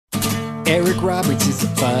Eric Roberts is a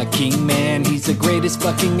fucking man. He's the greatest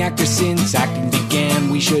fucking actor since acting began.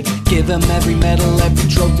 We should give him every medal, every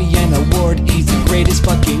trophy and award. He's the greatest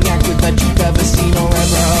fucking actor that you've ever seen or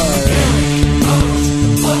ever heard.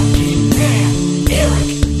 Eric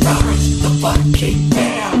Roberts is the fucking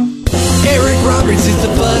man. Eric Roberts is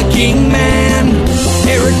the fucking man.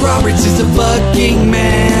 Eric Roberts is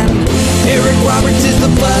the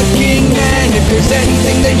fucking man. If there's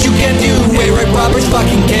anything that you can do, Eric Roberts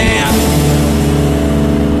fucking can.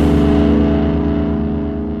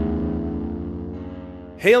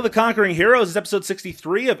 Hail the Conquering Heroes is episode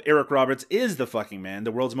 63 of Eric Roberts is the Fucking Man,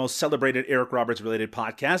 the world's most celebrated Eric Roberts related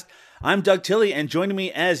podcast. I'm Doug Tilley, and joining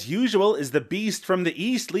me as usual is the beast from the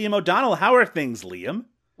east, Liam O'Donnell. How are things, Liam?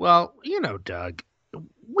 Well, you know, Doug,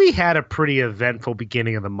 we had a pretty eventful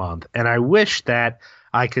beginning of the month, and I wish that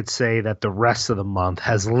I could say that the rest of the month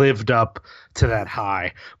has lived up to that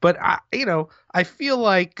high. But, I feel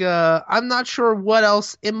like I'm not sure what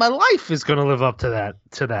else in my life is going to live up to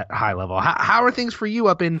that high level. How are things for you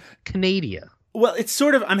up in Canada? Well, it's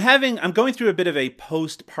sort of, I'm going through a bit of a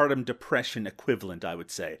postpartum depression equivalent, I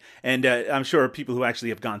would say. And I'm sure people who actually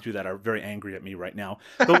have gone through that are very angry at me right now.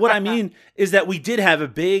 But what I mean is that we did have a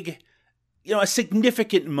big, a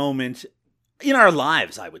significant moment in our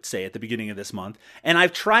lives, I would say, at the beginning of this month. And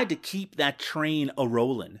I've tried to keep that train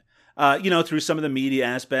a-rolling, through some of the media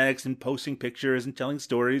aspects and posting pictures and telling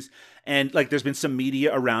stories. And there's been some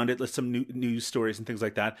media around it, like some news stories and things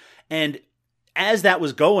like that. And as that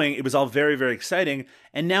was going, it was all very, very exciting.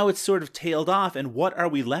 And now it's sort of tailed off. And what are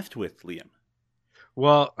we left with, Liam?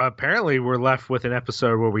 Well, apparently we're left with an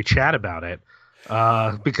episode where we chat about it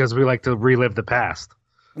because we like to relive the past.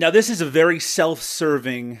 Now, this is a very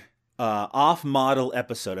self-serving off-model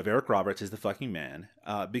episode of Eric Roberts is the Fucking Man,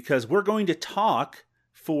 because we're going to talk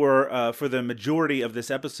for the majority of this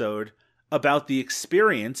episode about the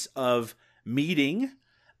experience of meeting,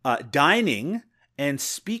 dining, and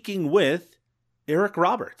speaking with Eric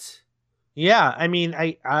Roberts. Yeah, I mean,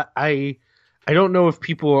 I don't know if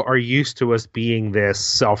people are used to us being this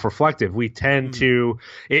self-reflective. We tend to.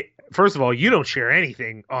 First of all, you don't share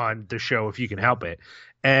anything on the show if you can help it.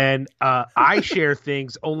 And I share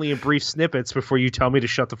things only in brief snippets before you tell me to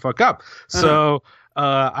shut the fuck up. So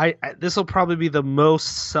this will probably be the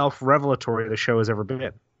most self-revelatory the show has ever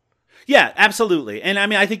been. Yeah, absolutely. And I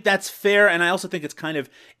mean, I think that's fair. And I also think it's kind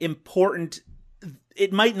of important.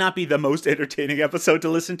 It might not be the most entertaining episode to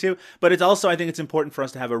listen to, but it's also, I think it's important for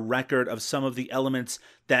us to have a record of some of the elements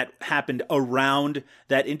that happened around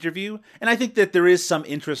that interview. And I think that there is some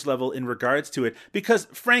interest level in regards to it because,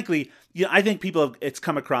 frankly, I think it's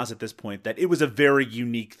come across at this point that it was a very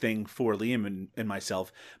unique thing for Liam and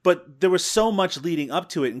myself. But there was so much leading up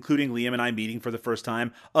to it, including Liam and I meeting for the first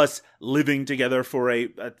time, us living together for a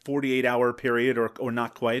 48-hour period or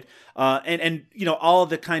not quite, and all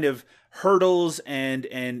the kind of hurdles and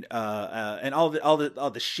all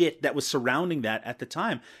the shit that was surrounding that at the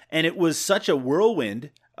time. And it was such a whirlwind,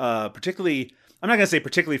 particularly, I'm not going to say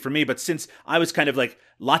particularly for me, but since I was kind of like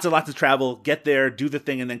lots of travel, get there, do the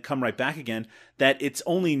thing, and then come right back again, that it's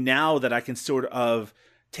only now that I can sort of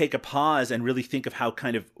take a pause and really think of how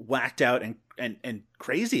kind of whacked out and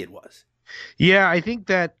crazy it was. Yeah, I think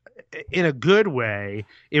that in a good way,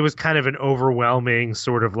 it was kind of an overwhelming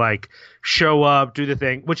sort of like show up, do the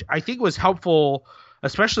thing, which I think was helpful,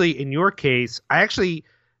 especially in your case. I actually,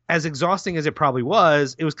 as exhausting as it probably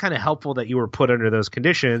was, it was kind of helpful that you were put under those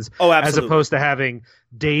conditions. Oh, absolutely. As opposed to having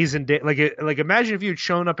days and days. Like imagine if you had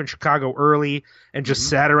shown up in Chicago early and just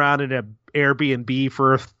sat around in an Airbnb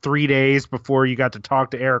for 3 days before you got to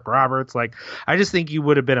talk to Eric Roberts. Like, I just think you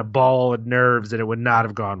would have been a ball of nerves and it would not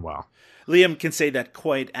have gone well. Liam can say that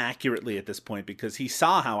quite accurately at this point because he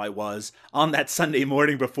saw how I was on that Sunday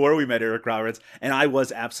morning before we met Eric Roberts, and I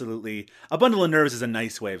was absolutely, a bundle of nerves is a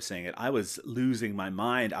nice way of saying it. I was losing my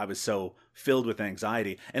mind. I was so filled with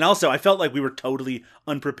anxiety. And also, I felt like we were totally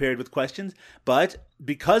unprepared with questions, but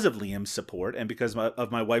because of Liam's support and because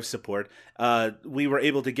of my wife's support, we were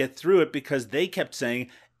able to get through it because they kept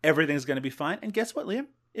saying everything's going to be fine. And guess what, Liam?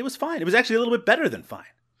 It was fine. It was actually a little bit better than fine.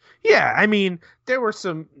 Yeah, I mean, there were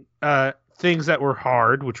some things that were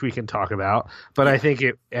hard, which we can talk about, but I think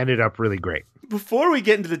it ended up really great. Before we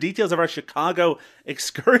get into the details of our Chicago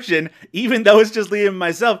excursion, even though it's just Liam and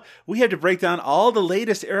myself, we have to break down all the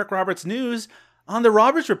latest Eric Roberts news on the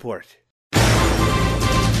Roberts Report.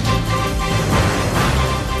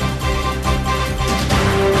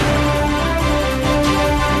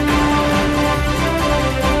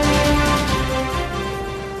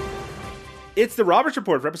 It's the Roberts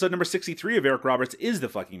Report for episode number 63 of Eric Roberts is the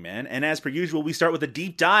Fucking Man. And as per usual, we start with a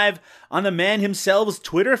deep dive on the man himself's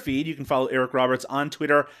Twitter feed. You can follow Eric Roberts on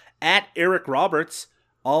Twitter at Eric Roberts,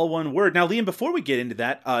 all one word. Now, Liam, before we get into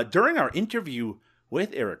that, during our interview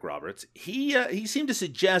with Eric Roberts, he seemed to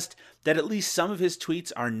suggest that at least some of his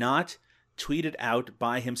tweets are not tweeted out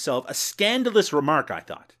by himself. A scandalous remark, I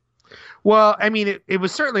thought. Well, I mean, it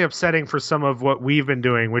was certainly upsetting for some of what we've been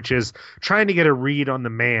doing, which is trying to get a read on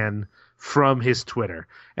the man from his Twitter.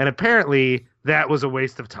 And apparently that was a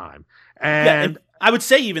waste of time. And I would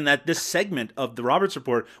say even that this segment of the Roberts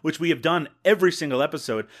Report, which we have done every single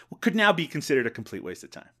episode, could now be considered a complete waste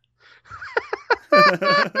of time.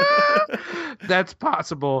 That's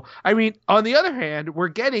possible. I mean, on the other hand, we're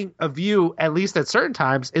getting a view, at least at certain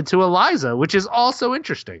times, into Eliza, which is also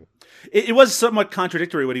interesting. It was somewhat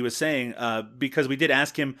contradictory what he was saying, because we did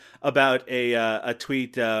ask him about a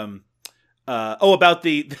tweet, about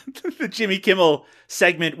the Jimmy Kimmel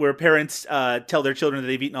segment where parents tell their children that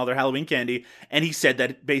they've eaten all their Halloween candy, and he said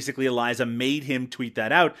that basically Eliza made him tweet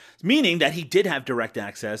that out, meaning that he did have direct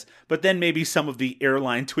access, but then maybe some of the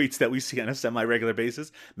airline tweets that we see on a semi-regular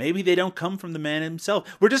basis, maybe they don't come from the man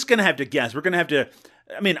himself. We're just going to have to guess. We're going to have to...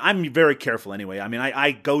 I mean, I'm very careful anyway. I mean,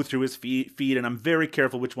 I go through his feed and I'm very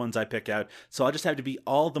careful which ones I pick out, so I'll just have to be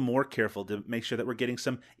all the more careful to make sure that we're getting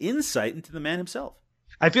some insight into the man himself.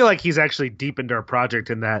 I feel like he's actually deepened our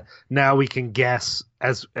project in that now we can guess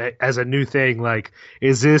as a new thing, like,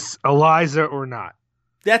 is this Eliza or not?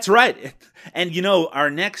 That's right. And you know,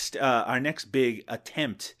 our next big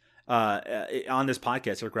attempt on this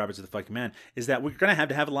podcast, Eric Roberts is the Fucking Man, is that we're going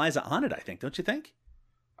to have Eliza on it, I think. Don't you think?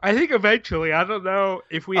 I think eventually. I don't know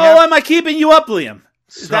if we am I keeping you up, Liam?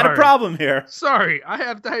 Is that a problem here? Sorry, I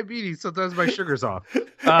have diabetes. Sometimes my sugar's off.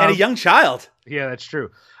 And a young child. Yeah, that's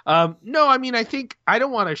true. No, I mean, I think I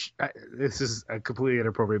don't want to. This is a completely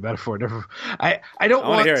inappropriate metaphor. I don't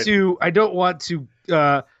want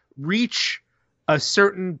to reach a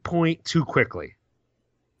certain point too quickly.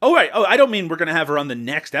 Oh, right. Oh, I don't mean we're going to have her on the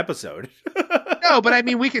next episode. No, but I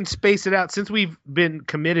mean, we can space it out. Since we've been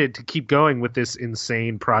committed to keep going with this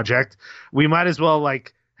insane project, we might as well,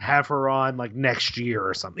 like, have her on, like, next year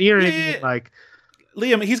or something. You know what I mean? Like,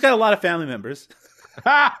 Liam, he's got a lot of family members.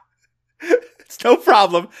 It's no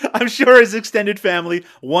problem. I'm sure his extended family,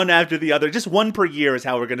 one after the other, just one per year is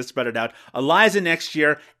how we're going to spread it out. Eliza next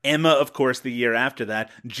year, Emma, of course, the year after that,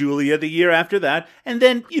 Julia the year after that, and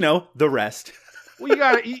then, you know, the rest.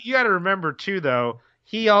 Well, you gotta remember too, though.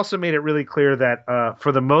 He also made it really clear that,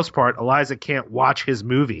 for the most part, Eliza can't watch his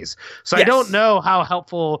movies. So yes. I don't know how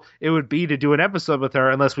helpful it would be to do an episode with her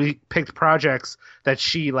unless we picked projects that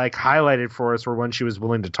she, like, highlighted for us or one she was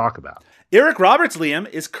willing to talk about. Eric Roberts, Liam,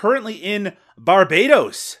 is currently in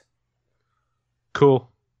Barbados. Cool.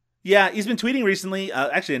 Yeah, he's been tweeting recently,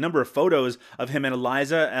 actually a number of photos of him and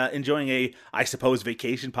Eliza enjoying a, I suppose,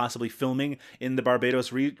 vacation, possibly filming in the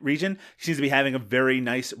Barbados region. He seems to be having a very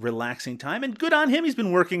nice, relaxing time, and good on him. He's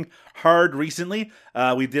been working hard recently.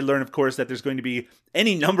 We did learn, of course, that there's going to be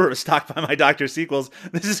any number of Stalked by My Doctor sequels.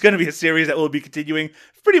 This is going to be a series that will be continuing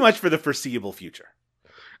pretty much for the foreseeable future.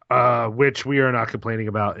 Which we are not complaining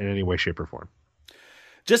about in any way, shape, or form.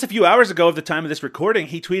 Just a few hours ago, at the time of this recording,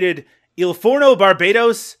 he tweeted, "Il Forno,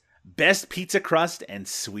 Barbados, best pizza crust and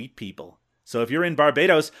sweet people." So if you're in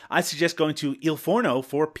Barbados, I suggest going to Il Forno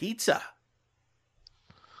for pizza.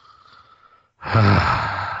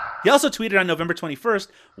 He also tweeted on November 21st,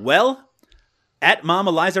 "Well, at Mom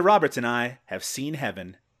Eliza Roberts and I have seen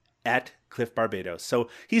heaven at Cliff Barbados." So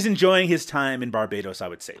he's enjoying his time in Barbados, I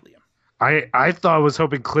would say, Liam. I was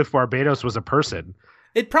hoping Cliff Barbados was a person.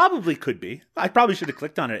 It probably could be. I probably should have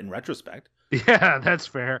clicked on it in retrospect. Yeah, that's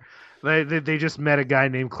fair. They just met a guy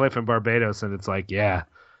named Cliff in Barbados, and it's like, yeah,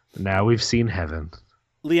 now we've seen heaven.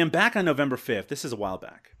 Liam, back on November 5th, this is a while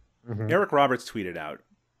back, Eric Roberts tweeted out,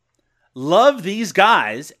 "Love these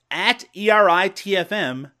guys at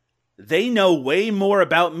ERITFM. They know way more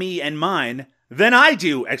about me and mine than I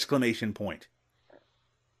do!" Exclamation point.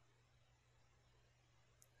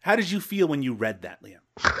 How did you feel when you read that, Liam?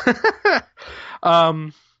 I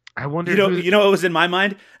wonder. You know what was in my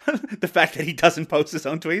mind? The fact that he doesn't post his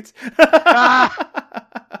own tweets.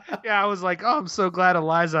 Yeah, I was like, oh, I'm so glad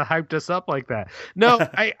Eliza hyped us up like that. No,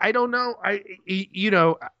 I don't know.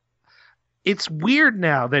 It's weird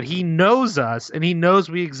now that he knows us and he knows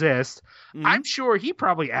we exist. Mm-hmm. I'm sure he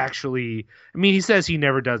probably actually. I mean, he says he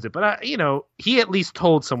never does it, but he at least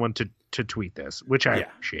told someone to tweet this, which I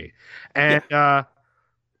appreciate. And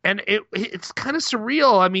and it's kind of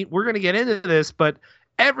surreal. I mean, we're going to get into this, but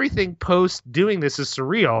everything post doing this is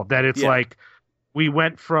surreal. That it's like we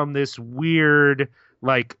went from this weird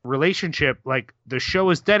like relationship. Like the show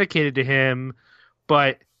is dedicated to him,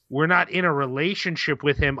 but we're not in a relationship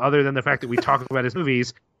with him other than the fact that we talk about his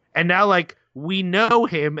movies. And now, like, we know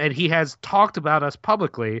him and he has talked about us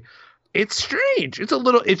publicly. It's strange.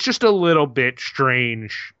 It's just a little bit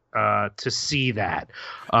strange to see that.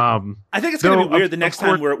 I think it's going to be weird the next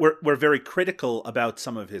time we're very critical about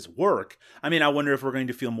some of his work. I mean, I wonder if we're going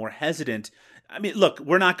to feel more hesitant. I mean, look,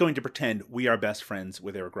 we're not going to pretend we are best friends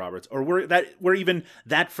with Eric Roberts, or we're even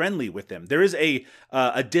that friendly with him. There is a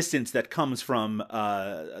distance that comes from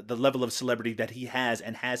the level of celebrity that he has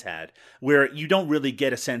and has had, where you don't really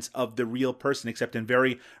get a sense of the real person except in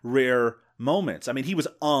very rare moments. I mean, he was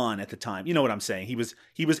on at the time. You know what I'm saying? He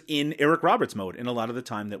was in Eric Roberts mode in a lot of the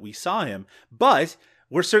time that we saw him, but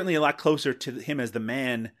we're certainly a lot closer to him as the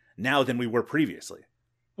man now than we were previously.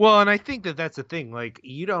 Well, and I think that's the thing. Like,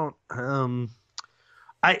 you don't.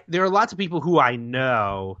 There are lots of people who I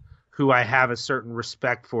know who I have a certain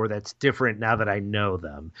respect for that's different now that I know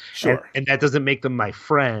them. Sure. And that doesn't make them my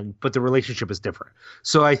friend, but the relationship is different.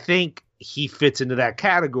 So I think he fits into that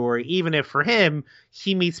category, even if for him,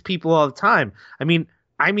 he meets people all the time. I mean,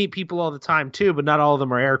 I meet people all the time too, but not all of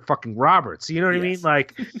them are Eric fucking Roberts. You know what I mean?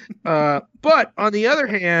 Like, but on the other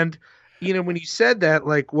hand, you know, when you said that,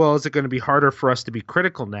 like, well, is it going to be harder for us to be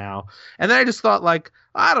critical now? And then I just thought, like,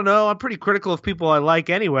 I don't know. I'm pretty critical of people I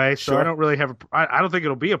like anyway, so I don't really have I don't think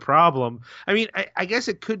it'll be a problem. I mean, I guess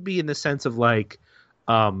it could be in the sense of like,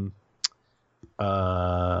 no,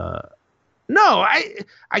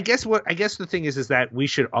 I guess the thing is that we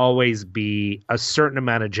should always be a certain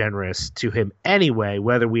amount of generous to him anyway,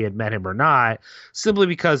 whether we had met him or not, simply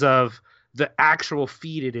because of the actual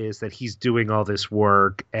feat it is that he's doing all this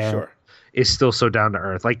work and is still so down to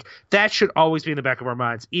earth. Like, that should always be in the back of our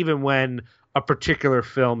minds, even when a particular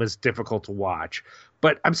film is difficult to watch.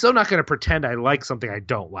 But I'm still not going to pretend I like something I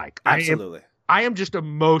don't like. Absolutely. I am just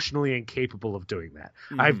emotionally incapable of doing that.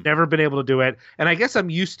 I've never been able to do it. And I guess I'm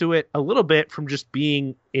used to it a little bit from just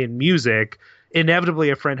being in music.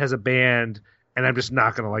 Inevitably, a friend has a band, and I'm just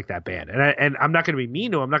not going to like that band. And I'm not going to be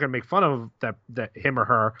mean to him. I'm not going to make fun of that him or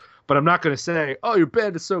her. But I'm not going to say, oh, your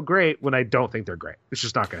band is so great, when I don't think they're great. It's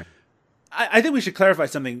just not going to. I think we should clarify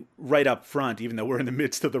something right up front, even though we're in the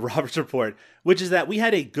midst of the Roberts Report, which is that we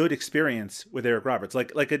had a good experience with Eric Roberts,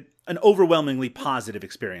 like an overwhelmingly positive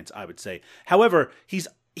experience, I would say. However, he's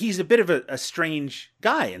a bit of a strange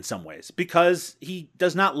guy in some ways, because he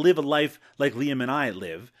does not live a life like Liam and I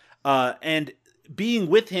live, and being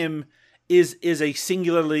with him is a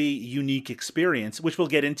singularly unique experience, which we'll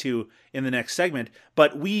get into in the next segment.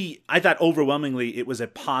 But I thought overwhelmingly it was a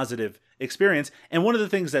positive experience. And one of the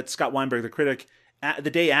things that Scott Weinberg, the critic,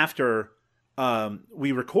 the day after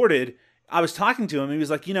we recorded, I was talking to him, and he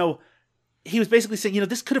was like, he was basically saying,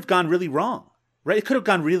 this could have gone really wrong, right? It could have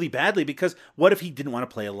gone really badly, because what if he didn't want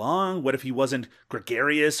to play along? What if he wasn't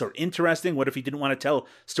gregarious or interesting? What if he didn't want to tell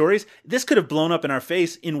stories? This could have blown up in our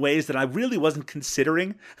face in ways that I really wasn't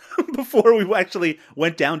considering before we actually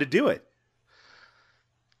went down to do it.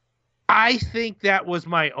 I think that was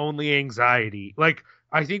my only anxiety. Like,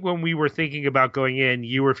 I think when we were thinking about going in,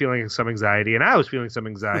 you were feeling some anxiety and I was feeling some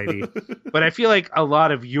anxiety. But I feel like a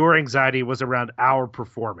lot of your anxiety was around our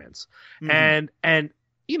performance. And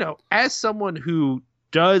as someone who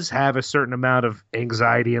does have a certain amount of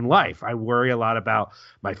anxiety in life, I worry a lot about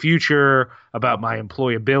my future, about my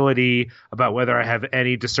employability, about whether I have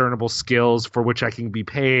any discernible skills for which I can be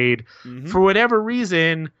paid. For whatever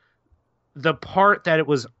reason, the part that it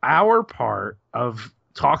was our part of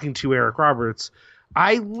talking to Eric Roberts,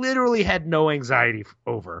 I literally had no anxiety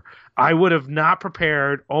over. I would have not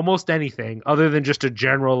prepared almost anything other than just a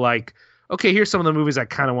general, like, okay, here's some of the movies I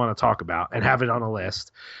kind of want to talk about and have it on a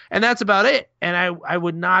list. And that's about it. And I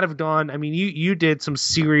would not have gone, I mean, you did some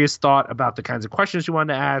serious thought about the kinds of questions you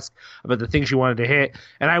wanted to ask, about the things you wanted to hit,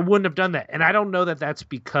 and I wouldn't have done that. And I don't know that that's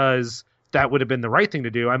because that would have been the right thing to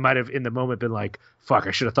do. I might have in the moment been like, fuck,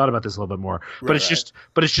 I should have thought about this a little bit more. But it's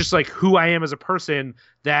just like who I am as a person,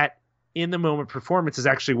 that in the moment performance is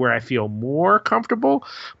actually where I feel more comfortable.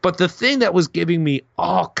 But the thing that was giving me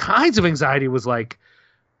all kinds of anxiety was like,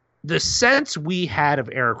 the sense we had of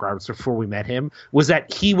Eric Roberts before we met him was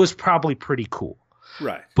that he was probably pretty cool.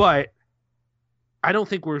 Right. But I don't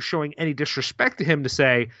think we're showing any disrespect to him to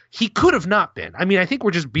say he could have not been. I mean, I think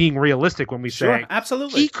we're just being realistic when we say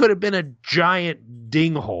absolutely. He could have been a giant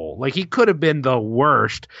dinghole. Like, he could have been the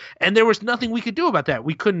worst. And there was nothing we could do about that.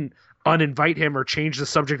 We couldn't uninvite him or change the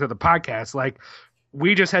subject of the podcast. Like,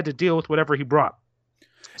 we just had to deal with whatever he brought.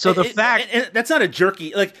 So that's not a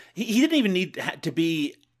jerky, like, he didn't even need to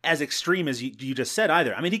be as extreme as you just said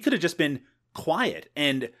either. I mean, he could have just been quiet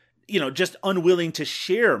and just unwilling to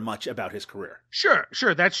share much about his career. Sure,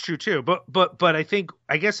 that's true too. But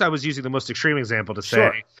I guess I was using the most extreme example to say,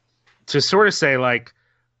 Sure. to sort of say like,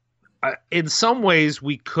 in some ways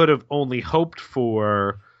we could have only hoped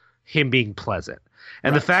for him being pleasant.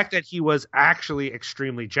 And the fact that he was actually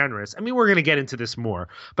extremely generous. I mean, we're going to get into this more,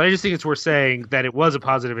 but I just think it's worth saying that it was a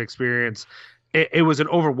positive experience. It was an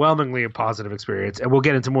overwhelmingly positive experience, and we'll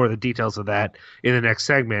get into more of the details of that in the next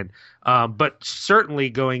segment. But certainly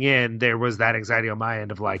going in, there was that anxiety on my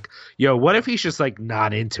end of like, yo, what if he's just like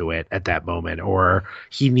not into it at that moment, or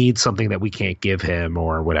he needs something that we can't give him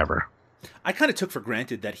or whatever. I kind of took for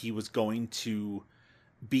granted that he was going to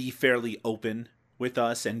be fairly open with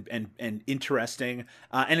us and interesting.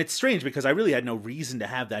 And it's strange because I really had no reason to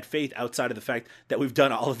have that faith outside of the fact that we've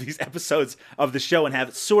done all of these episodes of the show and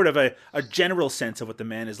have sort of a general sense of what the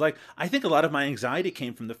man is like. I think a lot of my anxiety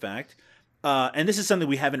came from the fact, and this is something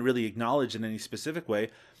we haven't really acknowledged in any specific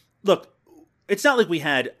way. Look, it's not like we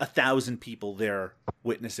had 1,000 people there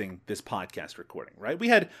witnessing this podcast recording, right? We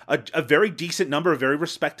had a very decent number, a very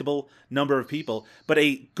respectable number of people, but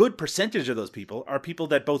a good percentage of those people are people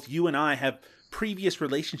that both you and I have previous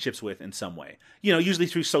relationships with in some way, usually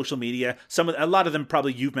through social media. A lot of them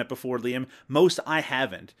probably you've met before, Liam. Most I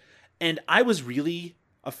haven't. And I was really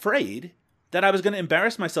afraid that I was going to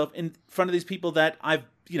embarrass myself in front of these people that I've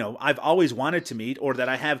always wanted to meet, or that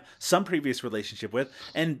I have some previous relationship with,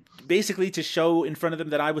 and basically to show in front of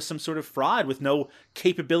them that I was some sort of fraud with no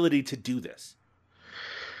capability to do this.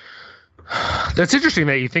 That's interesting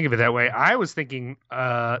that you think of it that way. I was thinking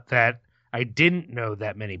that I didn't know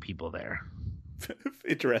that many people there.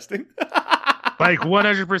 Interesting. Like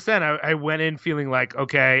 100%. I went in feeling like,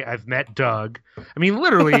 okay, I've met Doug. I mean,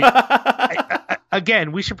 literally,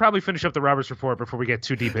 again, we should probably finish up the Roberts Report before we get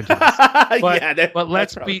too deep into this. But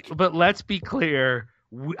let's be clear.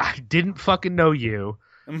 I didn't fucking know you.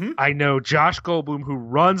 Mm-hmm. I know Josh Goldblum, who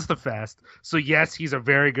runs the fest. So yes, he's a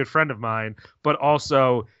very good friend of mine, but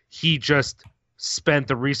also he just spent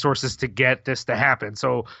the resources to get this to happen.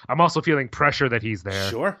 So I'm also feeling pressure that he's there.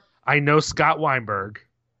 Sure. I know Scott Weinberg.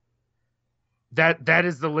 That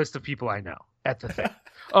is the list of people I know at the thing.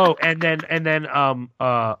 Oh, and then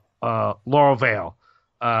Laurel Vale.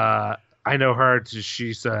 I know her.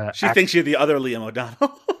 She thinks you're the other Liam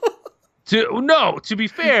O'Donnell. To be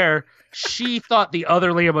fair, she thought the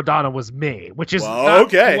other Liam O'Donnell was me, which is not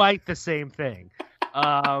quite the same thing.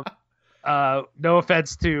 No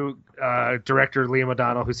offense to director Liam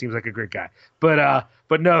O'Donnell, who seems like a great guy, but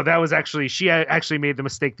no, that was she actually made the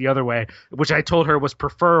mistake the other way, which I told her was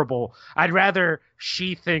preferable. I'd rather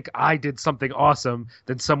she think I did something awesome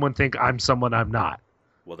than someone think I'm someone I'm not.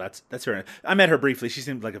 Well, that's her. I met her briefly. She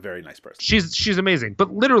seemed like a very nice person. She's amazing,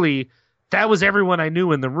 but literally that was everyone I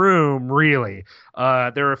knew in the room. Really,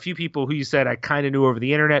 there were a few people who you said I kind of knew over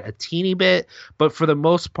the internet a teeny bit, but for the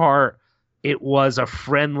most part, it was a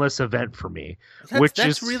friendless event for me.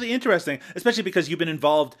 That's really interesting, especially because you've been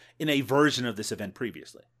involved in a version of this event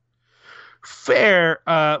previously. Fair.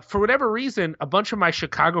 For whatever reason, a bunch of my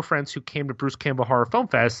Chicago friends who came to Bruce Campbell Horror Film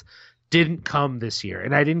Fest didn't come this year,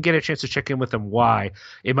 and I didn't get a chance to check in with them why.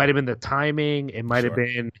 It might have been the timing. It might have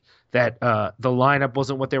been that the lineup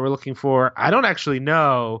wasn't what they were looking for. I don't actually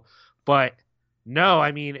know, but no,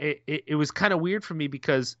 I mean, it was kind of weird for me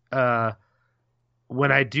because when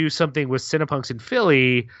I do something with Cinepunks in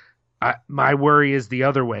Philly, my worry is the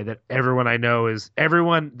other way, that everyone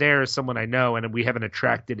there is someone I know, and we haven't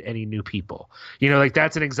attracted any new people. Like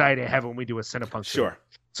that's an anxiety I have when we do a Cinepunks. Sure. Thing.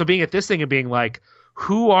 So being at this thing and being like,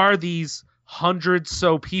 who are these 100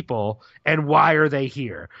 so people and why are they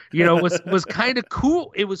here? Was kind of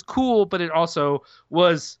cool. It was cool, but it also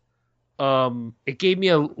was, it gave me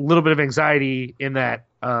a little bit of anxiety in that,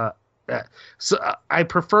 so I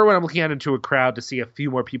prefer when I'm looking out into a crowd to see a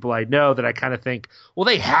few more people I know that I kind of think, well,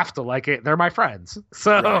 they have to like it. They're my friends.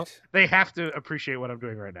 So They have to appreciate what I'm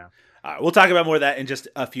doing right now. All right, we'll talk about more of that in just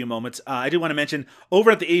a few moments. I do want to mention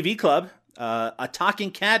over at the AV Club, a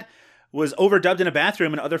talking cat was overdubbed in a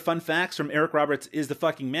bathroom, and other fun facts from Eric Roberts is the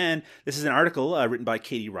fucking man. This is an article written by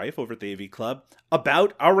Katie Reif over at the AV Club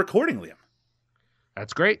about our recording, Liam.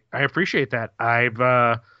 That's great. I appreciate that.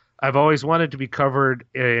 I've always wanted to be covered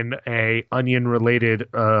in a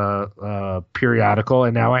Onion-related periodical,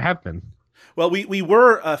 and now I have been. Well, we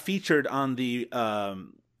were featured on the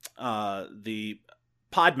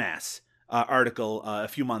Podmass article a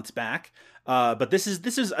few months back. But this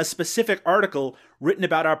is a specific article written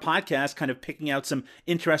about our podcast, kind of picking out some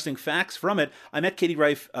interesting facts from it. I met Katie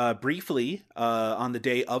Reif briefly on the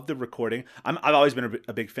day of the recording. I've always been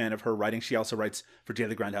a big fan of her writing. She also writes for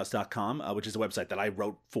dailygrindhouse.com, which is a website that I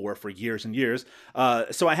wrote for years and years.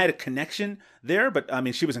 So I had a connection there, but I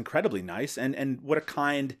mean, she was incredibly nice, and what a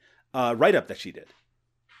kind write-up that she did.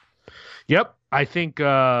 Yep. I think,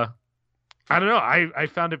 I don't know. I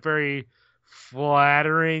found it very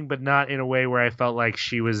flattering, but not in a way where I felt like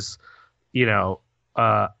she was,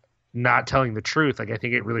 not telling the truth. Like, I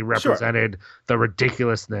think it really represented the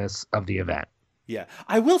ridiculousness of the event. Yeah.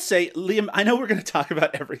 I will say, Liam, I know we're going to talk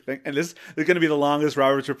about everything, and this is going to be the longest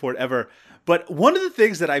Roberts Report ever. But one of the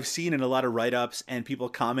things that I've seen in a lot of write-ups and people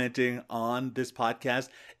commenting on this podcast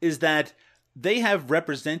is that they have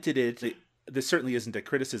represented it. This certainly isn't a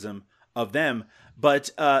criticism of them, but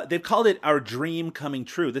they've called it our dream coming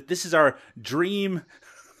true. That this is our dream,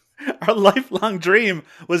 our lifelong dream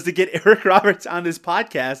was to get Eric Roberts on this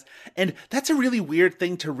podcast, and that's a really weird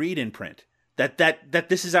thing to read in print. That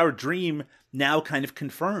this is our dream now, kind of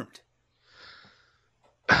confirmed.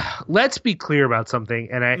 Let's be clear about something,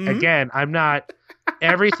 and again, I'm not.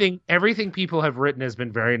 Everything people have written has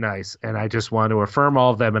been very nice, and I just want to affirm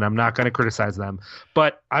all of them, and I'm not going to criticize them.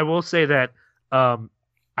 But I will say that.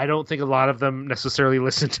 I don't think a lot of them necessarily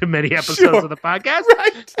listen to many episodes of the podcast,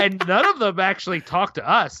 right. And none of them actually talked to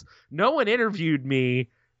us. No one interviewed me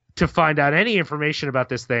to find out any information about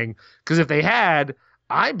this thing, because if they had,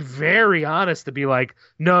 I'm very honest to be like,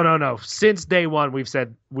 no. Since day one, we've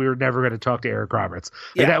said we were never going to talk to Eric Roberts.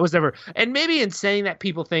 Like, that was never. And maybe in saying that,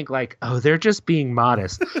 people think like, oh, they're just being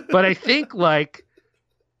modest. But I think we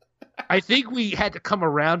had to come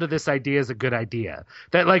around to this idea as a good idea.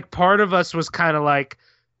 That like part of us was kind of like,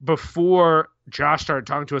 before Josh started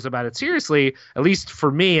talking to us about it seriously, at least for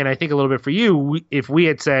me, and I think a little bit for you, if we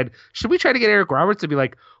had said, should we try to get Eric Roberts, to be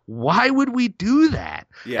like, why would we do that?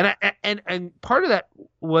 Yeah. And part of that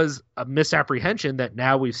was a misapprehension that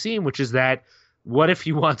now we've seen, which is that what if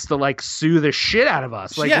he wants to like sue the shit out of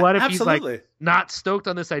us? Like, what if absolutely. he's like not stoked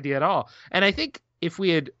on this idea at all? And I think if we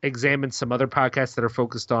had examined some other podcasts that are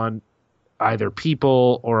focused on either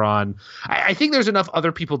people or on, I think there's enough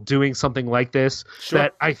other people doing something like this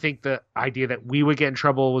that I think the idea that we would get in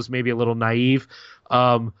trouble was maybe a little naive.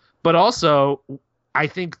 But also, I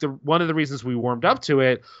think one of the reasons we warmed up to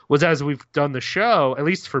it was, as we've done the show, at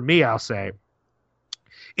least for me, I'll say,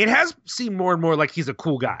 it has seemed more and more like he's a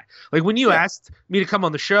cool guy. Like when you asked me to come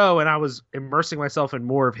on the show and I was immersing myself in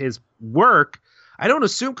more of his work, I don't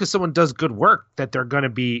assume because someone does good work that they're going to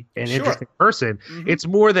be an interesting person. Mm-hmm. It's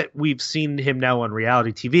more that we've seen him now on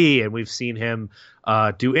reality TV, and we've seen him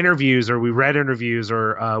do interviews, or we read interviews,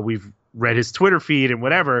 or we've read his Twitter feed and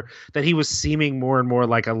whatever, that he was seeming more and more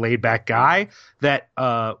like a laid back guy, that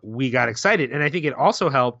we got excited. And I think it also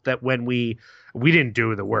helped that when we didn't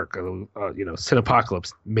do the work,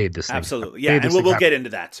 Cinepocalypse made this thing. Absolutely. Yeah. And we'll get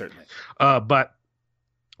into that certainly. But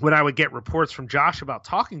when I would get reports from Josh about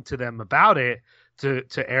talking to them about it,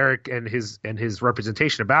 to Eric and his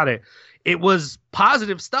representation about it, it was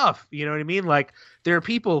positive stuff. You know what I mean? Like, there are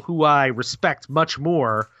people who I respect much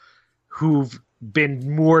more who've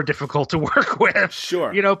been more difficult to work with.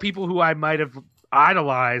 Sure. People who I might have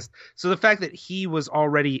idolized. So the fact that he was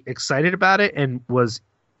already excited about it and was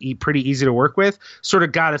pretty easy to work with sort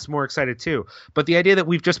of got us more excited too. But the idea that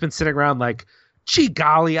we've just been sitting around like, gee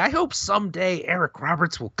golly, I hope someday Eric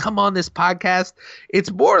Roberts will come on this podcast.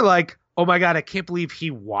 It's more like, oh my God, I can't believe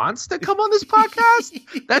he wants to come on this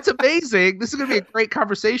podcast. That's amazing. This is going to be a great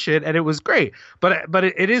conversation. And it was great. But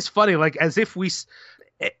it is funny, like, as if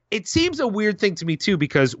it seems a weird thing to me too,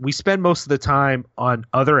 because we spend most of the time on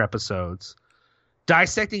other episodes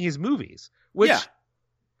dissecting his movies, which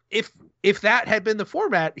if that had been the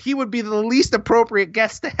format, he would be the least appropriate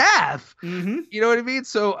guest to have. Mm-hmm. You know what I mean?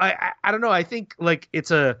 So I don't know. I think like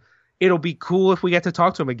it'll be cool if we get to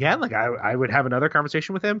talk to him again. Like I would have another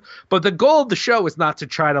conversation with him. But the goal of the show is not to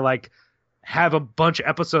try to like have a bunch of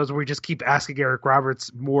episodes where we just keep asking Eric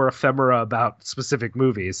Roberts more ephemera about specific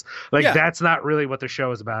movies. Like that's not really what the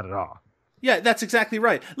show is about at all. Yeah, that's exactly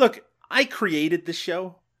right. Look, I created this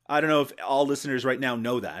show. I don't know if all listeners right now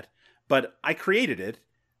know that, but I created it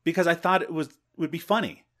because I thought it would be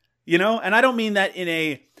funny, And I don't mean that in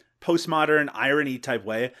a postmodern irony type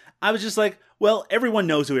way. I was just like, well, everyone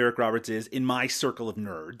knows who Eric Roberts is in my circle of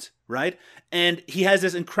nerds, right? And he has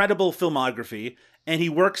this incredible filmography, and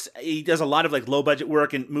he does a lot of like low budget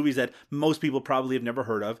work in movies that most people probably have never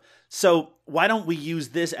heard of. So why don't we use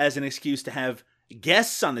this as an excuse to have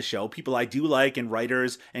guests on the show, people I do like, and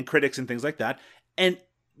writers and critics and things like that, and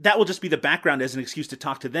that will just be the background as an excuse to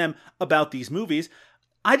talk to them about these movies.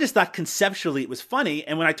 I just thought conceptually it was funny.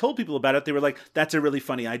 And when I told people about it, they were like, that's a really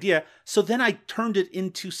funny idea. So then I turned it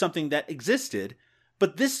into something that existed.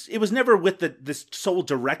 But it was never with this sole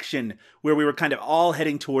direction where we were kind of all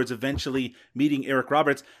heading towards eventually meeting Eric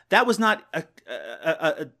Roberts. That was not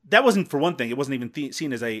that wasn't, for one thing, it wasn't even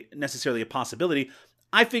seen as necessarily a possibility.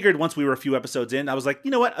 I figured once we were a few episodes in, I was like,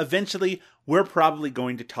 you know what? Eventually, we're probably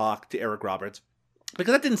going to talk to Eric Roberts,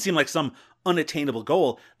 because that didn't seem like some unattainable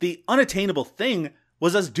goal. The unattainable thing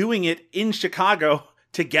was us doing it in Chicago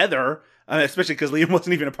together, especially because Liam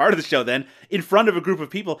wasn't even a part of the show then, in front of a group of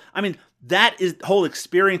people. I mean, the whole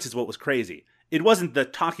experience is what was crazy. It wasn't the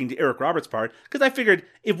talking to Eric Roberts part, because I figured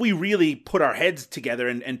if we really put our heads together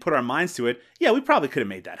and put our minds to it, yeah, we probably could have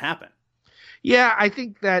made that happen. Yeah, I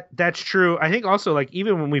think that's true. I think also, like,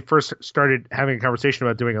 even when we first started having a conversation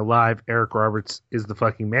about doing a live Eric Roberts is the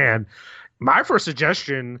fucking man, my first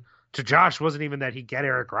suggestion to Josh wasn't even that he get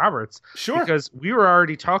Eric Roberts. Sure. Because we were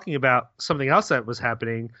already talking about something else that was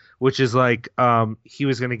happening, which is like he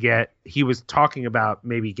was talking about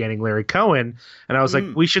maybe getting Larry Cohen. And I was like,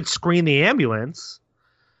 we should screen the ambulance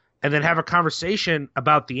and then have a conversation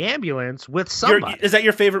about the ambulance with somebody. Is that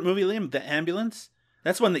your favorite movie, Liam? The Ambulance?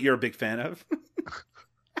 That's one that you're a big fan of.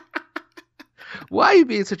 Why are you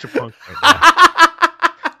being such a punk right now?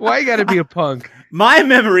 Why you got to be a punk? My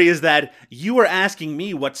memory is that you were asking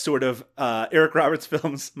me what sort of Eric Roberts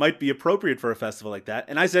films might be appropriate for a festival like that.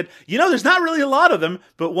 And I said, there's not really a lot of them,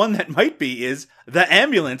 but one that might be is The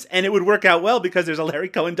Ambulance. And it would work out well because there's a Larry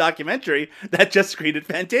Cohen documentary that just screened at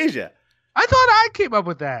Fantasia. I thought I came up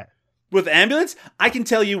with that. With Ambulance, I can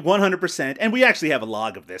tell you 100%, and we actually have a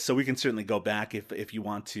log of this, so we can certainly go back if you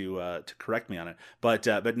want to correct me on it.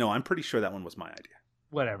 But no, I'm pretty sure that one was my idea.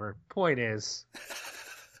 Whatever. Point is,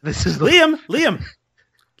 this is Liam.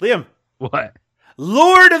 What?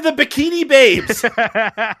 Lord of the Bikini Babes.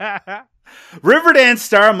 Riverdance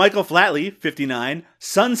star Michael Flatley, 59,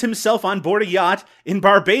 suns himself on board a yacht in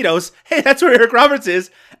Barbados. Hey, that's where Eric Roberts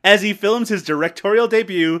is, as he films his directorial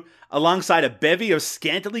debut alongside a bevy of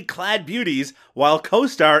scantily clad beauties, while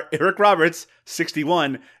co-star Eric Roberts,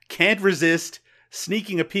 61, can't resist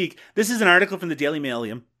sneaking a peek. This is an article from the Daily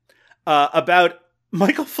Mail, about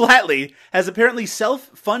Michael Flatley has apparently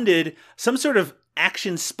self-funded some sort of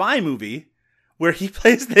action spy movie where he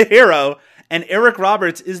plays the hero and Eric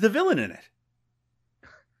Roberts is the villain in it.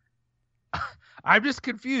 I'm just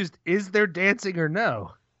confused. Is there dancing or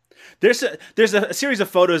no? There's a series of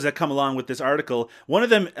photos that come along with this article. One of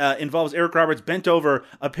them involves Eric Roberts bent over,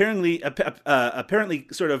 apparently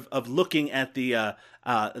sort of looking at the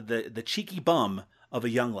cheeky bum of a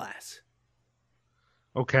young lass.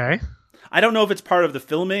 Okay. I don't know if it's part of the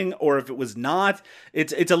filming or if it was not.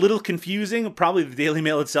 It's a little confusing. Probably the Daily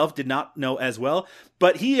Mail itself did not know as well.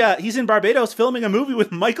 But he's in Barbados filming a movie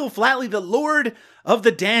with Michael Flatley, the Lord of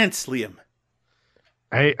the Dance, Liam.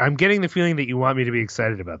 I'm getting the feeling that you want me to be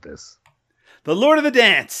excited about this. The Lord of the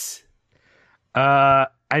Dance. I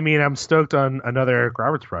mean, I'm stoked on another Eric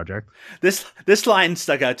Roberts project. This line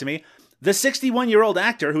stuck out to me. The 61-year-old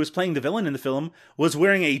actor who was playing the villain in the film was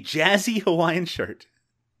wearing a jazzy Hawaiian shirt.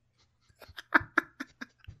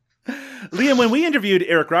 Liam, when we interviewed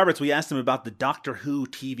Eric Roberts, we asked him about the Doctor Who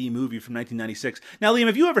TV movie from 1996. Now, Liam,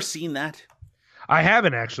 have you ever seen that? I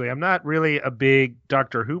haven't, actually. I'm not really a big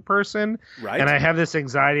Doctor Who person. Right. And I have this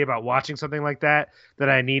anxiety about watching something like that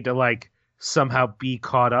I need to, like, somehow be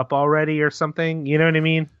caught up already or something. You know what I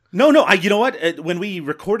mean? No. You know what? When we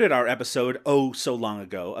recorded our episode so long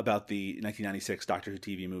ago about the 1996 Doctor Who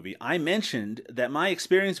TV movie, I mentioned that my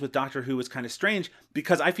experience with Doctor Who was kind of strange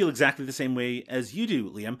because I feel exactly the same way as you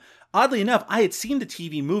do, Liam. Oddly enough, I had seen the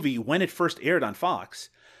TV movie when it first aired on Fox,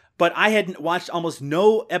 but I had watched almost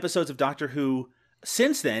no episodes of Doctor Who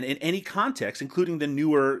since then in any context, including the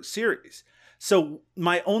newer series. So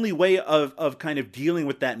my only way of kind of dealing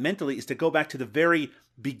with that mentally is to go back to the very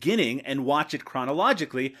beginning and watch it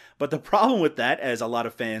chronologically. But the problem with that, as a lot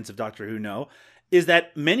of fans of Doctor Who know, is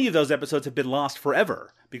that many of those episodes have been lost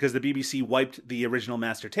forever because the BBC wiped the original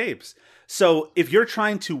master tapes. So if you're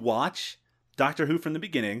trying to watch Doctor Who from the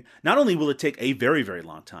beginning, not only will it take a very, very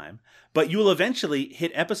long time, but you will eventually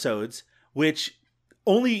hit episodes which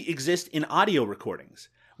only exist in audio recordings,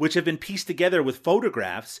 which have been pieced together with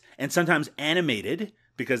photographs and sometimes animated,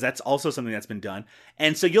 because that's also something that's been done.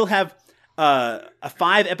 And so you'll have a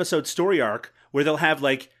 5-episode story arc where they'll have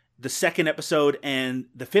like the second episode and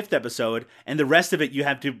the 5th episode, and the rest of it you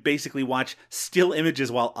have to basically watch still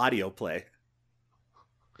images while audio play.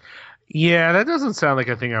 Yeah, that doesn't sound like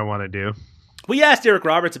a thing I want to do. We asked Eric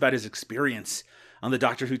Roberts about his experience on the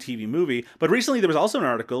Doctor Who TV movie. But recently there was also an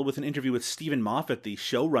article with an interview with Stephen Moffat, the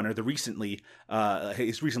showrunner,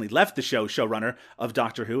 he's recently left the showrunner of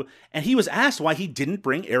Doctor Who, and he was asked why he didn't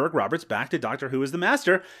bring Eric Roberts back to Doctor Who as the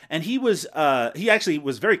Master, and he actually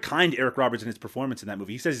was very kind to Eric Roberts in his performance in that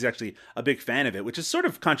movie. He says he's actually a big fan of it, which is sort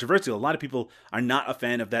of controversial. A lot of people are not a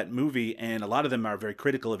fan of that movie, and a lot of them are very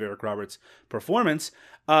critical of Eric Roberts' performance.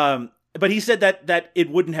 But he said that it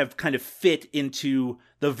wouldn't have kind of fit into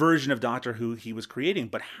the version of Doctor Who he was creating.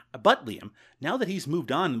 But Liam, now that he's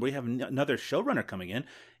moved on and we have another showrunner coming in,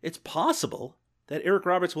 it's possible that Eric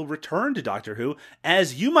Roberts will return to Doctor Who.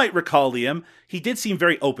 As you might recall, Liam, he did seem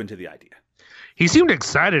very open to the idea. He seemed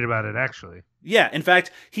excited about it, actually. Yeah, in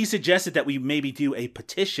fact, he suggested that we maybe do a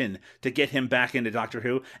petition to get him back into Doctor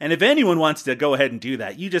Who. And if anyone wants to go ahead and do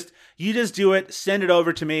that, you just do it, send it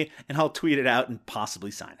over to me, and I'll tweet it out and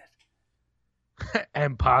possibly sign it.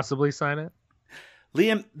 And possibly sign it?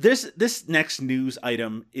 Liam, this next news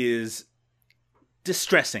item is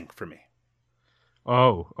distressing for me.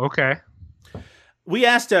 Oh, okay. We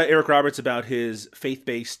asked Eric Roberts about his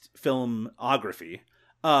faith-based filmography.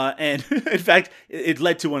 And in fact, it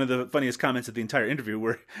led to one of the funniest comments of the entire interview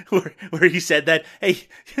where he said that, hey,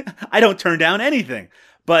 I don't turn down anything.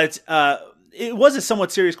 But it was a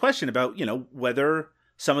somewhat serious question about, whether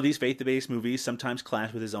some of these faith-based movies sometimes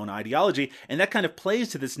clash with his own ideology. And that kind of plays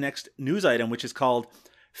to this next news item, which is called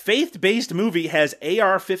Faith-Based Movie Has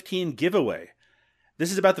AR-15 Giveaway.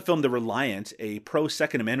 This is about the film The Reliant, a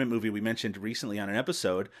pro-Second Amendment movie we mentioned recently on an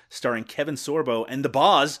episode, starring Kevin Sorbo and the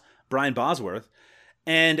Boz, Brian Bosworth.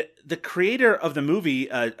 And the creator of the movie,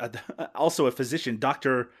 also a physician,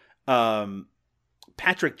 Dr.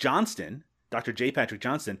 Patrick Johnston, Dr. J. Patrick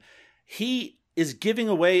Johnston, he is giving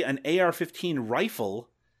away an AR-15 rifle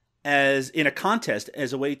as in a contest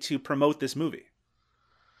as a way to promote this movie.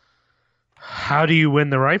 How do you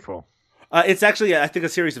win the rifle? It's actually, I think, a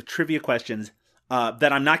series of trivia questions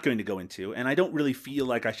that I'm not going to go into, and I don't really feel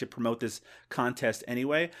like I should promote this contest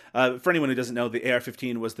anyway. For anyone who doesn't know, the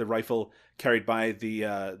AR-15 was the rifle carried by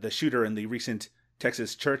the shooter in the recent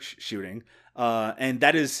Texas church shooting, and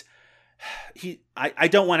that is I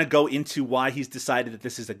don't want to go into why he's decided that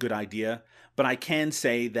this is a good idea, but I can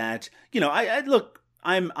say that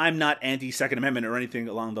I'm not anti-Second Amendment or anything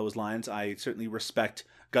along those lines. I certainly respect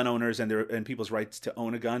gun owners and people's rights to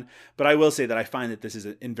own a gun, but I will say that I find that this is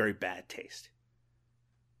in very bad taste.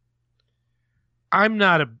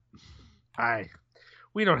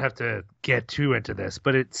 We don't have to get too into this,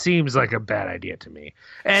 but it seems like a bad idea to me.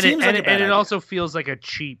 And it also feels like a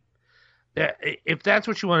cheap, if that's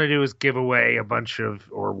what you want to do is give away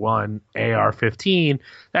one AR-15,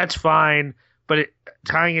 that's fine. But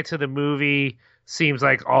tying it to the movie seems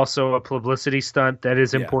like also a publicity stunt that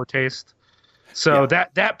is in poor taste. So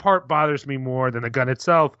that part bothers me more than the gun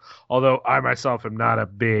itself, although I myself am not a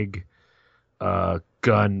big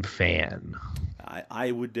gun fan.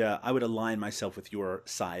 I would align myself with your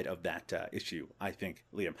side of that issue, I think,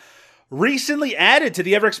 Liam. Recently added to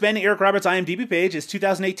the ever-expanding Eric Roberts IMDb page is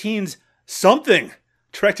 2018's Something,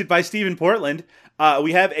 directed by Stephen Portland.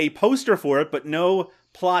 We have a poster for it, but no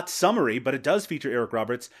plot summary, but it does feature Eric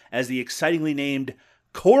Roberts as the excitingly named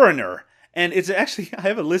coroner. And it's actually, I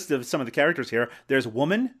have a list of some of the characters here. There's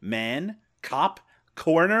woman, man, cop,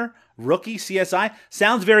 coroner, rookie, CSI.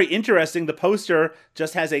 Sounds very interesting. The poster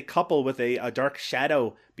just has a couple with a dark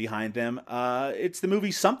shadow behind them. It's the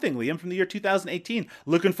movie Something, Liam, from the year 2018.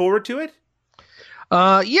 Looking forward to it?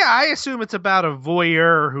 Yeah, I assume it's about a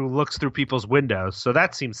voyeur who looks through people's windows, so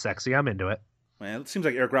that seems sexy. I'm into it. Well, it seems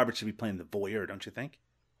like Eric Roberts should be playing the voyeur, don't you think?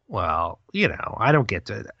 Well, I don't get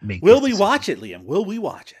to make. Will we watch it, Liam? Will we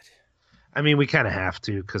watch it? I mean, we kind of have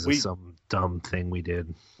to because of some dumb thing we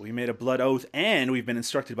did. We made a blood oath, and we've been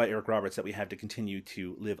instructed by Eric Roberts that we have to continue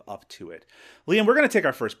to live up to it. Liam, we're going to take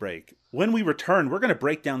our first break. When we return, we're going to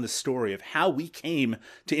break down the story of how we came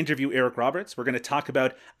to interview Eric Roberts. We're going to talk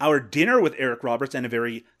about our dinner with Eric Roberts and a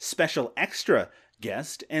very special extra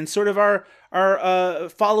guest, and sort of our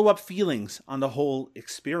follow-up feelings on the whole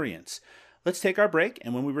experience. Let's take our break,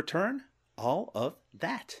 and when we return, all of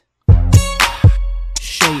that.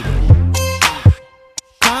 Shady.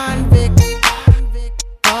 Convict,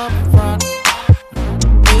 up front,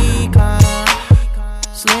 Econ,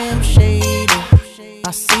 Slim Shady.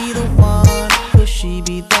 I see the one, could she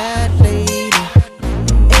be that lady?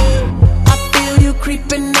 Hey, I feel you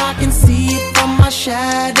creeping, I can see it from my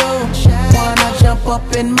shadow. Wanna jump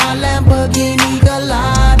up in my Lamborghini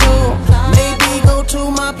Gallardo? Maybe go to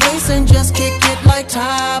my place and just kick it like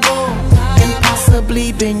Tybo, and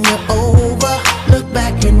possibly bend you over. Look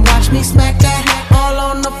back and watch me smack that all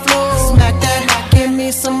on the floor. Smack that, give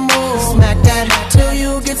me some more. Smack that till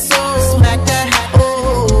you get so floor. Smack that,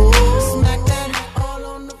 oh, smack that all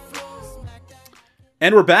on the floor.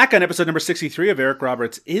 And we're back on episode number 63 of Eric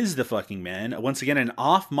Roberts is the Fucking Man. Once again, an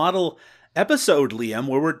off-model episode, Liam,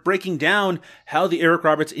 where we're breaking down how the Eric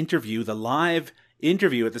Roberts interview, the live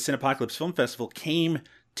interview at the Cinepocalypse Film Festival, came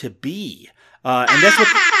to be. And that's what...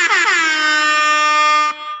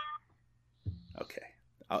 Okay.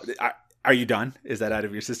 Are you done? Is that out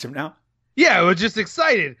of your system now? Yeah, we're just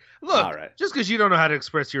excited. Look, All right. Just because you don't know how to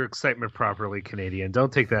express your excitement properly, Canadian,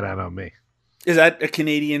 don't take that out on me. Is that a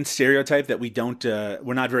Canadian stereotype that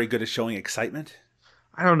we're not very good at showing excitement?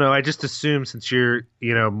 I don't know. I just assume since you're,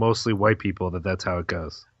 mostly white people that's how it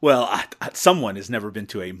goes. Well, someone has never been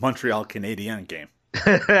to a Montreal Canadien game.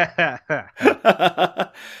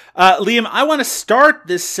 Liam, I want to start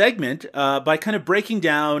this segment by kind of breaking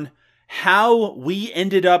down how we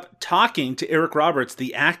ended up talking to Eric Roberts,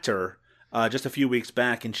 the actor, just a few weeks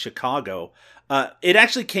back in Chicago. It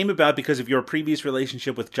actually came about because of your previous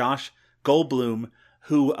relationship with Josh Goldblum,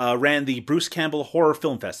 who ran the Bruce Campbell Horror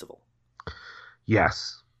Film Festival.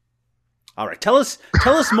 Yes. All right. Tell us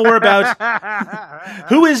more about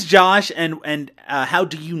who is Josh and how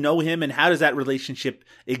do you know him and how does that relationship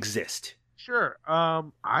exist? Sure.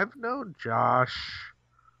 I've known Josh.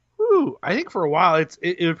 I think for a while. It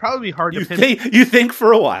would probably be hard to pinpoint. You think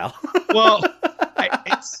for a while? Well,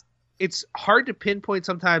 it's hard to pinpoint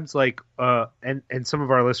sometimes. Like, and some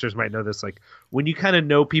of our listeners might know this. Like, when you kind of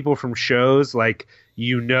know people from shows, like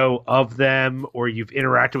of them or you've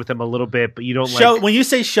interacted with them a little bit, but you don't When you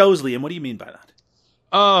say shows, Liam, what do you mean by that?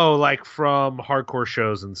 Oh, like from hardcore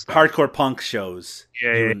shows and stuff. Hardcore punk shows.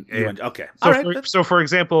 Yeah. Okay. So for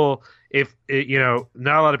example, if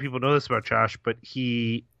not a lot of people know this about Josh, but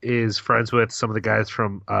he is friends with some of the guys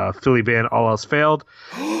from Philly band All Else Failed,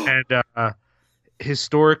 and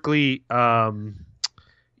historically,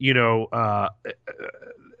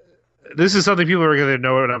 this is something people are going to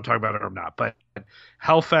know what I'm talking about or not, but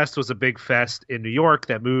Hellfest was a big fest in New York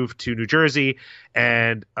that moved to New Jersey,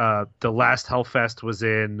 and the last Hellfest was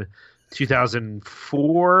in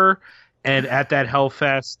 2004, and at that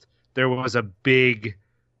Hellfest there was a big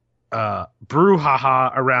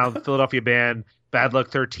brouhaha around the Philadelphia band Bad Luck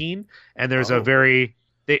 13, and there's a very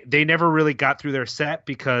they never really got through their set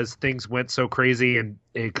because things went so crazy and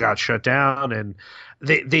it got shut down, and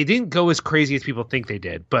they didn't go as crazy as people think they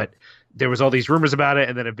did, but there was all these rumors about it,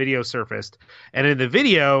 and then a video surfaced. And in the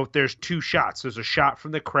video, there's two shots. There's a shot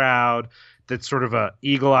from the crowd that's sort of a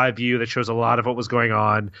eagle-eye view that shows a lot of what was going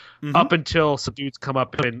on, up until some dudes come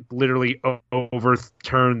up and literally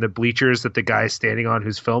overturn the bleachers that the guy is standing on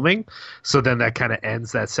who's filming. So then that kind of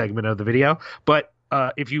ends that segment of the video. But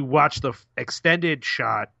if you watch the extended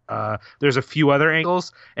shot, there's a few other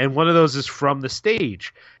angles, and one of those is from the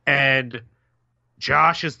stage. And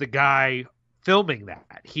Josh is the guy filming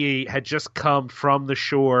that. He had just come from the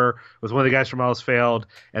shore with one of the guys from All Else Failed,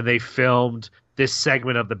 and they filmed this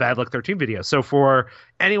segment of the Bad Luck 13 video. So for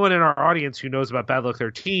anyone in our audience who knows about Bad Luck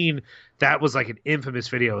 13, that was like an infamous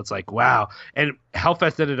video. It's like, wow. And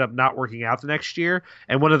Hellfest ended up not working out the next year.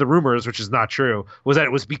 And one of the rumors, which is not true, was that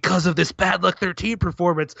it was because of this Bad Luck 13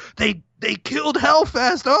 performance. They killed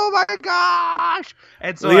Hellfest. Oh my gosh.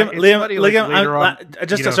 And so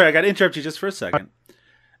Liam, sorry, I got to interrupt you just for a second.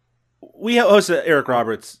 We hosted Eric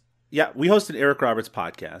Roberts. Yeah, we hosted Eric Roberts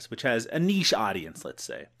podcast, which has a niche audience, let's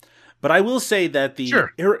say. But I will say that the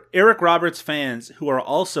Eric Roberts fans who are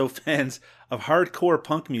also fans of hardcore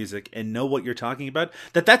punk music and know what you're talking about,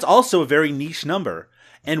 that's also a very niche number.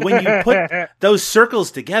 And when you put those circles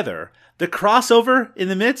together, the crossover in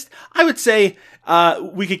the midst, I would say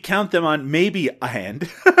we could count them on maybe a hand.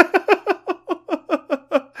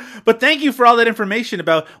 But thank you for all that information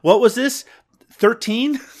about, what was this,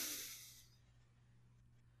 13?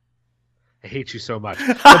 I hate you so much.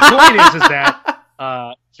 The point is that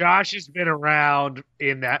Josh has been around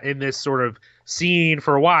in this sort of scene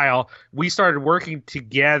for a while. We started working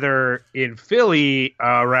together in Philly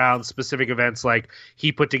around specific events. Like,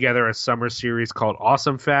 he put together a summer series called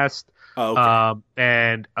Awesome Fest. Oh, okay.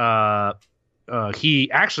 And he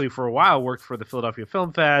actually for a while worked for the Philadelphia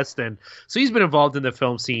Film Fest, and so he's been involved in the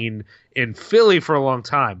film scene in Philly for a long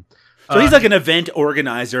time. So he's like an event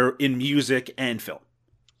organizer in music and film.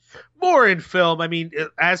 More in film. I mean,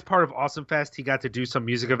 as part of Awesome Fest, he got to do some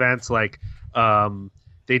music events. Like,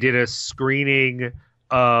 they did a screening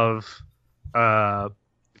of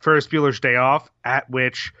Ferris Bueller's Day Off, at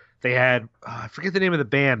which they had, I forget the name of the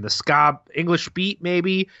band, the ska English Beat,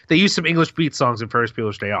 maybe. They used some English Beat songs in Ferris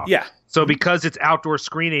Bueller's Day Off. Yeah. So because it's outdoor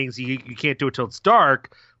screenings, you can't do it till it's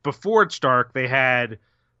dark. Before it's dark, they had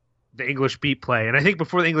the English Beat play. And I think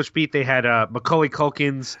before the English Beat, they had Macaulay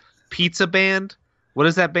Culkin's Pizza Band What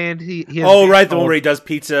is that band? He has Oh, right, the one where he does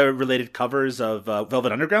pizza-related covers of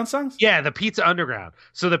Velvet Underground songs? Yeah, the Pizza Underground.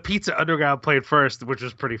 So the Pizza Underground played first, which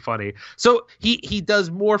was pretty funny. So he does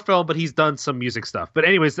more film, but he's done some music stuff. But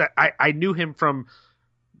anyways, I knew him from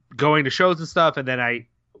going to shows and stuff, and then I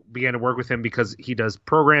began to work with him because he does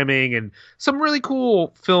programming and some really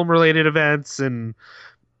cool film-related events and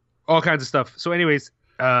all kinds of stuff. So anyways,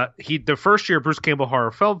 the first year Bruce Campbell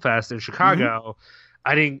Horror Film Fest in Chicago,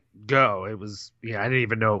 I didn't go. I didn't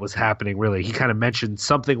even know it was happening, really. He kind of mentioned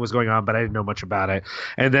something was going on, but I didn't know much about it.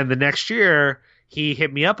 And then the next year, he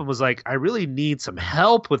hit me up and was like, I really need some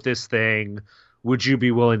help with this thing. Would you be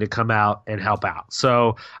willing to come out and help out?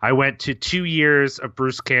 So I went to 2 years of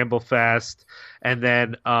Bruce Campbell Fest. And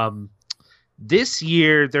then this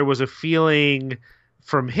year, there was a feeling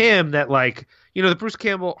from him that, like, the Bruce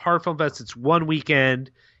Campbell Horror Film Fest, it's one weekend.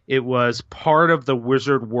 It was part of the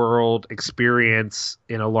Wizard World experience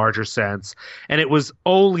in a larger sense, and it was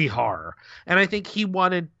only horror. And I think he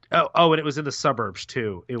wanted and it was in the suburbs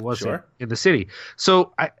too. It wasn't in the city.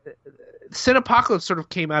 So Cinepocalypse sort of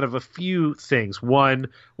came out of a few things. One,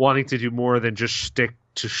 wanting to do more than just stick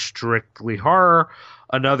to strictly horror.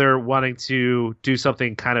 Another, wanting to do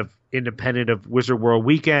something kind of independent of Wizard World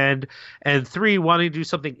weekend, and 3, wanting to do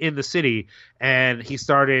something in the city. And he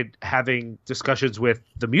started having discussions with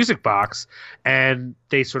the Music Box, and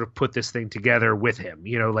they sort of put this thing together with him,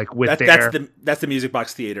 like with that's the Music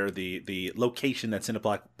Box Theater, the location that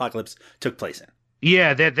Cinepocalypse took place in.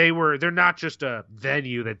 Yeah, they're not just a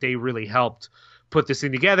venue, that they really helped put this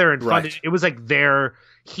thing together and funded. It was like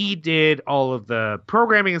he did all of the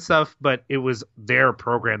programming and stuff, but it was their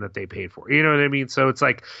program that they paid for. You know what I mean? So it's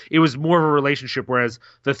like, it was more of a relationship, whereas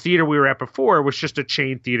the theater we were at before was just a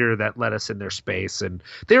chain theater that let us in their space. And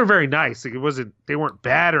they were very nice. Like, they weren't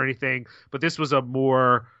bad or anything, but this was a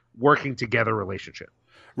more working together relationship.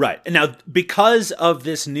 Right. And now, because of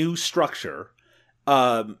this new structure,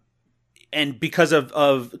 and because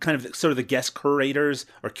of kind of sort of the guest curators,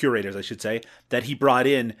 I should say, that he brought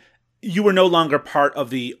in, you were no longer part of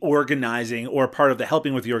the organizing or part of the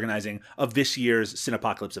helping with the organizing of this year's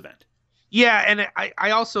Cinepocalypse event. Yeah, and I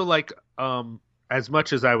also like, as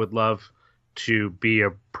much as I would love to be a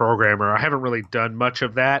programmer, I haven't really done much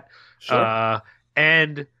of that. Sure.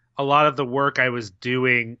 And a lot of the work I was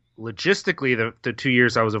doing logistically, the 2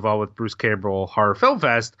 years I was involved with Bruce Campbell Horror Film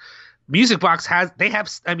Fest, Music Box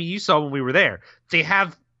you saw when we were there, they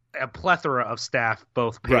have a plethora of staff,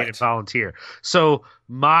 both paid and volunteer. So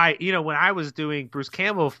when I was doing Bruce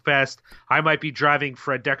Campbell Fest, I might be driving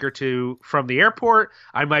Fred Decker from the airport.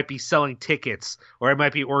 I might be selling tickets, or I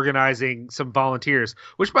might be organizing some volunteers,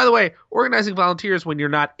 which, by the way, organizing volunteers when you're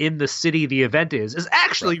not in the city the event is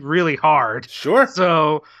actually really hard. Sure.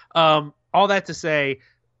 So all that to say,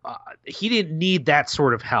 he didn't need that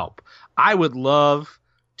sort of help. I would love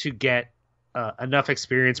to get enough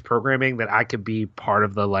experience programming that I could be part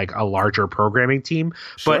of a larger programming team.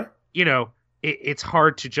 Sure. But, it's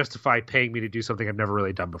hard to justify paying me to do something I've never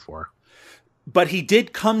really done before. But he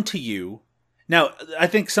did come to you. Now, I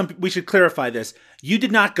think we should clarify this. You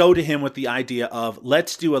did not go to him with the idea of,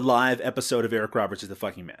 let's do a live episode of Eric Roberts is the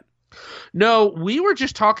Fucking Man. No, we were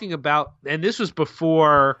just talking about, and this was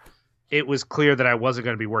before it was clear that I wasn't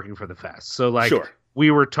going to be working for the fest. So sure. We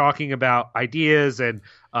were talking about ideas, and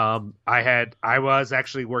I was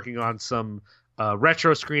actually working on some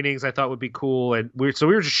retro screenings I thought would be cool, and we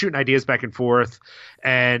were just shooting ideas back and forth.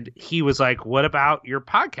 And he was like, "What about your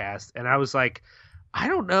podcast?" And I was like, "I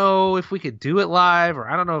don't know if we could do it live, or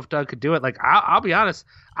I don't know if Doug could do it." Like, I'll be honest,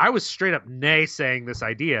 I was straight up naysaying this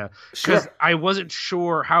idea because I wasn't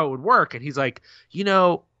sure how it would work. And he's like,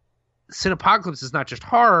 Cinepocalypse is not just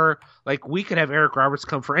horror. Like, we could have Eric Roberts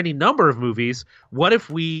come for any number of movies. What if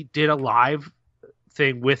we did a live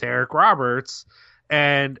thing with Eric Roberts?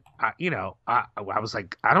 And I was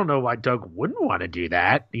like, I don't know why Doug wouldn't want to do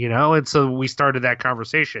that, And so we started that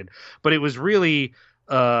conversation. But it was really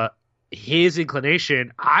his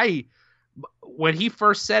inclination. When he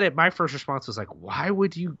first said it, my first response was like, why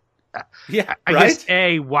would you? Yeah, I guess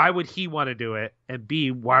A, why would he want to do it? And B,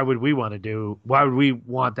 why would we want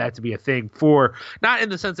that to be a thing, for not in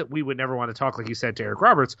the sense that we would never want to talk, like you said, to Eric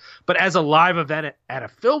Roberts, but as a live event at a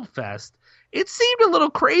film fest. It seemed a little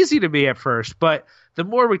crazy to me at first, but the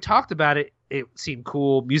more we talked about it, it seemed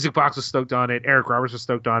cool. Music Box was stoked on it. Eric Roberts was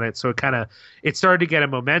stoked on it. So it started to get a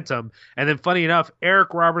momentum. And then funny enough,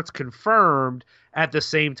 Eric Roberts confirmed at the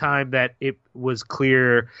same time that it was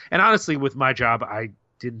clear. And honestly, with my job, I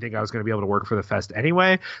didn't think I was going to be able to work for the fest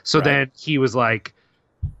anyway. So then he was like,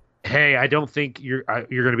 hey, I don't think you're going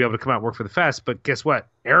to be able to come out and work for the fest, but guess what?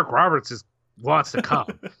 Eric Roberts is wants to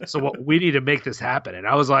come. So we need to make this happen. And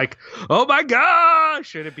I was like, oh my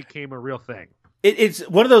gosh. And it became a real thing. It's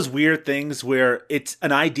one of those weird things where it's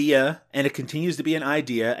an idea and it continues to be an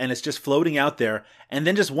idea and it's just floating out there. And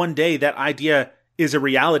then just one day that idea is a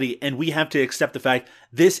reality and we have to accept the fact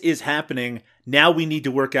this is happening. Now we need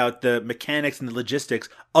to work out the mechanics and the logistics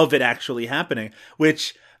of it actually happening,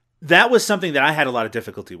 which that was something that I had a lot of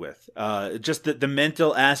difficulty with. Just the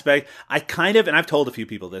mental aspect. I kind of, and I've told a few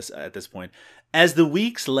people this at this point, as the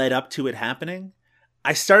weeks led up to it happening,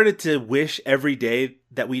 I started to wish every day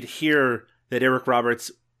that we'd hear that Eric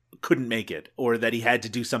Roberts couldn't make it or that he had to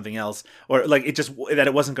do something else or like that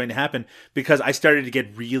it wasn't going to happen, because I started to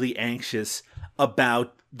get really anxious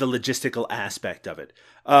about the logistical aspect of it.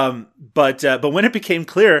 But when it became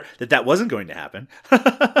clear that that wasn't going to happen,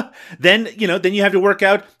 then you have to work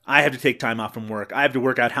out. I have to take time off from work. I have to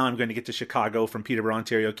work out how I'm going to get to Chicago from Peterborough,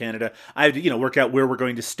 Ontario, Canada. I have to, work out where we're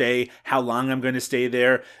going to stay, how long I'm going to stay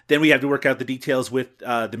there. Then we have to work out the details with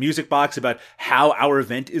the music box about how our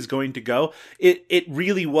event is going to go. It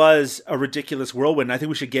really was a ridiculous whirlwind. I think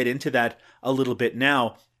we should get into that a little bit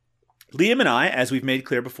now. Liam and I, as we've made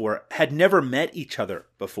clear before, had never met each other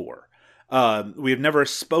before. We have never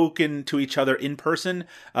spoken to each other in person.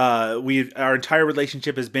 Our entire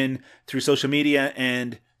relationship has been through social media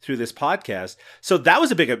and through this podcast. So that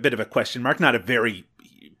was a bit of a question mark, not a very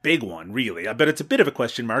big one, really, but it's a bit of a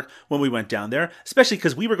question mark when we went down there, especially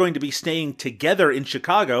because we were going to be staying together in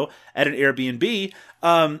Chicago at an Airbnb.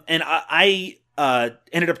 And I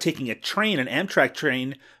ended up taking an Amtrak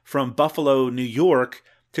train from Buffalo, New York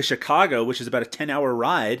to Chicago, which is about a 10-hour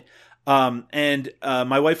ride. And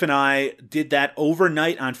my wife and I did that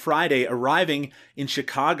overnight on Friday, arriving in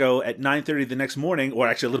Chicago at 9:30 the next morning, or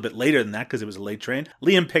actually a little bit later than that because it was a late train.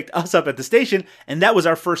 Liam picked us up at the station, and that was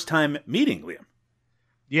our first time meeting Liam.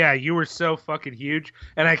 Yeah, you were so fucking huge.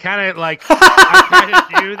 And I kind of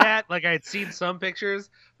knew that. Like I had seen some pictures,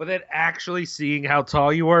 but then actually seeing how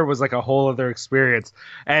tall you were was like a whole other experience.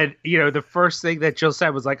 And, the first thing that Jill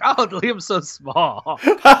said was like, oh, Liam's so small.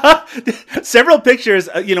 Several pictures,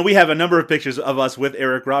 we have a number of pictures of us with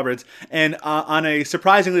Eric Roberts. And on a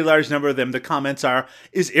surprisingly large number of them, the comments are,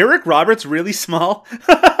 is Eric Roberts really small?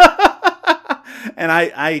 And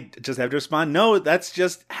I just have to respond, no, that's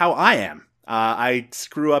just how I am. I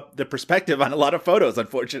screw up the perspective on a lot of photos,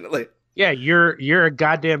 unfortunately. Yeah, you're a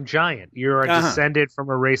goddamn giant. You're a descendant from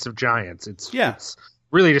a race of giants. It's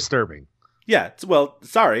really disturbing. Yeah, well,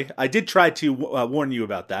 sorry. I did try to warn you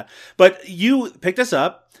about that. But you picked us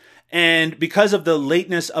up, and because of the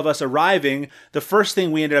lateness of us arriving, the first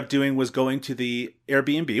thing we ended up doing was going to the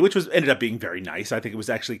Airbnb, which ended up being very nice. I think it was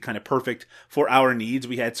actually kind of perfect for our needs.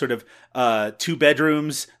 We had sort of 2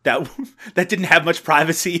 bedrooms that didn't have much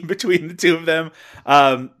privacy between the two of them,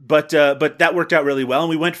 but that worked out really well. And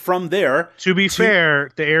we went from there. To be fair,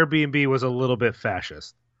 the Airbnb was a little bit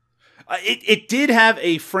fascist. It did have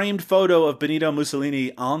a framed photo of Benito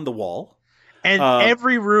Mussolini on the wall, and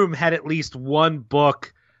every room had at least one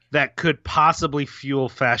book that could possibly fuel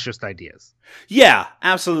fascist ideas. Yeah,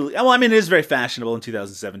 absolutely. Well, I mean, it is very fashionable in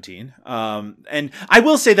 2017. And I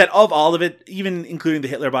will say that of all of it, even including the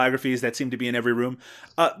Hitler biographies that seem to be in every room,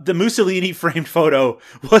 the Mussolini framed photo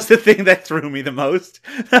was the thing that threw me the most.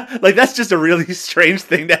 Like, that's just a really strange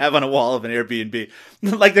thing to have on a wall of an Airbnb.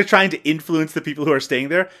 Like, they're trying to influence the people who are staying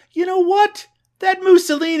there. You know what? That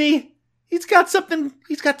Mussolini... He's got something.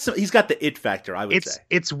 He's got the it factor. I would say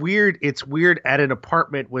it's weird. It's weird at an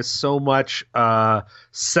apartment with so much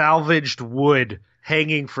salvaged wood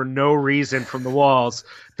hanging for no reason from the walls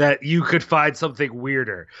that you could find something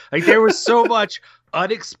weirder. Like there was so much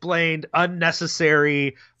unexplained,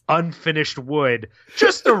 unnecessary, unfinished wood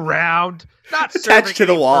just around, not attached to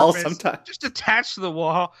the wall. Sometimes just attached to the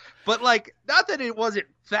wall, but like not that it wasn't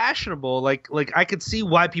fashionable. Like I could see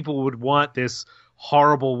why people would want this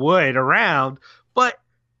horrible wood around, but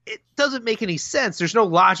it doesn't make any sense. There's no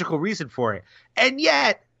logical reason for it. And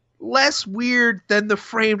yet, less weird than the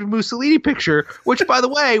framed Mussolini picture, which, by the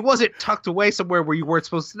way, wasn't tucked away somewhere where you weren't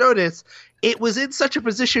supposed to notice. It was in such a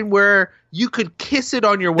position where you could kiss it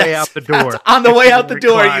on your way out the door. On the way out the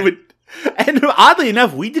door, you would... And oddly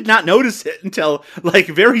enough, we did not notice it until like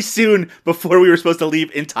very soon before we were supposed to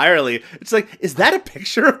leave entirely. It's like, is that a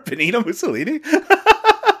picture of Benito Mussolini?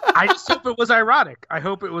 I just hope it was ironic. I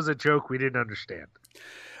hope it was a joke we didn't understand.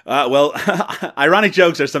 Well, ironic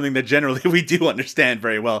jokes are something that generally we do understand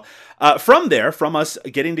very well. From us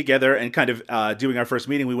getting together and kind of doing our first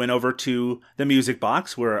meeting, we went over to the music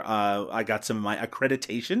box where I got some of my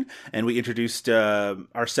accreditation and we introduced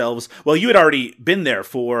ourselves. Well, you had already been there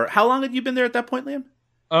for... How long had you been there at that point, Liam?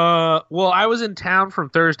 Well, I was in town from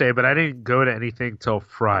Thursday, but I didn't go to anything till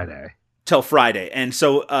Friday. till Friday. And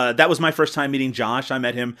so that was my first time meeting Josh. I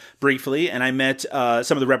met him briefly, and I met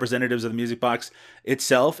some of the representatives of the Music Box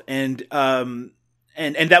itself, and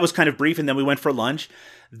that was kind of brief. And then we went for lunch.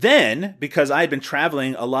 Then, because I had been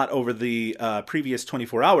traveling a lot over the previous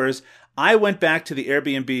 24 hours, I went back to the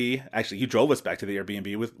Airbnb. Actually, he drove us back to the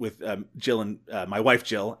Airbnb with Jill and my wife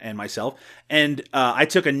Jill and myself. And I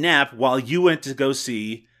took a nap while you went to go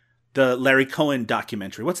see the Larry Cohen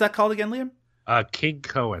documentary. What's that called again, Liam? King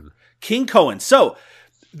Cohen. King Cohen. So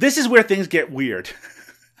this is where things get weird.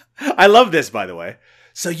 I love this, by the way.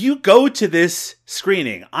 So you go to this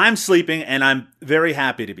screening. I'm sleeping, and I'm very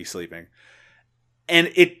happy to be sleeping.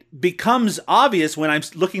 And it becomes obvious when I'm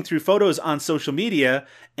looking through photos on social media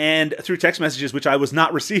and through text messages, which I was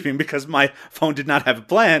not receiving because my phone did not have a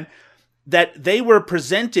plan, that they were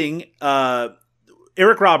presenting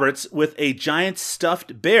Eric Roberts with a giant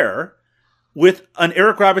stuffed bear with an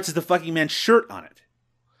Eric Roberts is the fucking man shirt on it.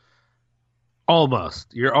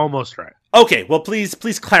 Almost. You're almost right. Okay, well, please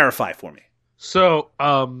clarify for me. So,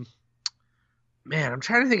 man, I'm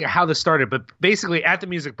trying to think of how this started, but basically at the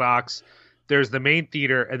Music Box, there's the main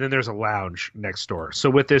theater, and then there's a lounge next door. So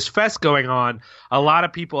with this fest going on, a lot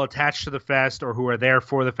of people attached to the fest or who are there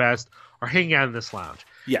for the fest are hanging out in this lounge.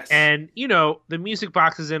 Yes. And, you know, the Music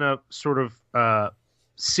Box is in a sort of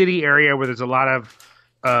city area where there's a lot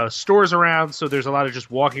of stores around, so there's a lot of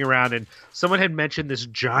just walking around, and someone had mentioned this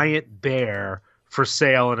giant bear for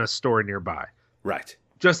sale in a store nearby. Right.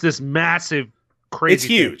 Just this massive, crazy It's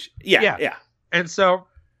huge. thing. Yeah. And so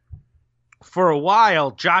for a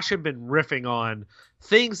while, Josh had been riffing on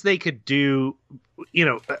things they could do. You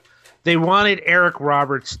know, they wanted Eric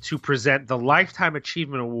Roberts to present the Lifetime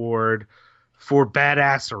Achievement Award for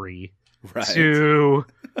badassery to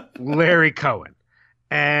Larry Cohen.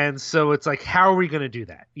 And so it's like, how are we going to do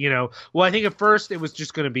that? You know, well, I think at first it was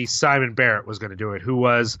just going to be Simon Barrett was going to do it, who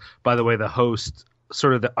was, by the way, the host,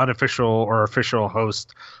 sort of the unofficial or official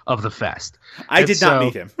host of the fest. I did not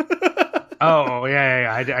meet him. Oh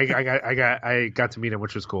yeah. I got to meet him,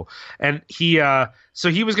 which was cool. And so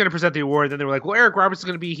he was going to present the award. Then they were like, well, Eric Roberts is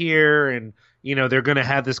going to be here, and you know they're going to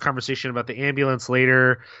have this conversation about the ambulance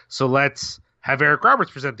later. So let's have Eric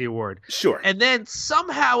Roberts present the award. Sure. And then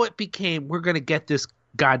somehow it became, we're going to get this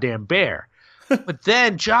goddamn bear. But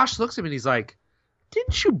then Josh looks at me and he's like,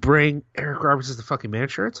 didn't you bring Eric Roberts as the fucking man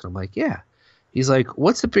shirts? And I'm like, yeah. He's like,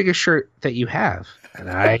 what's the biggest shirt that you have? And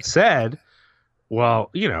I said, well,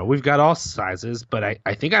 you know, we've got all sizes, but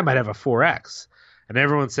I think I might have a 4X. And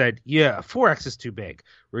everyone said, yeah, a 4X is too big.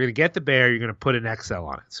 We're going to get the bear. You're going to put an XL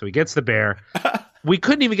on it. So he gets the bear. We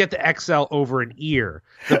couldn't even get the XL over an ear.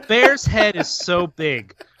 The bear's head is so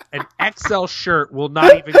big, an XL shirt will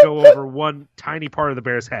not even go over one tiny part of the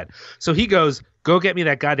bear's head. So he goes, go get me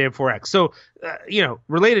that goddamn 4X. So, you know,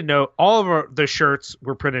 related note, all of the shirts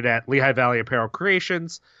were printed at Lehigh Valley Apparel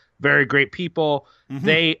Creations. Very great people. Mm-hmm.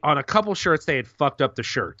 They, on a couple shirts, they had fucked up the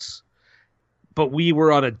shirts. But we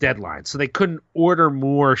were on a deadline, so they couldn't order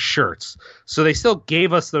more shirts. So they still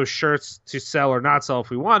gave us those shirts to sell or not sell if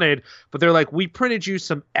we wanted. But they're like, we printed you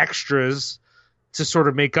some extras to sort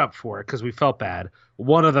of make up for it because we felt bad.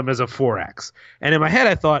 One of them is a 4X. And in my head,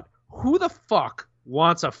 I thought, who the fuck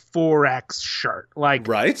wants a 4X shirt? Like,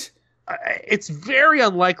 right? It's very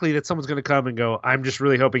unlikely that someone's going to come and go, I'm just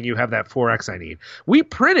really hoping you have that 4X I need. We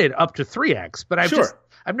printed up to 3X, but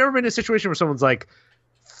I've never been in a situation where someone's like,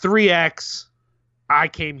 3X, I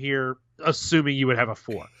came here assuming you would have a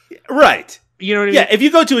 4. Right. You know what I mean? Yeah, if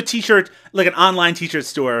you go to a t-shirt, like an online t-shirt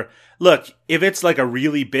store, look, if it's like a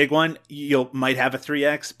really big one, you might have a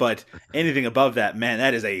 3X, but anything above that, man,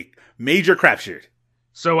 that is a major crapshoot.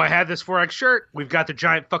 So I had this 4X shirt. We've got the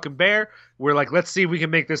giant fucking bear. We're like, let's see if we can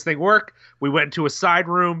make this thing work. We went into a side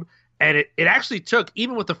room, and it actually took,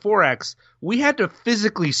 even with the 4X, we had to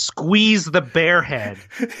physically squeeze the bear head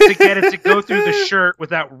to get it to go through the shirt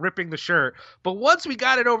without ripping the shirt. But once we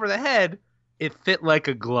got it over the head, it fit like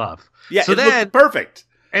a glove. Yeah, so it then, looked perfect.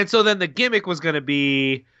 And so then the gimmick was going to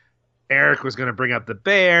be Eric was going to bring up the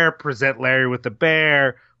bear, present Larry with the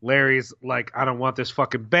bear. Larry's like, I don't want this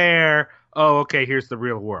fucking bear. Oh, okay, here's the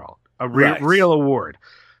real world. Real award.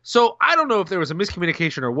 So I don't know if there was a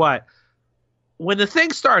miscommunication or what. When the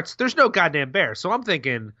thing starts, there's no goddamn bear. So I'm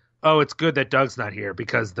thinking, oh, it's good that Doug's not here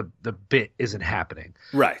because the bit isn't happening.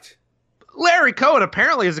 Right. Larry Cohen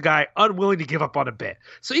apparently is a guy unwilling to give up on a bit.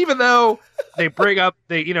 So even though they bring up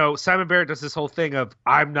Simon Barrett does this whole thing of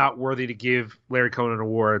I'm not worthy to give Larry Cohen an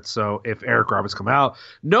award. So if Eric Roberts come out,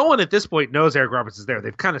 no one at this point knows Eric Roberts is there.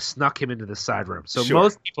 They've kind of snuck him into the side room. So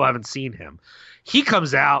most people haven't seen him. He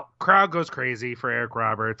comes out, crowd goes crazy for Eric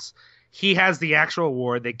Roberts. He has the actual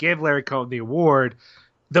award. They give Larry Cohen the award.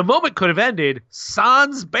 The moment could have ended.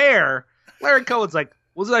 Sans Bear Larry Cohen's like,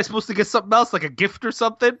 wasn't I supposed to get something else, like a gift or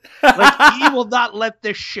something? Like, he will not let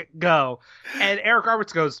this shit go. And Eric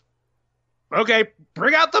Roberts goes, okay,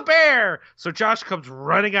 bring out the bear. So Josh comes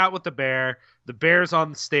running out with the bear. The bear's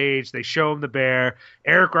on the stage. They show him the bear.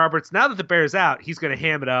 Eric Roberts, now that the bear's out, he's going to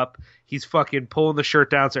ham it up. He's fucking pulling the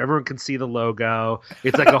shirt down so everyone can see the logo.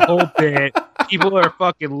 It's like a whole bit. People are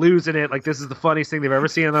fucking losing it. Like, this is the funniest thing they've ever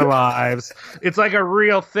seen in their lives. It's like a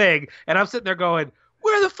real thing. And I'm sitting there going,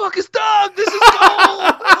 where the fuck is Doug? This is gold.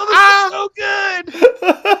 Oh, this is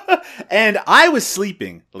so good. And I was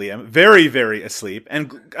sleeping, Liam, very, very asleep.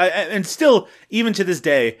 And still, even to this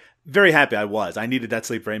day, very happy I was. I needed that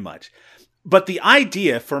sleep very much. But the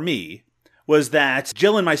idea for me was that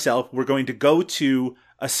Jill and myself were going to go to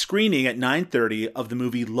a screening at 9:30 of the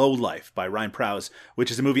movie Low Life by Ryan Prowse, which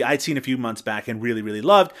is a movie I'd seen a few months back and really, really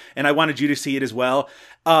loved. And I wanted you to see it as well.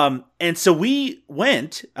 And so we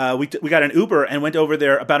went, we got an Uber and went over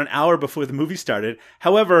there about an hour before the movie started.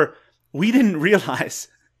 However, we didn't realize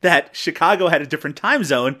that Chicago had a different time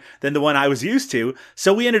zone than the one I was used to.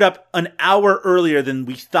 So we ended up an hour earlier than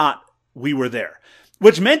we thought we were there.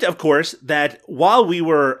 Which meant, of course, that while we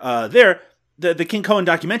were there, the King Cohen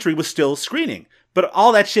documentary was still screening. But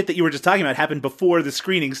all that shit that you were just talking about happened before the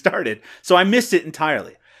screening started. So I missed it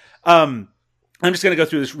entirely. I'm just going to go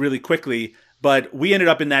through this really quickly. But we ended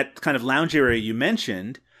up in that kind of lounge area you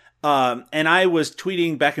mentioned. And I was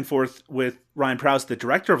tweeting back and forth with Ryan Prowse, the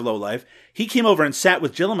director of Low Life. He came over and sat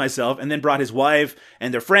with Jill and myself and then brought his wife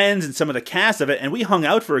and their friends and some of the cast of it. And we hung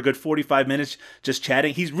out for a good 45 minutes just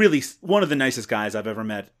chatting. He's really one of the nicest guys I've ever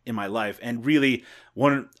met in my life and really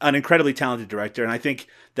an incredibly talented director. And I think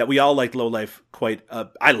that we all liked Low Life quite,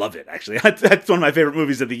 I loved it actually. That's one of my favorite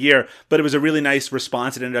movies of the year, but it was a really nice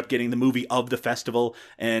response. It ended up getting the movie of the festival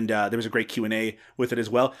and there was a great Q&A with it as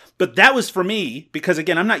well. But that was for me because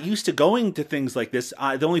again, I'm not used to going to things like this.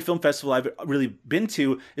 The only film festival I've really been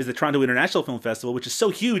to is the Toronto International Film Festival, which is so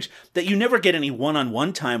huge that you never get any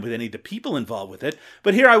one-on-one time with any of the people involved with it.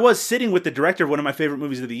 But here I was sitting with the director of one of my favorite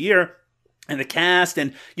movies of the year and the cast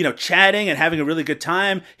and, you know, chatting and having a really good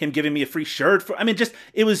time, him giving me a free shirt. To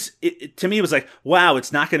me, it was like, wow,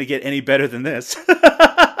 it's not going to get any better than this.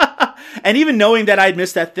 And even knowing that I'd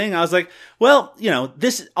missed that thing, I was like, well, you know,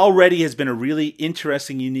 this already has been a really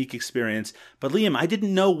interesting, unique experience. But Liam, I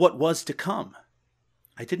didn't know what was to come.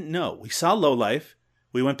 I didn't know. We saw Low Life.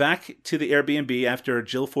 We went back to the Airbnb after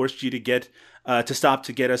Jill forced you to stop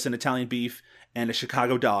to get us an Italian beef and a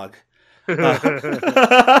Chicago dog. We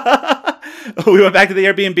went back to the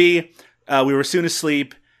Airbnb. We were soon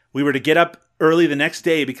asleep. We were to get up early the next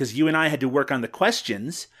day because you and I had to work on the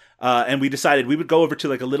questions. And we decided we would go over to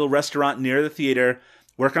like a little restaurant near the theater,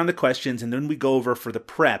 work on the questions, and then we go over for the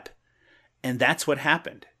prep. And that's what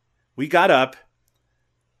happened. We got up.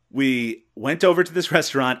 We went over to this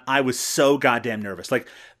restaurant. I was so goddamn nervous. Like,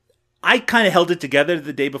 I kind of held it together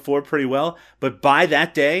the day before pretty well, but by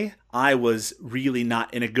that day, I was really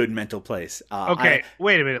not in a good mental place. Okay,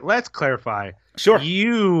 wait a minute. Let's clarify. Sure.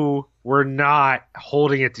 You were not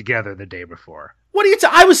holding it together the day before. What are you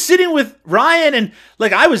I was sitting with Ryan and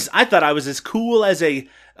like I thought I was as cool as a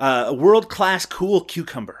world-class cool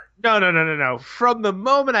cucumber. No. From the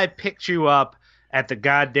moment I picked you up at the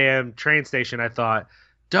goddamn train station, I thought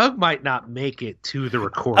Doug might not make it to the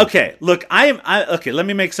recording. Okay, look, okay, let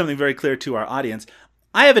me make something very clear to our audience.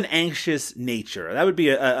 I have an anxious nature. That would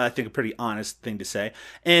be, I think, a pretty honest thing to say.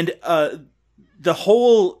 And the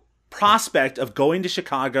whole prospect of going to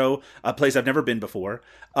Chicago, a place I've never been before,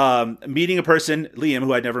 meeting a person, Liam,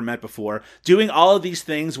 who I'd never met before, doing all of these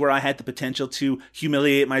things where I had the potential to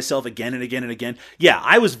humiliate myself again and again and again. Yeah,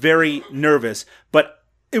 I was very nervous, but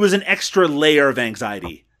it was an extra layer of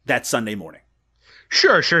anxiety that Sunday morning.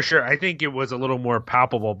 Sure. I think it was a little more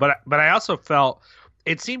palpable, but I also felt,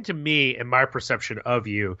 it seemed to me, in my perception of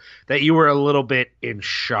you, that you were a little bit in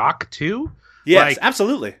shock too. Yes,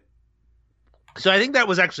 absolutely. So I think that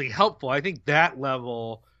was actually helpful. I think that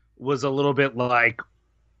level was a little bit like,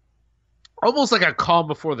 almost like a calm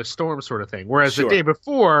before the storm sort of thing. Whereas the day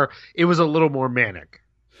before, it was a little more manic.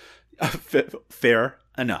 Fair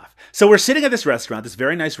enough. So we're sitting at this restaurant, this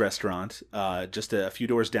very nice restaurant, just a few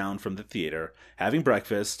doors down from the theater, having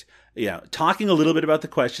breakfast, talking a little bit about the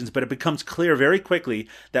questions, but it becomes clear very quickly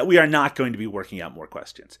that we are not going to be working out more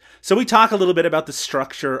questions. So we talk a little bit about the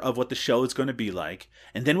structure of what the show is going to be like,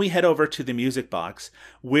 and then we head over to the music box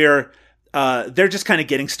where they're just kind of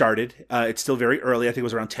getting started. It's still very early. I think it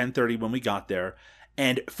was around 10:30 when we got there.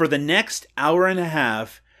 And for the next hour and a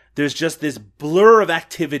half, there's just this blur of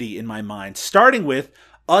activity in my mind, starting with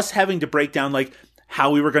us having to break down, like, how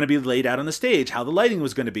we were going to be laid out on the stage, how the lighting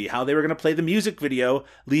was going to be, how they were going to play the music video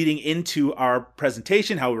leading into our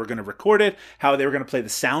presentation, how we were going to record it, how they were going to play the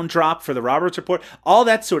sound drop for the Roberts Report, all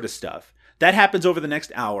that sort of stuff. That happens over the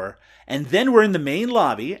next hour. And then we're in the main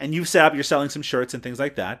lobby, and you've set up, you're selling some shirts and things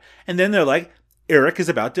like that. And then they're like, Eric is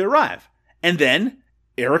about to arrive. And then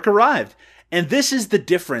Eric arrived. And this is the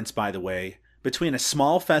difference, by the way, between a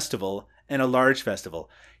small festival and a large festival.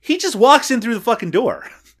 He just walks in through the fucking door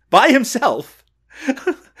by himself.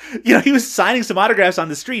 He was signing some autographs on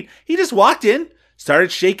the street. He just walked in,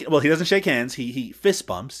 started shaking. Well, he doesn't shake hands. He fist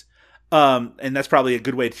bumps. And that's probably a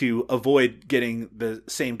good way to avoid getting the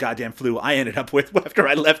same goddamn flu I ended up with after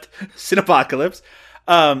I left Cinepocalypse.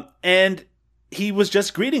 And he was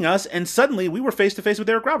just greeting us, and suddenly we were face to face with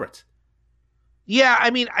Eric Roberts. Yeah, I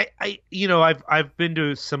mean, I've been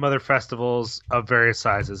to some other festivals of various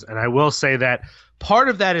sizes, and I will say that part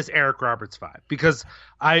of that is Eric Roberts' vibe, because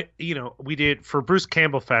we did for Bruce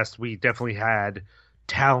Campbell Fest, we definitely had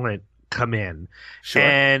talent come in, Sure.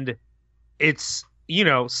 and it's,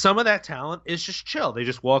 some of that talent is just chill. They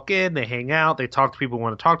just walk in, they hang out, they talk to people who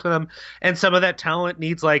want to talk to them, and some of that talent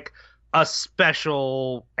needs like a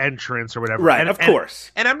special entrance or whatever. Right, of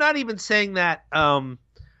course. And I'm not even saying that.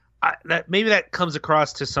 That maybe that comes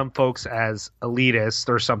across to some folks as elitist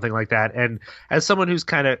or something like that. And as someone who's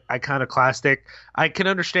kind of iconoclastic, I can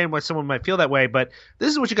understand why someone might feel that way. But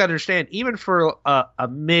this is what you got to understand. Even for a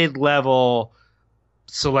mid-level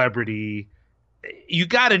celebrity, you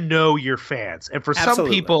got to know your fans. And for some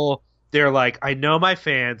people, they're like, I know my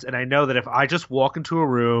fans, and I know that if I just walk into a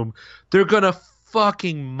room, they're going to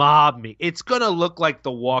fucking mob me. It's gonna look like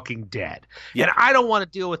The Walking Dead. Yeah. And I don't want to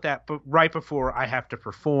deal with that right before I have to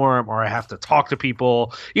perform or I have to talk to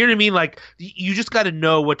people. You know what I mean? Like, you just got to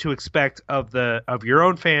know what to expect of your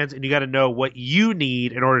own fans, and you got to know what you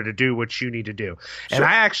need in order to do what you need to do. Sure. And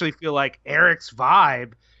I actually feel like Eric's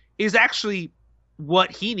vibe is actually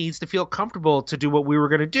what he needs to feel comfortable to do what we were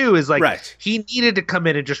going to do. Is like, right. He needed to come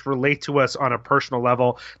in and just relate to us on a personal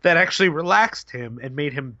level that actually relaxed him and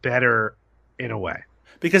made him better in a way.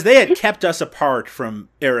 Because they had kept us apart from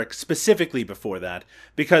Eric specifically before that,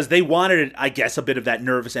 because they wanted, I guess, a bit of that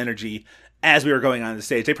nervous energy as we were going on the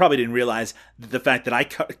stage. They probably didn't realize the fact that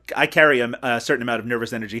I carry a certain amount of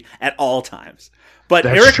nervous energy at all times. But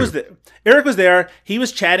Eric was there. He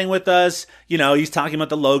was chatting with us. He's talking about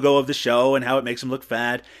the logo of the show and how it makes him look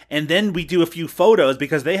fat. And then we do a few photos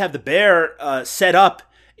because they have the bear set up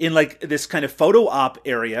in like this kind of photo op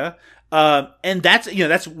area. And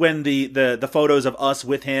that's when the photos of us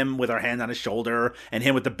with him with our hand on his shoulder and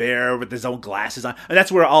him with the bear with his own glasses on. And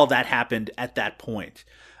that's where all that happened at that point.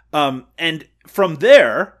 And from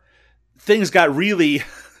there, things got really.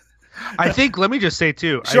 I think, let me just say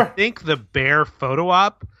too, sure. I think the bear photo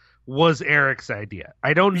op was Eric's idea.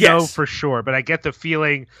 I don't know for sure, but I get the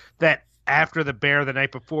feeling that after the bear the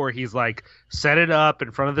night before, he's like, set it up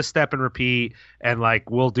in front of the step and repeat, and like,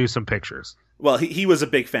 we'll do some pictures. Well, he was a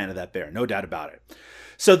big fan of that bear, no doubt about it.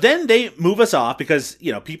 So then they move us off because,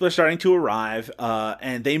 people are starting to arrive,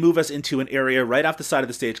 and they move us into an area right off the side of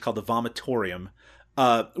the stage called the Vomitorium.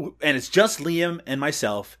 And it's just Liam and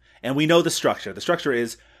myself, and we know the structure. The structure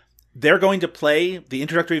is they're going to play the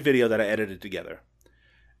introductory video that I edited together.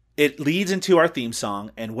 It leads into our theme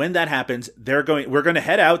song, and when that happens, we're going to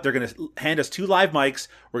head out. They're going to hand us 2 live mics.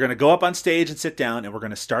 We're going to go up on stage and sit down, and we're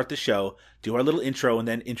going to start the show, do our little intro, and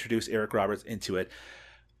then introduce Eric Roberts into it.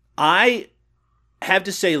 I have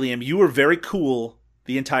to say, Liam, you were very cool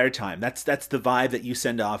the entire time. That's the vibe that you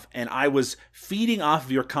send off, and I was feeding off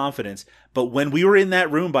of your confidence. But when we were in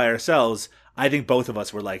that room by ourselves, I think both of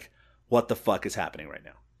us were like, what the fuck is happening right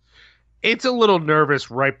now? It's a little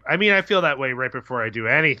nervous, right? I mean, I feel that way right before I do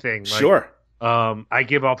anything. Like, sure. I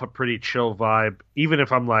give off a pretty chill vibe, even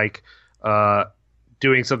if I'm like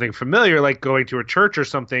doing something familiar, like going to a church or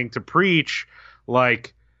something to preach.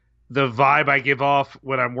 Like, the vibe I give off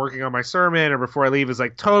when I'm working on my sermon or before I leave is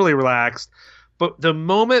like totally relaxed. But the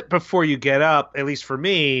moment before you get up, at least for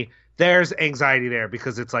me, there's anxiety there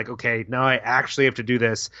because it's like, okay, now I actually have to do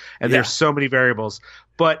this, and there's so many variables.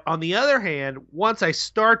 But on the other hand, once I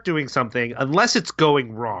start doing something, unless it's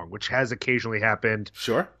going wrong, which has occasionally happened,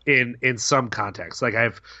 sure, in some contexts, like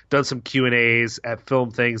I've done some Q&As at film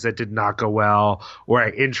things that did not go well, or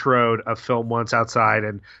I introed a film once outside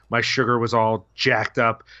and my sugar was all jacked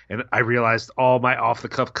up, and I realized all my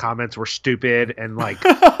off-the-cuff comments were stupid and like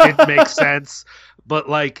didn't make sense. But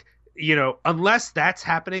like, unless that's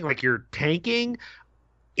happening, like you're tanking,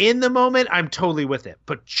 in the moment, I'm totally with it.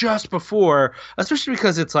 But just before, especially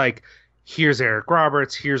because it's like, here's Eric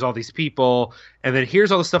Roberts, here's all these people, and then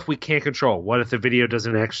here's all the stuff we can't control. What if the video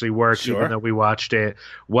doesn't actually work even though we watched it?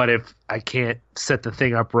 What if I can't set the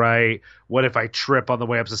thing up right? What if I trip on the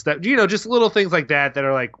way up the step? Just little things like that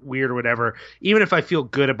are like weird or whatever. Even if I feel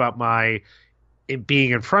good about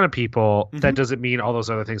being in front of people, that doesn't mean all those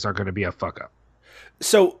other things aren't going to be a fuck up.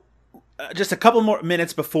 So just a couple more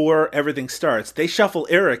minutes before everything starts, they shuffle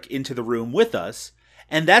Eric into the room with us,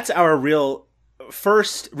 and that's our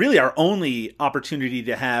really our only opportunity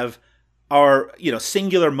to have our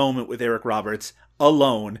singular moment with Eric Roberts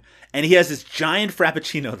alone. And he has this giant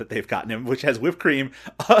frappuccino that they've gotten him, which has whipped cream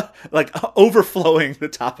overflowing the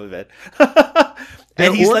top of it.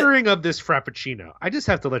 And the ordering of this frappuccino, I just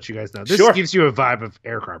have to let you guys know, this gives you a vibe of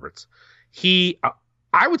Eric Roberts. He,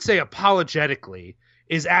 I would say apologetically,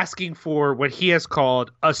 is asking for what he has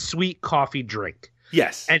called a sweet coffee drink.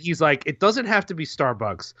 Yes. And he's like, it doesn't have to be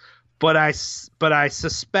Starbucks, but I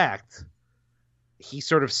suspect, he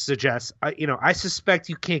sort of suggests, I suspect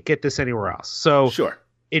you can't get this anywhere else. So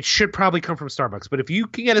it should probably come from Starbucks, but if you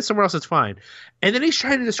can get it somewhere else, it's fine. And then he's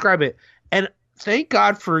trying to describe it. And thank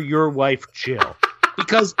God for your wife, Jill,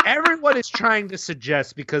 because everyone is trying to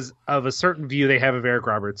suggest, because of a certain view they have of Eric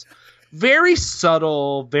Roberts, very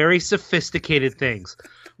subtle, very sophisticated things.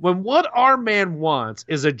 When what our man wants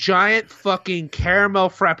is a giant fucking caramel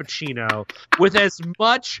frappuccino with as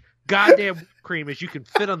much goddamn cream as you can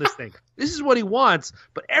fit on this thing. This is what he wants,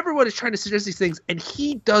 but everyone is trying to suggest these things, and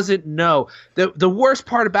he doesn't know. The worst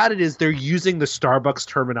part about it is they're using the Starbucks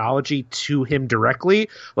terminology to him directly.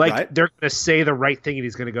 Like, they're going to say the right thing, and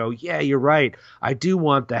he's going to go, yeah, you're right. I do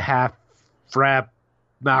want the half frap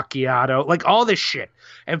macchiato, like all this shit.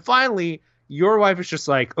 And finally, your wife is just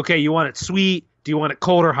like, okay, you want it sweet? Do you want it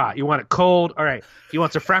cold or hot? You want it cold? All right. He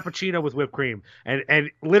wants a frappuccino with whipped cream.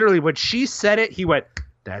 And literally when she said it, he went,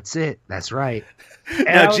 that's it. That's right. And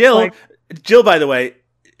now, Jill, by the way,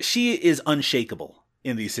 she is unshakable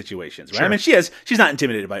in these situations, right? Sure. I mean, she's not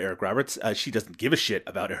intimidated by Eric Roberts. She doesn't give a shit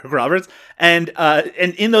about Eric Roberts. And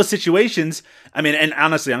in those situations, I mean, and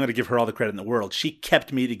honestly, I'm going to give her all the credit in the world. She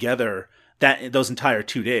kept me together those entire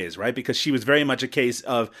 2 days, right? Because she was very much a case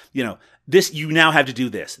of, this, you now have to do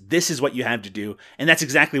this. This is what you have to do. And that's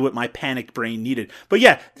exactly what my panicked brain needed. But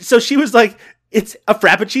yeah, so she was like, it's a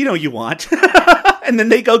frappuccino you want. And then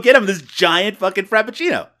they go get him this giant fucking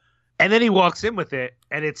frappuccino. And then he walks in with it,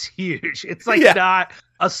 and it's huge. It's like not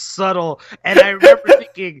a subtle. And I remember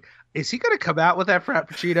thinking, is he going to come out with that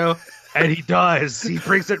frappuccino? And he does. He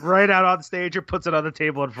brings it right out on stage and puts it on the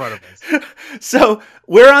table in front of us. So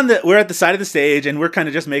we're at the side of the stage, and we're kind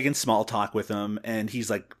of just making small talk with him. And he's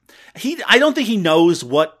like, I don't think he knows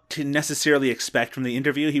what to necessarily expect from the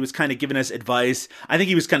interview. He was kind of giving us advice. I think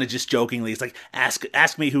he was kind of just jokingly. He's like,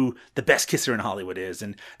 ask me who the best kisser in Hollywood is.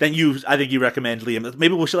 And then I think you recommend Liam,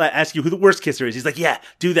 maybe we should ask you who the worst kisser is. He's like, yeah,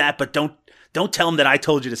 do that, but don't tell him that I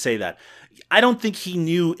told you to say that. I don't think he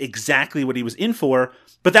knew exactly what he was in for,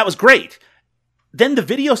 but that was great. Then the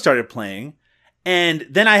video started playing, and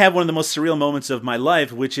then I have one of the most surreal moments of my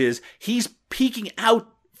life, which is he's peeking out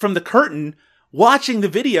from the curtain, watching the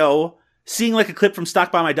video, seeing like a clip from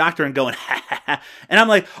Stalked by My Doctor and going, ha ha ha. And I'm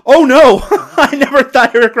like, oh no, I never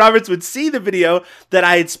thought Eric Roberts would see the video that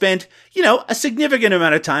I had spent, a significant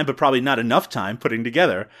amount of time, but probably not enough time putting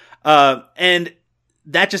together. And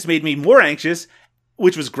that just made me more anxious,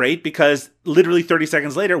 which was great because literally 30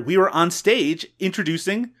 seconds later, we were on stage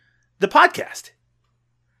introducing the podcast.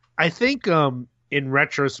 I think in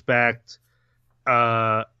retrospect,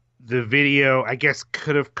 the video, I guess,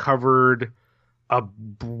 could have covered a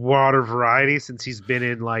broader variety since he's been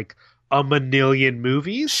in like a manillion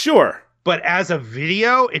movies. Sure. But as a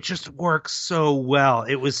video, it just works so well.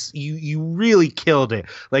 It was you really killed it.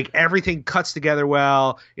 Like everything cuts together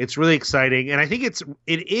well. It's really exciting. And I think it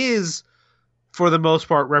is for the most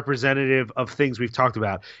part representative of things we've talked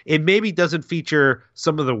about. It maybe doesn't feature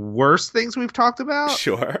some of the worst things we've talked about.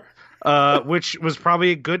 Sure. Which was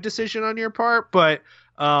probably a good decision on your part, but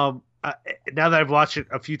now that I've watched it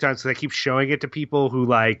a few times, because I keep showing it to people who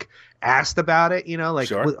like asked about it,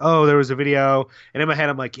 sure. Oh, there was a video, and in my head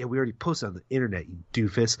I'm like, yeah, we already posted on the internet, you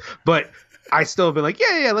doofus. But I still have been like,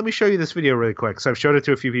 yeah, let me show you this video really quick. So I've showed it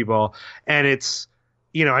to a few people, and it's,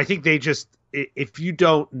 I think they just, if you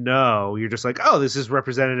don't know, you're just like, oh, this is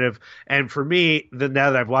representative. And for me, now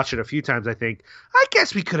that I've watched it a few times, I think, I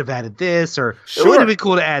guess we could have added this, or sure, it would have been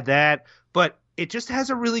cool to add that. But it just has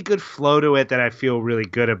a really good flow to it that I feel really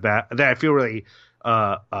good about, that I feel really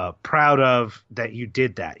proud of that you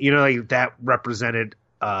did that. Like that represented,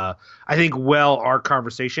 I think, well, our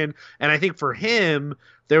conversation. And I think for him,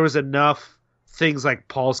 there was enough things like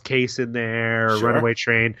Paul's Case in there, Sure. Runaway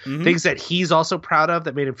Train, things that he's also proud of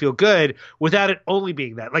that made him feel good without it only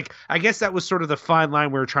being that. Like, I guess that was sort of the fine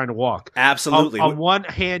line we were trying to walk. Absolutely. On one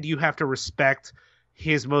hand, you have to respect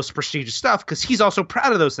his most prestigious stuff because he's also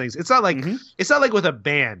proud of those things. It's not like with a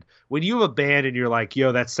band. When you have a band and you're like,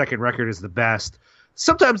 yo, that second record is the best,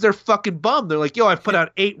 sometimes they're fucking bummed. They're like, yo, I've put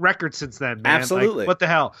out 8 records since then, man. Absolutely. Like, what the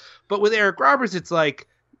hell? But with Eric Roberts, it's like,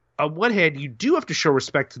 on one hand, you do have to show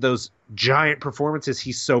respect to those giant performances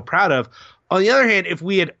he's so proud of. On the other hand, if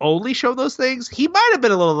we had only shown those things, he might have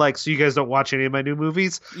been a little like, so you guys don't watch any of my new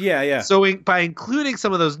movies? Yeah. So by including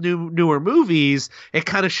some of those newer movies, it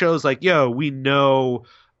kind of shows like, yo, we know,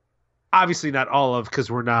 obviously not all of,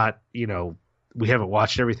 because we're not, we haven't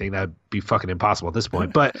watched everything. That'd be fucking impossible at this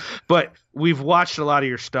point. But we've watched a lot of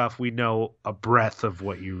your stuff. We know a breadth of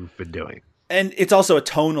what you've been doing. And it's also a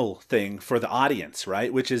tonal thing for the audience,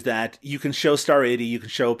 right? Which is that you can show Star 80, you can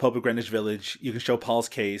show Pope of Greenwich Village, you can show Paul's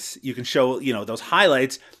Case, you can show, those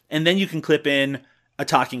highlights, and then you can clip in a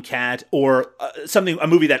talking cat or a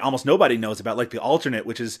movie that almost nobody knows about, like The Alternate,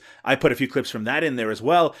 which is, I put a few clips from that in there as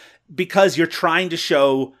well, because you're trying to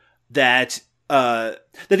show that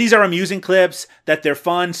these are amusing clips, that they're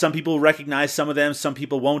fun. Some people recognize some of them, some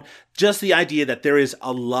people won't. Just the idea that there is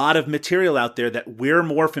a lot of material out there that we're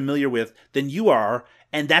more familiar with than you are,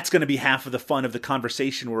 and that's going to be half of the fun of the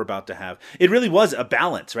conversation we're about to have. It really was a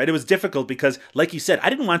balance, right? It was difficult because, like you said, I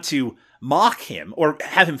didn't want to mock him or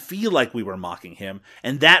have him feel like we were mocking him,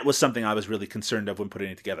 and that was something I was really concerned of when putting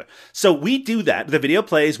it together. So we do that. The video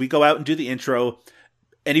plays, we go out and do the intro.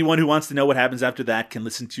 Anyone who wants to know what happens after that can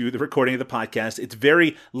listen to the recording of the podcast. It's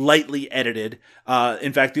very lightly edited.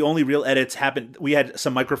 In fact, the only real edits happened. We had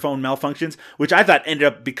some microphone malfunctions, which I thought ended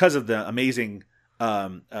up because of the amazing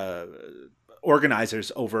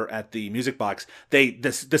organizers over at the Music Box.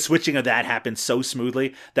 The switching of that happened so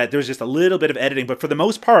smoothly that there's just a little bit of editing. But for the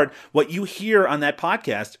most part, what you hear on that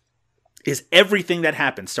podcast is everything that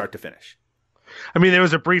happens start to finish. I mean, there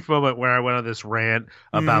was a brief moment where I went on this rant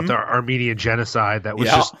about the Armenian genocide that was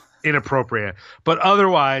just inappropriate. But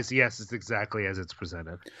otherwise, yes, it's exactly as it's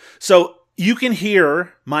presented. So you can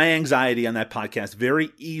hear my anxiety on that podcast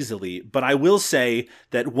very easily. But I will say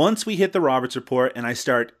that once we hit the Roberts Report and I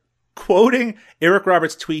start quoting Eric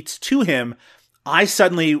Roberts' tweets to him, I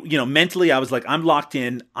suddenly, mentally, I was like, I'm locked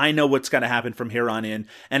in. I know what's going to happen from here on in.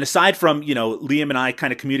 And aside from, Liam and I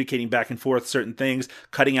kind of communicating back and forth certain things,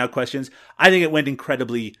 cutting out questions, I think it went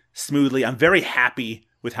incredibly smoothly. I'm very happy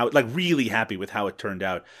with how, really happy with how it turned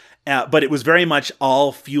out. But it was very much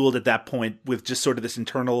all fueled at that point with just sort of this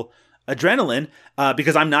internal adrenaline,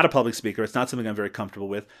 because I'm not a public speaker. It's not something I'm very comfortable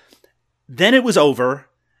with. Then it was over.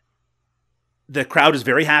 The crowd is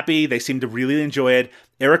very happy. They seem to really enjoy it.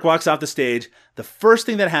 Eric walks off the stage. The first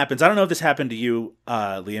thing that happens, I don't know if this happened to you,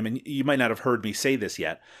 Liam, and you might not have heard me say this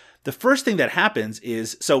yet. The first thing that happens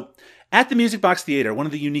is, so at the Music Box Theater, one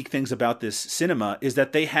of the unique things about this cinema is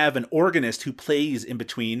that they have an organist who plays in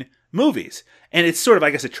between movies. And it's sort of,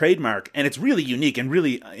 I guess, a trademark, and it's really unique and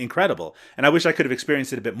really incredible. And I wish I could have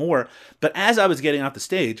experienced it a bit more. But as I was getting off the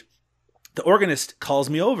stage, the organist calls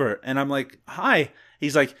me over, and I'm like, hi.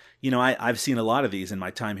 He's like, I've seen a lot of these in my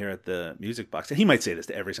time here at the Music Box. And he might say this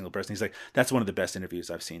to every single person. He's like, that's one of the best interviews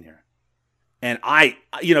I've seen here. And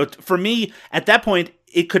for me, at that point,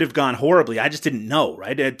 it could have gone horribly. I just didn't know,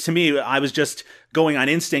 right? To me, I was just going on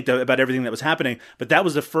instinct about everything that was happening. But that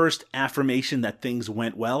was the first affirmation that things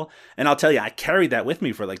went well. And I'll tell you, I carried that with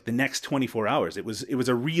me for the next 24 hours. It was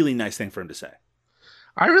a really nice thing for him to say.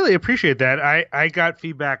 I really appreciate that. I got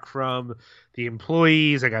feedback from the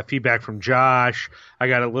employees. I got feedback from Josh. I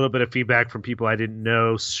got a little bit of feedback from people I didn't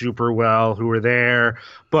know super well who were there.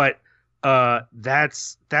 But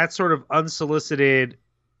that's sort of unsolicited,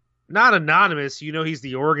 not anonymous. He's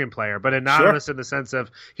the organ player, but anonymous in the sense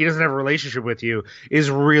of he doesn't have a relationship with you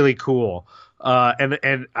is really cool.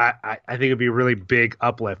 And I think it'd be a really big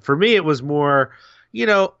uplift. For me, it was more,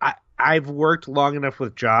 I've worked long enough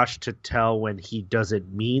with Josh to tell when he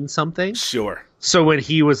doesn't mean something. Sure. So when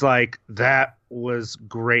he was like, that was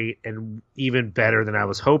great and even better than I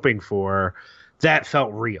was hoping for, that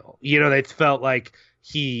felt real. That felt like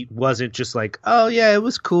he wasn't just like, oh, yeah, it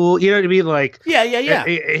was cool. You know what I mean? Like, yeah.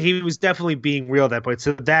 He was definitely being real at that point.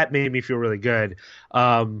 So that made me feel really good.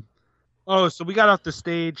 So we got off the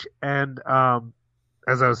stage and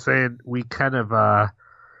as I was saying, we kind of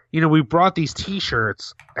we brought these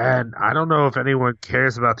T-shirts, and I don't know if anyone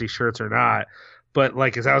cares about these shirts or not, but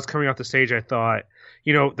as I was coming off the stage, I thought,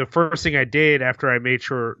 the first thing I did after I made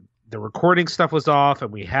sure the recording stuff was off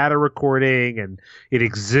and we had a recording and it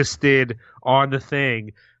existed on the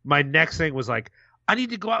thing, my next thing was I need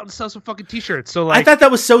to go out and sell some fucking t-shirts. So like, I thought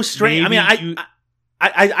that was so strange. I mean, you-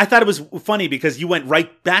 I thought it was funny because you went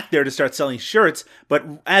right back there to start selling shirts, but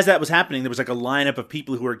as that was happening, there was like a lineup of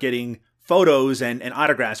people who were getting photos and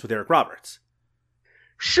autographs with Eric Roberts.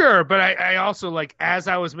 Sure, but I also, like, as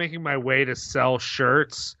I was making my way to sell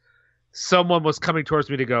shirts, someone was coming towards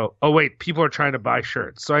me to go, oh, wait, people are trying to buy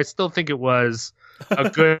shirts. So I still think it was a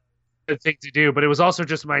good thing to do, but it was also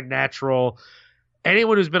just my natural.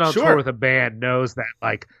 Anyone who's been on Sure. tour with a band knows that,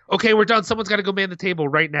 like, okay, we're done. Someone's got to go man the table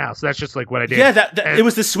right now. So that's just like what I did. Yeah, it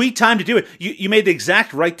was the sweet time to do it. You made the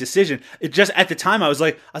exact right decision. It just at the time I was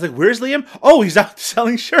like, where's Liam? Oh, he's out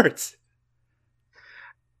selling shirts.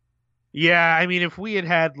 Yeah, I mean, if we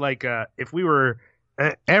had like if we were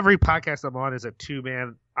every podcast I'm on is a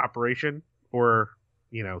 2-man operation or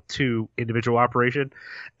 2 individual operation,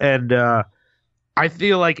 and I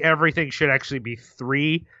feel like everything should actually be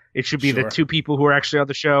 3. It should be Sure. the 2 people who are actually on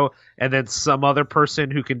the show, and then some other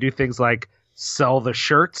person who can do things like sell the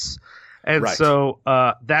shirts, and Right. so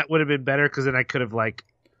that would have been better because then I could have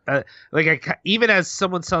even as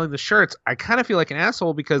someone selling the shirts, I kind of feel like an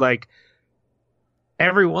asshole because like.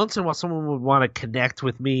 Every once in a while, someone would want to connect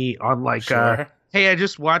with me on like, Sure. hey, I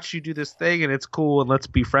just watched you do this thing and it's cool and let's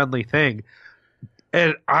be friendly thing.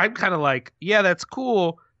 And I'm kind of like, yeah, that's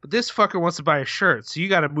cool, but this fucker wants to buy a shirt, so you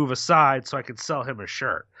got to move aside so I can sell him a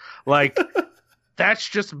shirt. Like, that's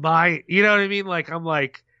just my, you know what I mean? Like, I'm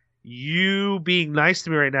like, you being nice to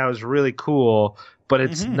me right now is really cool, but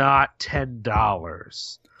it's not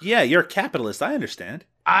 $10. Yeah, you're a capitalist. I understand.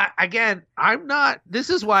 I'm not. This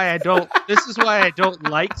is why I don't. This is why I don't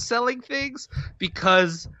like selling things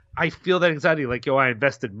because I feel that anxiety. Like, I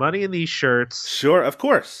invested money in these shirts, Sure, of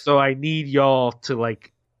course. so I need y'all to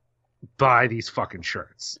like buy these fucking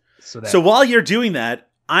shirts. So while you're doing that,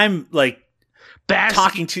 I'm like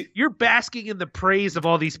talking to you're basking in the praise of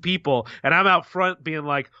all these people, and I'm out front being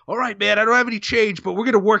like, "All right, man, I don't have any change, but we're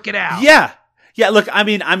gonna work it out." Yeah, look, I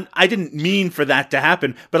mean, I didn't mean for that to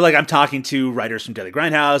happen, but like I'm talking to writers from Daily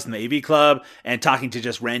Grindhouse and the AV Club and talking to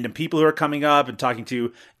just random people who are coming up and talking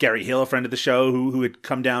to Gary Hill, a friend of the show who had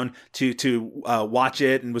come down to watch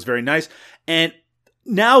it and was very nice. And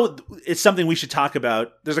now it's something we should talk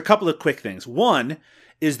about. There's a couple of quick things. One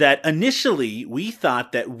is that initially we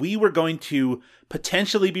thought that we were going to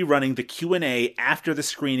potentially be running the Q&A after the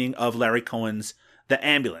screening of Larry Cohen's The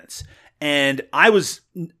Ambulance. And I was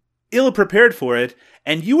ill-prepared for it,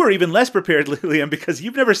 and you were even less prepared, Liam, because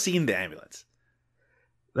you've never seen The Ambulance.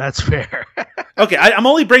 That's fair. Okay, I'm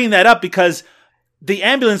only bringing that up because The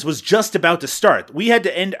Ambulance was just about to start. We had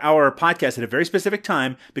to end our podcast at a very specific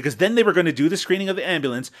time because then they were going to do the screening of The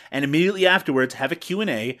Ambulance and immediately afterwards have a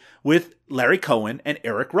Q&A with Larry Cohen and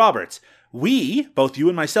Eric Roberts. We, both you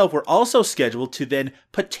and myself, were also scheduled to then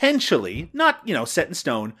potentially, not, set in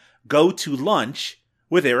stone, go to lunch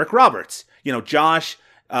with Eric Roberts. Josh,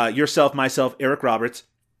 yourself, myself, Eric Roberts.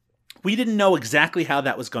 We didn't know exactly how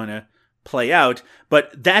that was going to play out,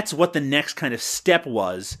 but that's what the next kind of step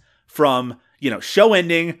was from, show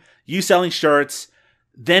ending, you selling shirts,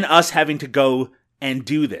 then us having to go and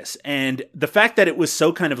do this. And the fact that it was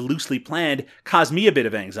so kind of loosely planned caused me a bit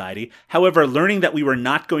of anxiety. However, learning that we were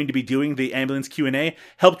not going to be doing the Ambulance Q&A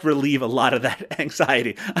helped relieve a lot of that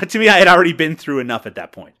anxiety. To me, I had already been through enough at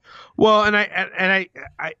that point. Well, and I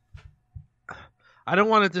don't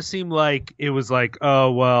want it to seem like it was like,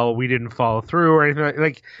 oh, well, we didn't follow through or anything.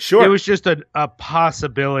 Like, Sure. It was just a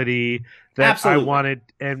possibility that Absolutely. I wanted.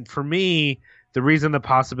 And for me, the reason the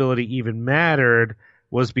possibility even mattered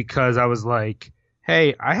was because I was like,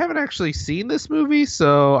 hey, I haven't actually seen this movie,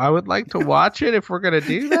 so I would like to watch it if we're going to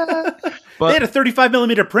do that. But they had a 35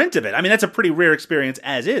 millimeter print of it. I mean, that's a pretty rare experience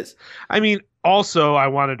as is. I mean, also, I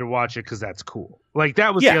wanted to watch it because that's cool. Like,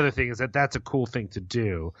 that was the other thing, is that that's a cool thing to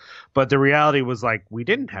do. But the reality was, like, we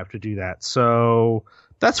didn't have to do that. So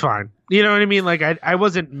that's fine. You know what I mean? Like, I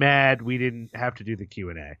wasn't mad we didn't have to do the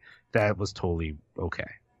Q&A. That was totally okay.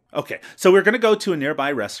 Okay, so we're going to go to a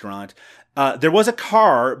nearby restaurant. There was a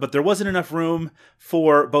car, but there wasn't enough room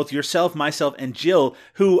for both yourself, myself, and Jill,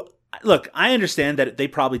 who, look, I understand that they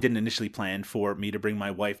probably didn't initially plan for me to bring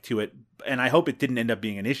my wife to it, and I hope it didn't end up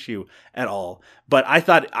being an issue at all. But I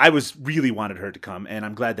thought I really wanted her to come, and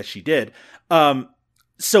I'm glad that she did.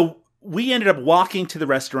 So we ended up walking to the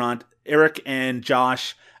restaurant. Eric and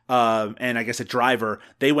Josh, and I guess a driver,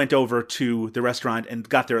 they went over to the restaurant and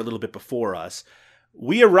got there a little bit before us.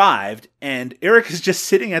 We arrived, and Eric is just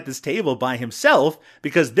sitting at this table by himself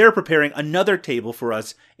because they're preparing another table for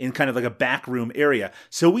us in kind of like a back room area.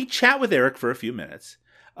 So we chat with Eric for a few minutes,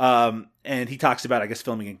 and he talks about, I guess,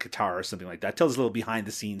 filming in Qatar or something like that. Tells us a little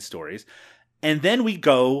behind-the-scenes stories. And then we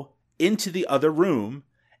go into the other room,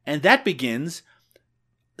 and that begins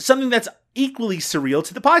something that's equally surreal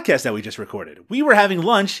to the podcast that we just recorded. We were having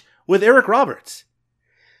lunch with Eric Roberts.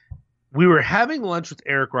 We were having lunch with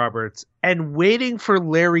Eric Roberts and waiting for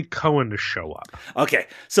Larry Cohen to show up. Okay,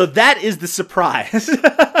 so that is the surprise.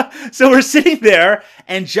 So we're sitting there,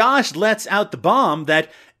 and Josh lets out the bomb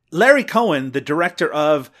that Larry Cohen, the director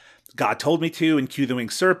of God Told Me To and Cue the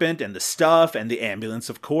Winged Serpent and The Stuff and The Ambulance,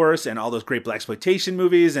 of course, and all those great blaxploitation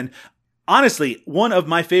movies, and honestly, one of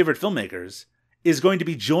my favorite filmmakers, is going to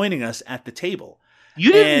be joining us at the table.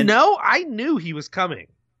 You didn't know? I knew he was coming.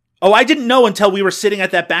 Oh, I didn't know until we were sitting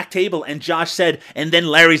at that back table and Josh said, and then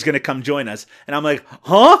Larry's going to come join us. And I'm like,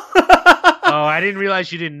 huh? Oh, I didn't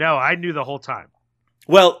realize you didn't know. I knew the whole time.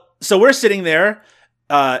 Well, so we're sitting there.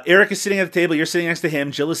 Eric is sitting at the table. You're sitting next to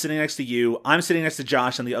him. Jill is sitting next to you. I'm sitting next to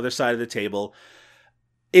Josh on the other side of the table.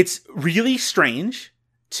 It's really strange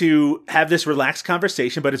to have this relaxed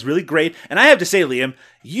conversation, but it's really great. And I have to say, Liam,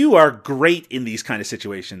 you are great in these kind of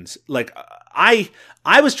situations. Like, I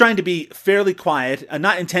was trying to be fairly quiet,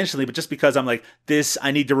 not intentionally, but just because I'm like,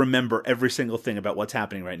 I need to remember every single thing about what's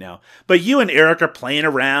happening right now. But you and Eric are playing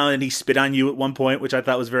around, and he spit on you at one point, which I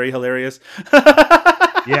thought was very hilarious.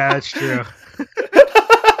 Yeah, that's true.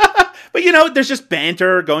 But, you know, there's just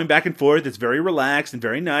banter going back and forth. It's very relaxed and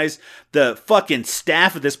very nice. The fucking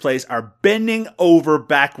staff of this place are bending over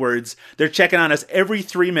backwards. They're checking on us every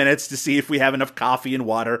 3 minutes to see if we have enough coffee and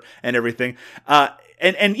water and everything.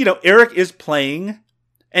 And you know, Eric is playing,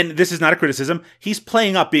 and this is not a criticism, he's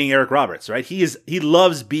playing up being Eric Roberts, right? He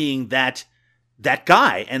loves being that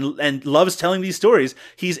guy and loves telling these stories.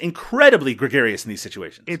 He's incredibly gregarious in these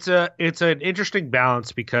situations. It's an interesting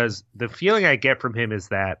balance because the feeling I get from him is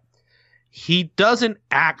that he doesn't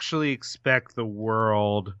actually expect the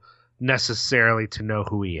world necessarily to know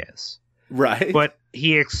who he is. Right. But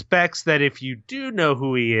he expects that if you do know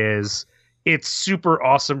who he is, it's super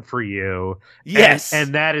awesome for you. Yes.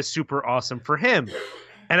 And that is super awesome for him.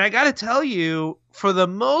 And I got to tell you, for the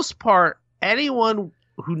most part, anyone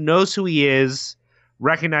who knows who he is,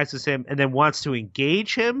 recognizes him, and then wants to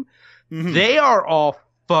engage him, they are all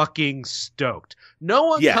fucking stoked. No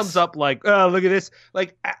one comes up like, oh, look at this.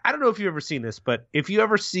 Like, I don't know if you've ever seen this, but if you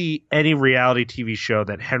ever see any reality TV show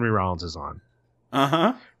that Henry Rollins is on,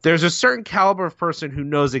 there's a certain caliber of person who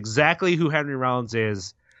knows exactly who Henry Rollins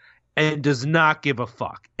is and does not give a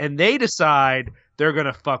fuck. And they decide they're going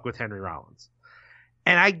to fuck with Henry Rollins.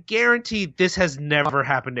 And I guarantee this has never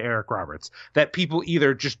happened to Eric Roberts, that people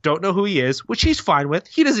either just don't know who he is, which he's fine with.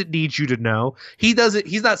 He doesn't need you to know. He's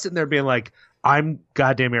not sitting there being like, I'm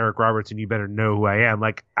goddamn Eric Roberts and you better know who I am.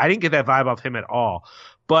 Like, I didn't get that vibe off him at all.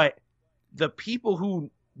 But the people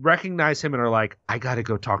who recognize him and are like, I got to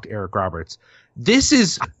go talk to Eric Roberts, this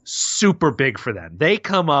is super big for them. They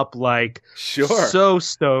come up like so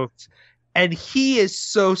stoked. And he is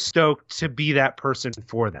so stoked to be that person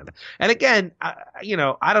for them. And again,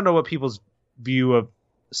 I don't know what people's view of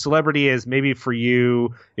celebrity is. Maybe for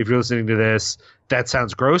you, if you're listening to this, that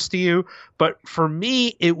sounds gross to you. But for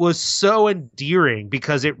me, it was so endearing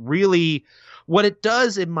because it really, what it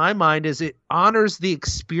does in my mind is it honors the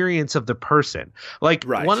experience of the person. Like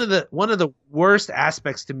one of the worst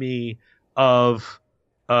aspects to me of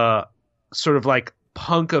sort of like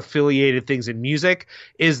punk affiliated things in music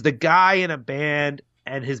is the guy in a band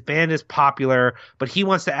and his band is popular, but he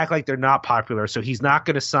wants to act like they're not popular. So he's not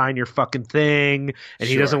going to sign your fucking thing. And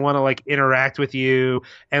he doesn't want to like interact with you.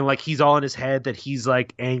 And like, he's all in his head that he's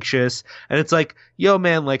like anxious. And it's like, yo,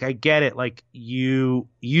 man, like, I get it. Like you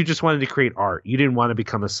just wanted to create art. You didn't want to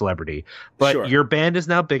become a celebrity, but your band is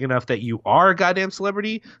now big enough that you are a goddamn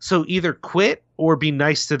celebrity. So either quit or be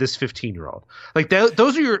nice to this 15-year-old. Like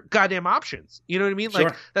those are your goddamn options. You know what I mean?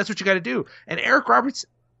 Like that's what you got to do. And Eric Roberts,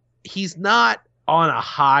 he's not on a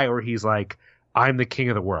high where he's like, I'm the king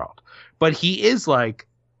of the world. But he is like,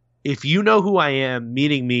 if you know who I am,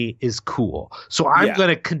 meeting me is cool. So I'm going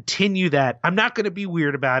to continue that. I'm not going to be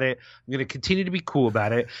weird about it. I'm going to continue to be cool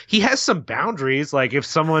about it. He has some boundaries. Like if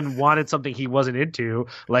someone wanted something he wasn't into,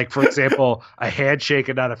 like for example, a handshake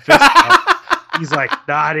and not a fist bump, he's like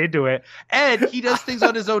not into it. And he does things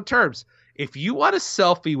on his own terms. If you want a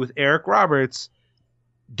selfie with Eric Roberts,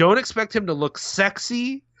 don't expect him to look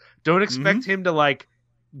sexy. Don't expect him to like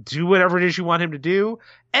do whatever it is you want him to do.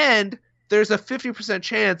 And there's a 50%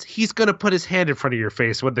 chance he's going to put his hand in front of your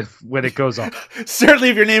face when it goes off. Certainly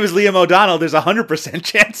if your name is Liam O'Donnell, there's a 100%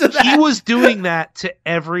 chance of that. He was doing that to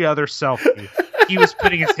every other selfie. He was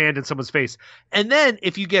putting his hand in someone's face. And then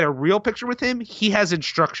if you get a real picture with him, he has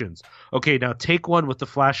instructions. Okay, now take one with the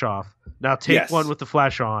flash off. Now take Yes. one with the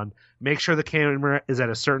flash on. Make sure the camera is at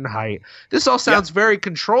a certain height. This all sounds very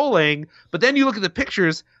controlling, but then you look at the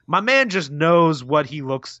pictures. My man just knows what he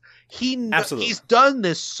looks. Absolutely. He's done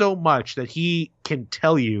this so much that he can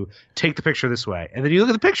tell you, take the picture this way. And then you look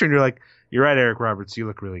at the picture and you're like, you're right, Eric Roberts. You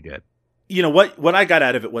look really good. You know, what I got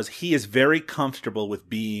out of it was he is very comfortable with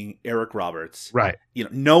being Eric Roberts. Right. You know,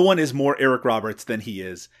 no one is more Eric Roberts than he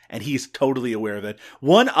is, and he's totally aware of it.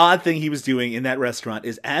 One odd thing he was doing in that restaurant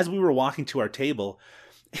is as we were walking to our table,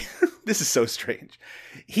 this is so strange.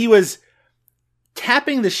 He was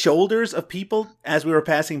tapping the shoulders of people as we were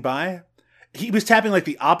passing by. He was tapping like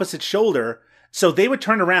the opposite shoulder, so they would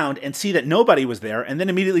turn around and see that nobody was there and then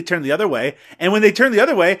immediately turn the other way. And when they turned the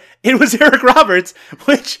other way, it was Eric Roberts,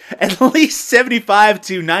 which at least 75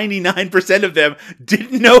 to 99% of them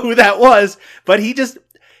didn't know who that was. But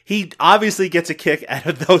he obviously gets a kick out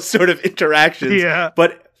of those sort of interactions. Yeah.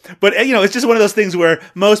 But you know, it's just one of those things where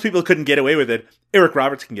most people couldn't get away with it. Eric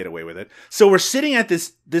Roberts can get away with it. So we're sitting at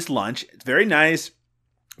this lunch. It's very nice.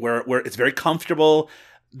 Where it's very comfortable.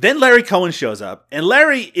 Then Larry Cohen shows up, and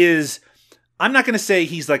Larry is, I'm not going to say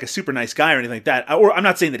he's like a super nice guy or anything like that, or I'm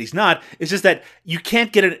not saying that he's not. It's just that you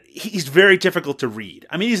can't get it. He's very difficult to read.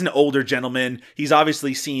 I mean, he's an older gentleman. He's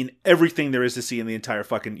obviously seen everything there is to see in the entire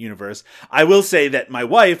fucking universe. I will say that my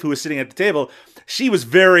wife, who was sitting at the table, she was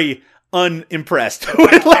very unimpressed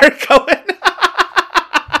with Larry Cohen.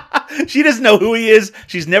 She doesn't know who he is.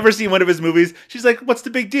 She's never seen one of his movies. She's like, what's the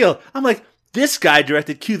big deal? I'm like, this guy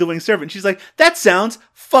directed Q the Winged Serpent. She's like, that sounds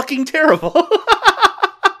fucking terrible.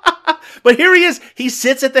 But here he is. He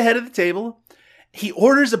sits at the head of the table. He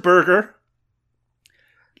orders a burger.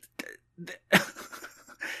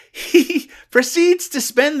 He proceeds to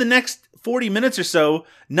spend the next 40 minutes or so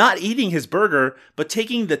not eating his burger, but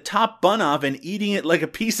taking the top bun off and eating it like a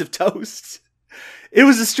piece of toast. It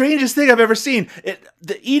was the strangest thing I've ever seen.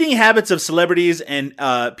 The eating habits of celebrities and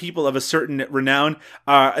people of a certain renown,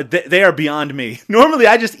 they are beyond me. Normally,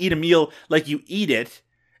 I just eat a meal like you eat it,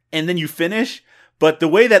 and then you finish. But the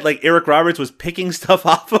way that like Eric Roberts was picking stuff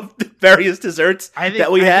off of the various desserts I had,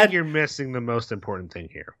 think you're missing the most important thing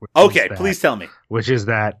here. Okay, please tell me. Which is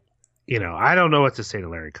that, you know, I don't know what to say to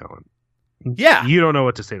Larry Cohen. Yeah, you don't know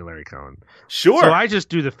what to say to Larry Cohen. Sure. So I just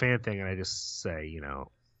do the fan thing, and I just say, you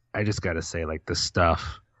know, I just got to say, like, the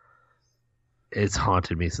stuff, it's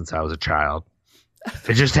haunted me since I was a child.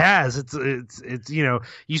 It just has. It's you know,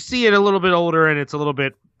 you see it a little bit older and it's a little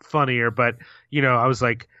bit funnier, but, you know, I was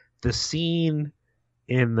like, the scene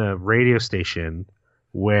in the radio station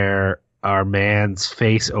where our man's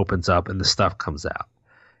face opens up and the stuff comes out,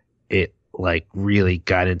 it, like, really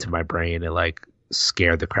got into my brain and, like,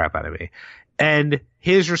 scared the crap out of me. And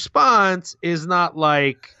his response is not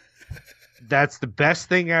like, that's the best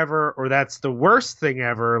thing ever or that's the worst thing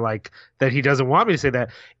ever, like that he doesn't want me to say that.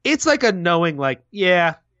 It's like a knowing, like,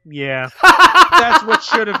 yeah, that's what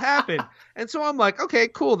should have happened. And so I'm like, okay,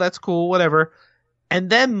 cool, that's cool, whatever. And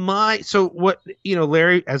then so what, you know,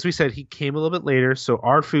 Larry, as we said, he came a little bit later, so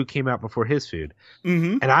our food came out before his food.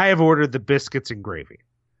 Mm-hmm. And I have ordered the biscuits and gravy.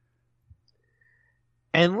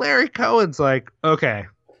 And Larry Cohen's like, okay,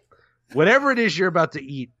 whatever it is you're about to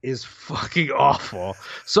eat is fucking awful.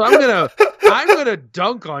 So I'm gonna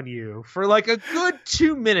dunk on you for like a good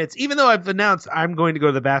 2 minutes, even though I've announced I'm going to go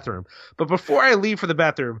to the bathroom. But before I leave for the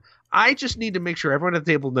bathroom, I just need to make sure everyone at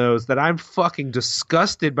the table knows that I'm fucking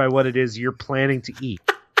disgusted by what it is you're planning to eat.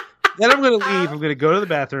 Then I'm gonna leave. I'm gonna go to the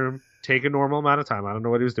bathroom, take a normal amount of time. I don't know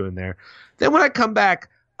what he was doing there. Then when I come back,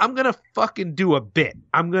 I'm going to fucking do a bit.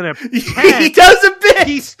 I'm going to He does a bit!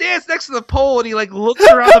 He stands next to the pole and he like looks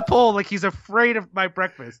around the pole like he's afraid of my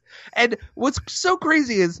breakfast. And what's so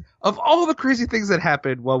crazy is, of all the crazy things that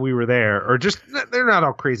happened while we were there, or just, they're not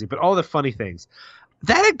all crazy, but all the funny things,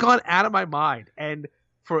 that had gone out of my mind. And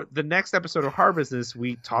for the next episode of Horror Business,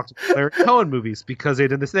 we talked about Larry Cohen movies because they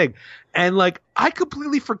did this thing. And like, I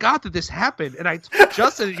completely forgot that this happened. And I told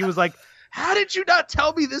Justin, and he was like, how did you not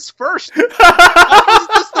tell me this first? Why is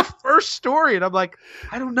this the first story? And I'm like,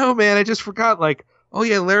 I don't know, man. I just forgot. Like, oh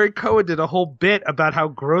yeah, Larry Cohen did a whole bit about how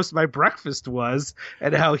gross my breakfast was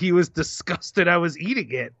and how he was disgusted I was eating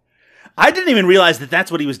it. I didn't even realize that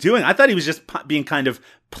that's what he was doing. I thought he was just being kind of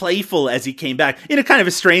playful as he came back in a kind of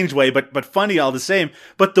a strange way, but funny all the same.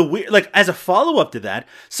 But the weird, like, as a follow up to that,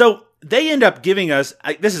 so they end up giving us,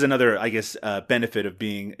 this is another, I guess, benefit of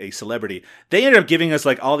being a celebrity. They ended up giving us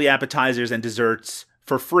like all the appetizers and desserts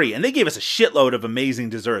for free. And they gave us a shitload of amazing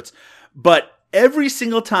desserts. But every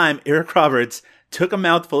single time Eric Roberts took a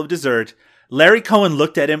mouthful of dessert, Larry Cohen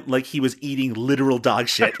looked at him like he was eating literal dog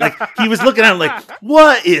shit. Like, he was looking at him like,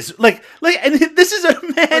 what is, like, and this is a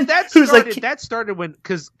man that who's like. That started when,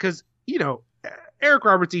 because, you know, Eric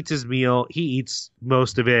Roberts eats his meal. He eats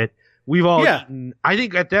most of it. We've all eaten. I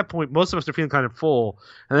think at that point, most of us are feeling kind of full.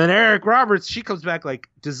 And then Eric Roberts, she comes back like,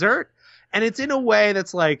 dessert? And it's in a way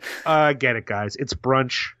that's like, I get it, guys. It's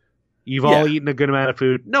brunch. You've all eaten a good amount of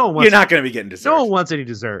food. No one wants. You're not going to be getting dessert. No one wants any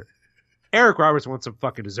dessert. Eric Roberts wants some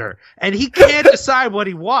fucking dessert. And he can't decide what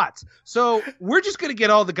he wants. So we're just going to get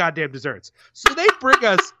all the goddamn desserts. So they bring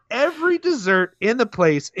us every dessert in the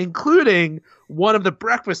place, including one of the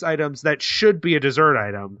breakfast items that should be a dessert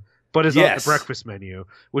item, but is on the breakfast menu,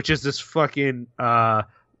 which is this fucking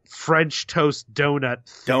French toast donut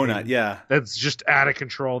thing that's just out of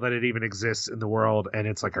control that it even exists in the world, and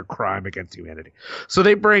it's like a crime against humanity. So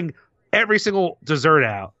they bring every single dessert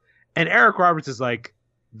out, and Eric Roberts is like,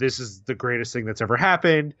 this is the greatest thing that's ever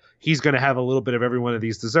happened. He's going to have a little bit of every one of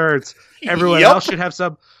these desserts. Everyone else should have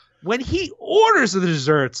some. When he orders the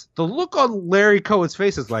desserts, the look on Larry Cohen's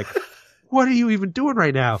face is like, what are you even doing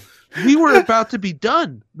right now? We were about to be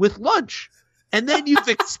done with lunch, and then you've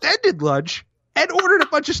extended lunch and ordered a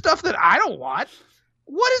bunch of stuff that I don't want.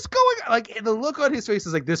 What is going on? Like, the look on his face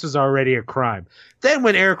is like, this was already a crime. Then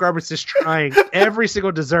when Eric Roberts is trying every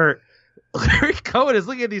single dessert, Larry Cohen is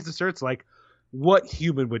looking at these desserts like, what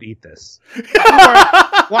human would eat this?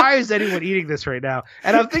 Why is anyone eating this right now?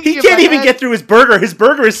 And I'm thinking he can't even get through his burger. His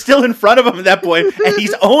burger is still in front of him at that point, and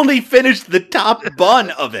he's only finished the top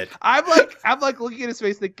bun of it. I'm like looking at his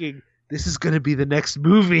face thinking, this is going to be the next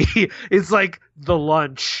movie. It's like The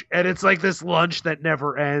Lunch, and it's like this lunch that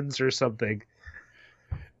never ends or something.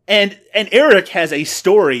 And Eric has a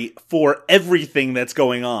story for everything that's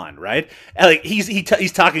going on, right? Like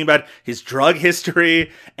he's talking about his drug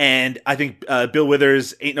history, and I think Bill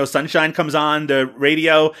Withers' "Ain't No Sunshine" comes on the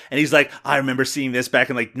radio, and he's like, I remember seeing this back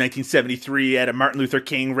in like 1973 at a Martin Luther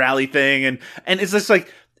King rally thing, and it's just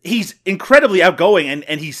like, he's incredibly outgoing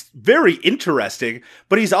and he's very interesting,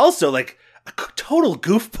 but he's also like a total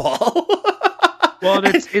goofball. Well,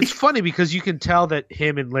 and it's funny because you can tell that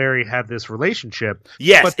him and Larry have this relationship.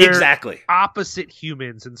 Yes, but they're exactly. Opposite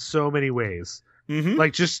humans in so many ways. Mm-hmm.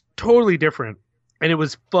 Like, just totally different. And it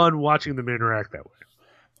was fun watching them interact that way.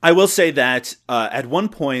 I will say that at one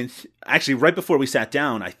point, actually right before we sat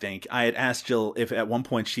down, I think, I had asked Jill if at one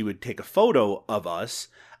point she would take a photo of us.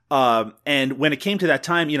 And when it came to that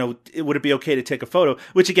time, would it be okay to take a photo?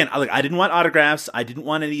 Which again, I didn't want autographs. I didn't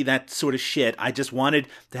want any of that sort of shit. I just wanted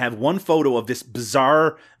to have one photo of this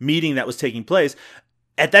bizarre meeting that was taking place.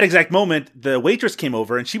 At that exact moment, the waitress came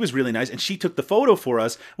over and she was really nice and she took the photo for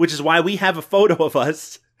us, which is why we have a photo of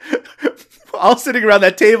us all sitting around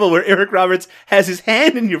that table where Eric Roberts has his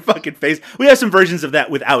hand in your fucking face. We have some versions of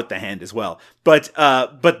that without the hand as well. But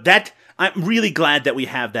that, I'm really glad that we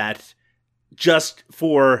have that, just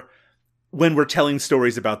for when we're telling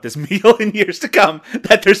stories about this meal in years to come,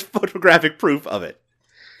 that there's photographic proof of it.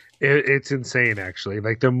 It's insane, actually.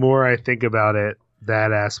 Like, the more I think about it,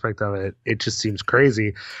 that aspect of it, it just seems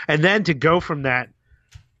crazy. And then to go from that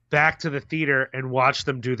back to the theater and watch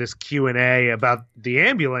them do this Q&A about the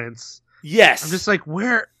ambulance. Yes. I'm just like,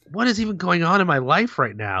 what is even going on in my life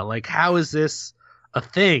right now? Like, how is this a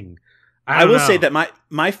thing? I will say that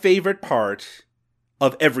my favorite part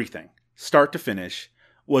of everything, start to finish,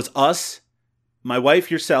 was us, my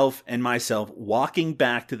wife, yourself, and myself walking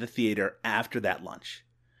back to the theater after that lunch.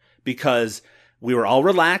 Because we were all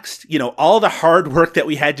relaxed. All the hard work that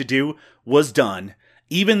we had to do was done.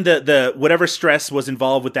 Even the whatever stress was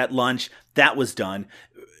involved with that lunch, that was done.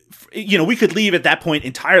 We could leave at that point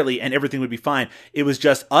entirely and everything would be fine. It was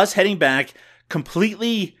just us heading back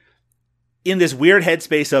completely in this weird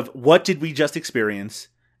headspace of what did we just experience?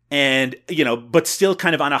 And, but still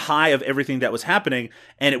kind of on a high of everything that was happening.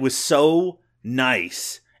 And it was so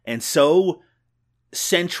nice and so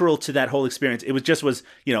central to that whole experience. It was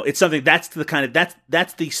it's something that's the kind of,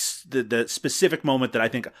 that's the specific moment that I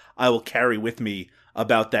think I will carry with me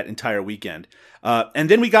about that entire weekend. And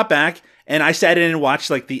then we got back and I sat in and watched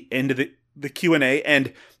like the end of the Q&A,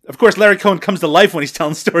 and of course, Larry Cohen comes to life when he's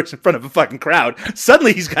telling stories in front of a fucking crowd.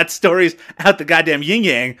 Suddenly, he's got stories out the goddamn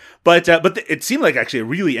yin-yang. But it seemed like actually a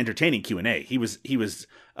really entertaining Q&A. He was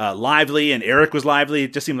lively, and Eric was lively.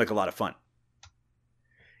 It just seemed like a lot of fun.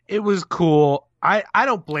 It was cool. I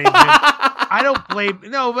don't blame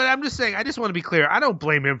him. No, but I'm just saying, I just want to be clear. I don't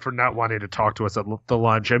blame him for not wanting to talk to us at the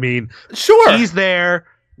lunch. I mean, sure, he's there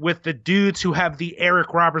with the dudes who have the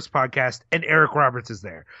Eric Roberts podcast, and Eric Roberts is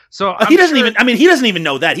there. So he doesn't even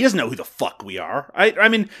know that. He doesn't know who the fuck we are. I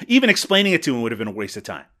mean, even explaining it to him would have been a waste of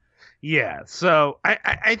time. Yeah, so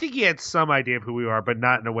I think he had some idea of who we are, but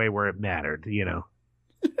not in a way where it mattered,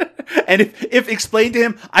 And if explained to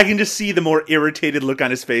him, I can just see the more irritated look on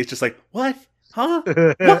his face, just like, what? Huh?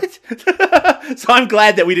 What? So I'm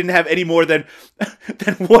glad that we didn't have any more than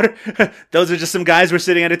water. Those are just some guys we're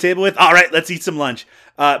sitting at a table with. All right, let's eat some lunch.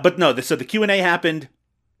 But no, so the Q&A happened.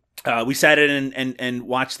 We sat in and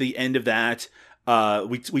watched the end of that.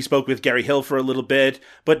 We spoke with Gary Hill for a little bit.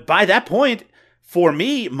 But by that point, for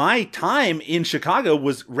me, my time in Chicago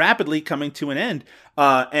was rapidly coming to an end.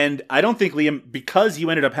 And I don't think, Liam, because you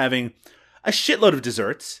ended up having a shitload of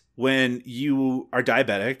desserts when you are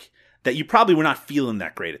diabetic, that you probably were not feeling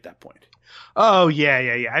that great at that point. Oh,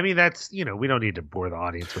 yeah. I mean, that's, we don't need to bore the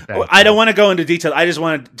audience with that. I don't want to go into detail. I just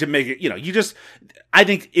wanted to make it, I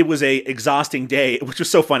think it was a exhausting day, which was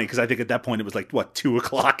so funny because I think at that point it was like,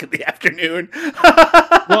 2:00 in the afternoon?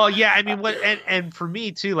 Well, yeah, I mean, and for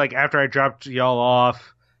me too, like after I dropped y'all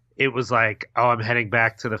off, it was like, oh, I'm heading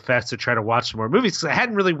back to the fest to try to watch some more movies because I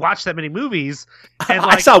hadn't really watched that many movies. And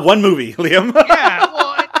I saw one movie, Liam. Yeah,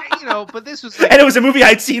 well, but this was like, and it was a movie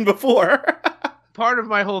I'd seen before. Part of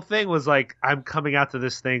my whole thing was like, I'm coming out to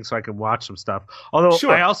this thing so I can watch some stuff. Although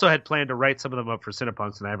sure. I also had planned to write some of them up for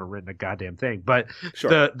Cinepunks, and I haven't written a goddamn thing. But sure.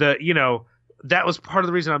 That was part of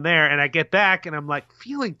the reason I'm there. And I get back and I'm like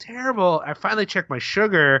feeling terrible. I finally checked my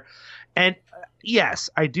sugar, and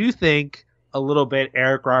yes, I do think a little bit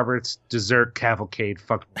Eric Roberts' dessert cavalcade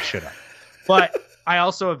fucked my shit up. But I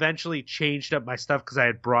also eventually changed up my stuff because I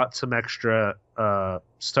had brought some extra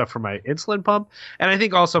stuff for my insulin pump. And I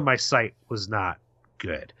think also my sight was not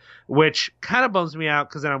good, which kind of bums me out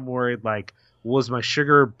because then I'm worried, like, was my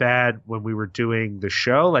sugar bad when we were doing the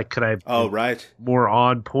show? Like, could I be more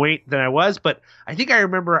on point than I was? But I think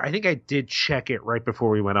I did check it right before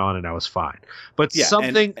we went on and I was fine. But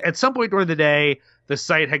at some point during the day, the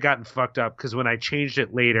site had gotten fucked up because when I changed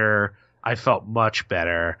it later, I felt much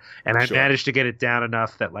better, and I managed to get it down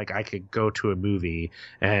enough that like I could go to a movie,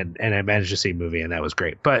 and I managed to see a movie, and that was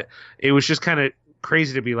great. But it was just kind of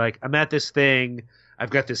crazy to be like, I'm at this thing,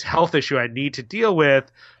 I've got this health issue I need to deal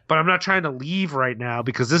with, but I'm not trying to leave right now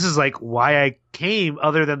because this is like why I came.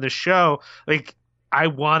 Other than the show, like I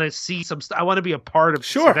want to see some I want to be a part of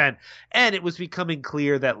this event, and it was becoming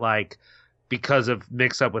clear that like because of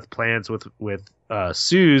mix up with plans with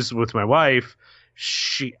Suze, with my wife.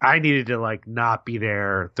 I needed to like not be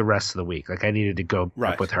there the rest of the week. Like I needed to go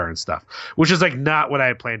up with her and stuff, which is like not what I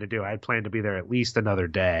had planned to do. I had planned to be there at least another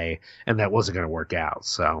day, and that wasn't going to work out.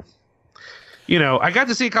 So, I got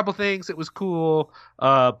to see a couple things. It was cool.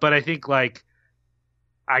 But I think like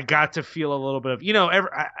I got to feel a little bit of,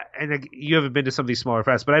 and you haven't been to some of these smaller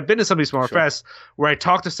fests, but I've been to some of these smaller fests where I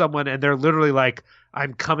talk to someone and they're literally like,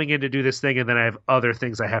 I'm coming in to do this thing and then I have other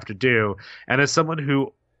things I have to do. And as someone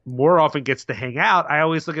who more often gets to hang out, I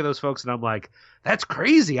always look at those folks and I'm like, that's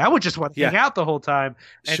crazy. I would just want to hang out the whole time.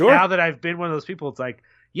 And now that I've been one of those people, it's like,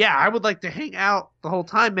 yeah, I would like to hang out the whole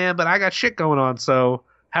time, man, but I got shit going on. So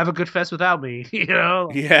have a good fest without me,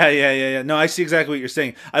 Yeah. No, I see exactly what you're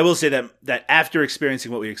saying. I will say that after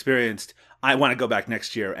experiencing what we experienced, I want to go back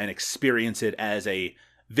next year and experience it as a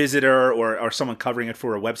visitor or someone covering it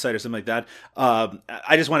for a website or something like that.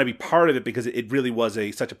 I just want to be part of it because it really was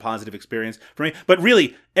such a positive experience for me. But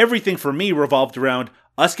really, everything for me revolved around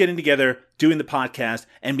us getting together, doing the podcast,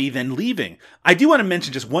 and me then leaving. I do want to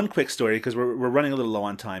mention just one quick story because we're running a little low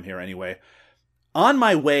on time here anyway. On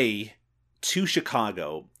my way to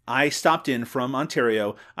Chicago, I stopped in from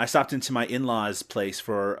Ontario. I stopped into my in-laws' place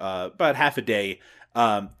for about half a day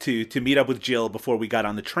to meet up with Jill before we got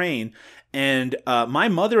on the train. And my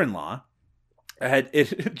mother-in-law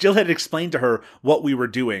Jill had explained to her what we were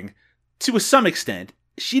doing to some extent.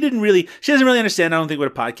 She doesn't really understand, I don't think, what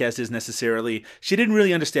a podcast is necessarily. She didn't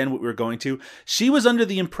really understand what we were going to. She was under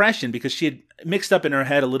the impression, because she had mixed up in her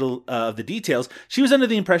head a little of the details, she was under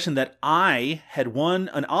the impression that I had won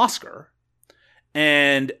an Oscar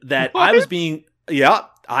and that I was being,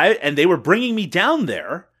 and they were bringing me down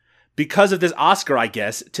there because of this Oscar, I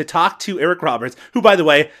guess, to talk to Eric Roberts, who, by the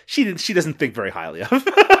way, she doesn't think very highly of.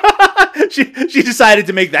 She decided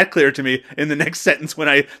to make that clear to me in the next sentence when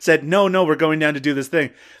I said, no, we're going down to do this thing.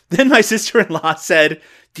 Then my sister-in-law said,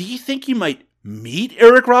 do you think you might meet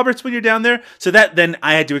Eric Roberts when you're down there? So then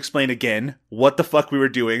I had to explain again what the fuck we were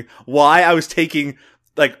doing, why I was taking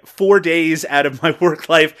like 4 days out of my work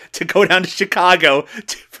life to go down to Chicago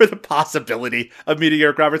for the possibility of meeting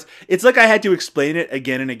Eric Roberts. It's like I had to explain it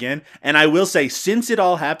again and again. And I will say, since it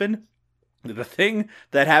all happened, the thing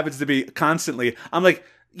that happens to me constantly, I'm like,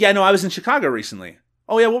 yeah, no, I was in Chicago recently.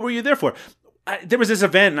 Oh yeah, what were you there for? There was this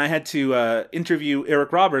event and I had to interview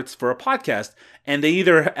Eric Roberts for a podcast. And they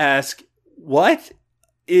either ask, what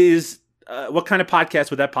kind of podcast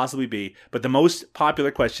would that possibly be? But the most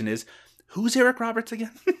popular question is, who's Eric Roberts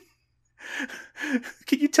again?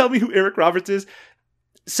 Can you tell me who Eric Roberts is?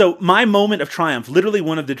 So my moment of triumph, literally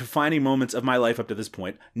one of the defining moments of my life up to this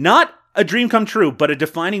point, not a dream come true, but a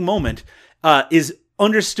defining moment, is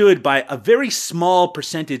understood by a very small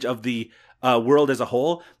percentage of the world as a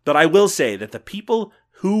whole. But I will say that the people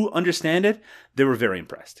who understand it, they were very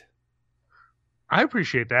impressed. I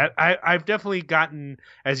appreciate that. I've definitely gotten,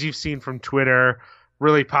 as you've seen from Twitter,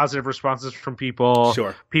 really positive responses from people.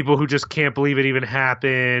 Sure. People who just can't believe it even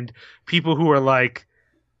happened. People who are like,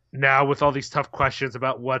 now with all these tough questions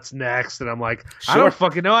about what's next, and I'm like, Sure. I don't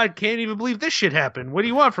fucking know. I can't even believe this shit happened. What do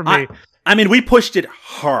you want from me? I mean, we pushed it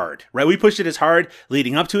hard, right? We pushed it as hard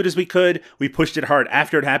leading up to it as we could. We pushed it hard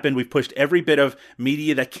after it happened. We pushed every bit of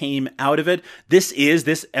media that came out of it. This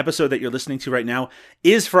episode that you're listening to right now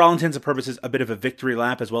is, for all intents and purposes, a bit of a victory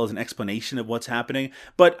lap as well as an explanation of what's happening.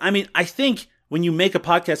 But I mean, I think when you make a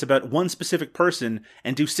podcast about one specific person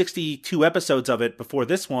and do 62 episodes of it before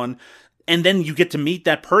this one, and then you get to meet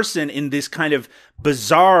that person in this kind of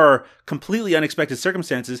bizarre, completely unexpected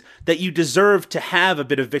circumstances, that you deserve to have a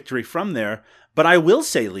bit of victory from there. But I will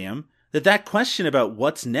say, Liam, that question about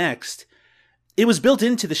what's next, it was built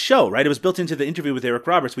into the show, right? It was built into the interview with Eric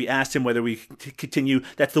Roberts. We asked him whether we could continue.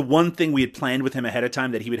 That's the one thing we had planned with him ahead of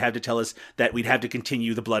time, that he would have to tell us that we'd have to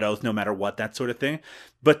continue the blood oath no matter what, that sort of thing.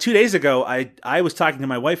 But 2 days ago, I was talking to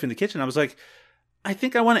my wife in the kitchen. I was like, I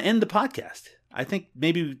think I want to end the podcast. I think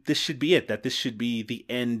maybe this should be it, that this should be the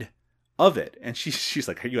end of it. And she's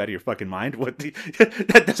like, are you out of your fucking mind?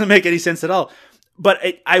 That doesn't make any sense at all. But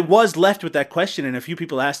I was left with that question, and a few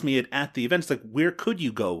people asked me it at the event. It's like, where could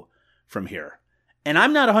you go from here? And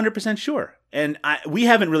I'm not 100% sure. And we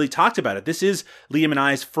haven't really talked about it. This is Liam and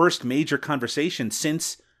I's first major conversation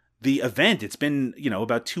since the event. It's been,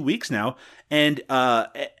 about 2 weeks now. And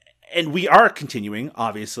we are continuing,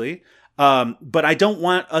 obviously. But I don't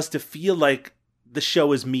want us to feel like the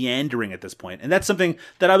show is meandering at this point. And that's something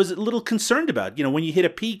that I was a little concerned about. When you hit a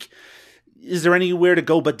peak, is there anywhere to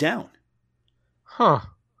go but down? Huh.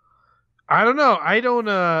 I don't know. I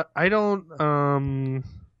don't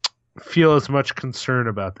feel as much concern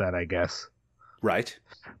about that, I guess. Right.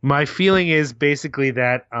 My feeling is basically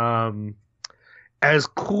that as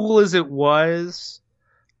cool as it was,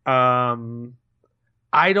 I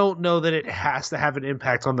don't know that it has to have an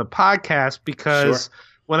impact on the podcast, because Sure.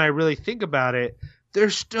 When I really think about it,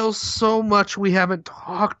 there's still so much we haven't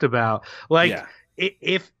talked about. Like, Yeah.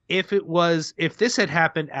 if this had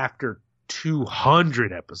happened after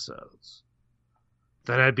 200 episodes,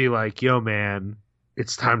 then I'd be like, yo, man,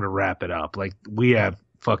 it's time to wrap it up. Like, we have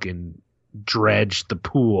fucking dredged the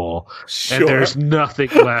pool, Sure. and there's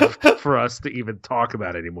nothing left for us to even talk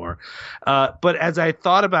about anymore. But as I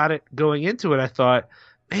thought about it going into it, I thought,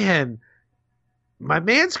 man, my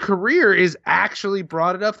man's career is actually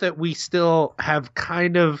broad enough that we still have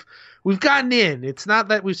we've gotten in. It's not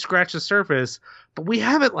that we've scratched the surface, but we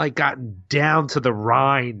haven't gotten down to the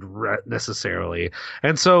rind necessarily.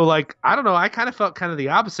 And so I don't know, I kind of felt kind of the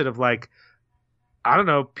opposite of I don't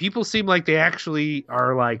know, people seem like they actually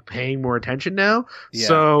are paying more attention now. Yeah,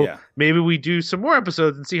 so yeah. maybe we do some more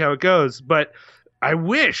episodes and see how it goes. But I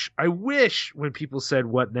wish when people said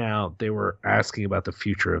what now, they were asking about the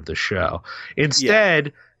future of the show.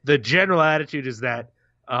 Instead, the general attitude is that,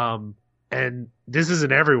 and this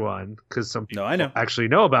isn't everyone, because some people actually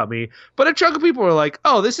know about me, but a chunk of people are like,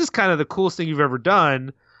 oh, this is kind of the coolest thing you've ever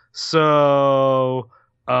done. So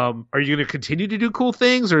are you going to continue to do cool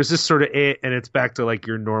things, or is this sort of it and it's back to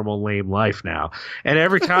your normal lame life now? And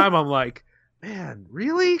every time I'm like, man,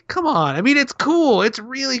 really? Come on. I mean, it's cool. It's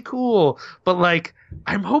really cool. But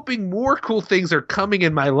I'm hoping more cool things are coming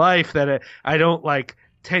in my life that I don't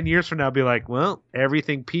 10 years from now be like, well,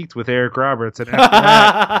 everything peaked with Eric Roberts, and after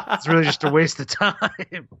that, it's really just a waste of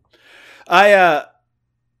time. I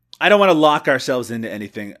don't want to lock ourselves into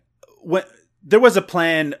anything. There was a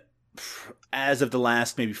plan as of the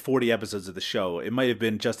last maybe 40 episodes of the show. It might have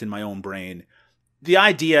been just in my own brain. The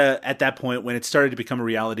idea at that point, when it started to become a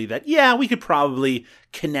reality that, yeah, we could probably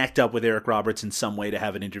connect up with Eric Roberts in some way to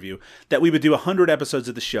have an interview, that we would do 100 episodes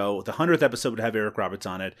of the show. The 100th episode would have Eric Roberts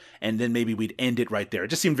on it, and then maybe we'd end it right there. It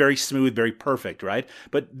just seemed very smooth, very perfect, right?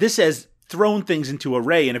 But this has thrown things into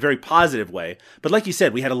array in a very positive way. But like you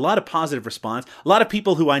said, we had a lot of positive response. A lot of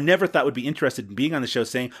people who I never thought would be interested in being on the show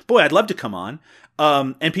saying, boy, I'd love to come on.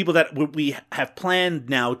 And people that we have planned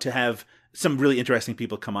now to have some really interesting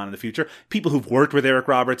people come on in the future. People who've worked with Eric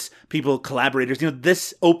Roberts, collaborators.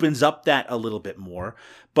 This opens up that a little bit more.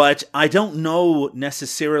 But I don't know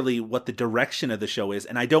necessarily what the direction of the show is,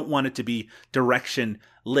 and I don't want it to be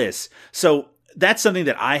directionless. So that's something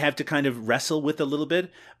that I have to kind of wrestle with a little bit.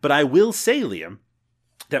 But I will say, Liam,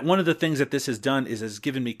 that one of the things that this has done is has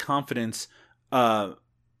given me confidence,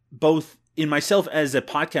 both in myself as a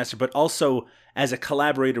podcaster, but also as a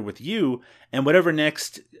collaborator with you, and whatever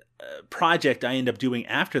next project I end up doing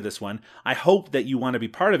after this one, I hope that you want to be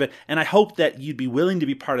part of it, and I hope that you'd be willing to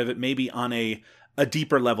be part of it, maybe on a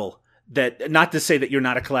deeper level. That, not to say that you're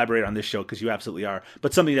not a collaborator on this show, because you absolutely are,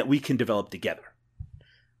 but something that we can develop together.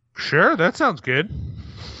 Sure, that sounds good.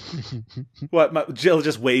 What, Jill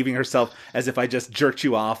just waving herself as if I just jerked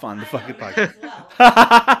you off on the fucking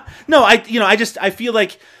podcast. No, I feel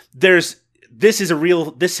like this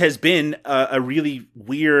has been a really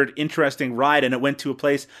weird, interesting ride, and it went to a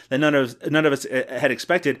place that none of us had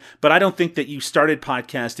expected. But I don't think that you started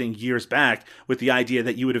podcasting years back with the idea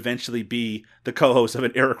that you would eventually be the co-host of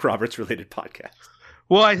an Eric Roberts related podcast.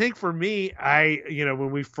 Well, I think for me,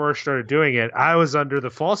 when we first started doing it, I was under the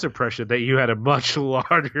false impression that you had a much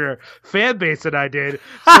larger fan base than I did.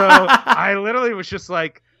 So I literally was just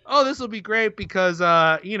like, oh, this will be great because,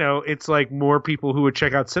 it's like more people who would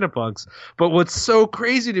check out Cinepunks. But what's so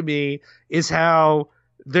crazy to me is how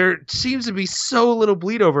there seems to be so little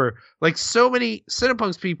bleed over. Like, so many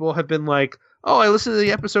Cinepunks people have been like, oh, I listened to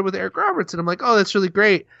the episode with Eric Roberts, and I'm like, oh, that's really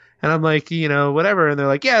great. And I'm like, whatever. And they're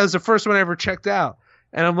like, yeah, it was the first one I ever checked out.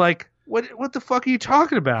 And I'm like, what the fuck are you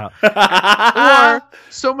talking about? Or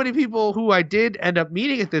so many people who I did end up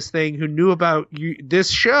meeting at this thing who knew about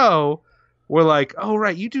this show were like, oh,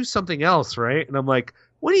 right, you do something else, right? And I'm like,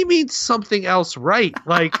 what do you mean something else, right?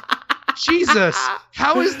 Like, Jesus,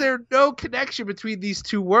 how is there no connection between these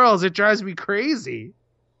two worlds? It drives me crazy.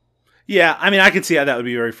 Yeah, I mean, I can see how that would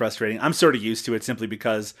be very frustrating. I'm sort of used to it simply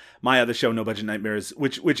because my other show, No Budget Nightmares,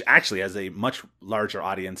 which actually has a much larger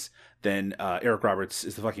audience than Eric Roberts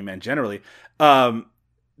is the Fucking Man generally.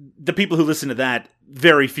 The people who listen to that,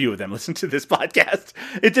 very few of them listen to this podcast.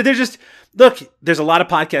 They're just, look, there's a lot of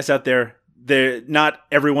podcasts out there. Not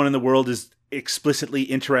everyone in the world is explicitly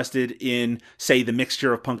interested in, say, the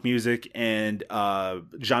mixture of punk music and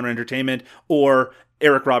genre entertainment, or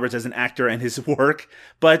Eric Roberts as an actor and his work.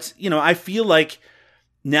 But, I feel like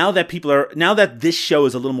now that this show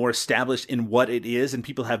is a little more established in what it is and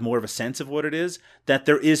people have more of a sense of what it is, that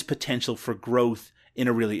there is potential for growth in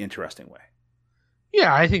a really interesting way.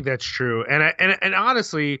 Yeah, I think that's true. And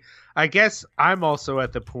honestly, I guess I'm also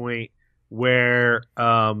at the point where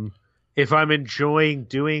if I'm enjoying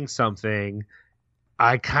doing something,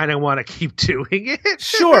 I kind of want to keep doing it.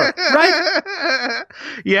 Sure, right?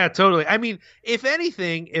 Yeah, totally. I mean, if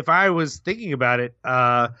anything, if I was thinking about it,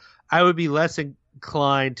 I would be less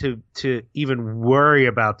inclined to even worry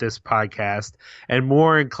about this podcast and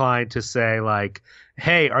more inclined to say, like,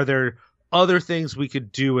 hey, are there other things we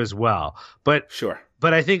could do as well? But sure.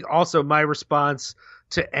 But I think also my response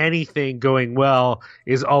to anything going well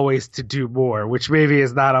is always to do more, which maybe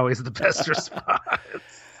is not always the best response.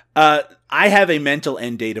 I have a mental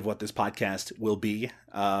end date of what this podcast will be.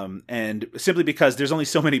 And simply because there's only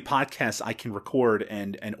so many podcasts I can record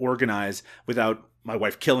and organize without my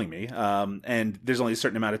wife killing me. And there's only a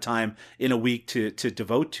certain amount of time in a week to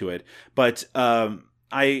devote to it. But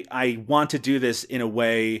I want to do this in a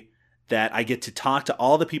way that I get to talk to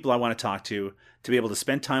all the people I want to talk to be able to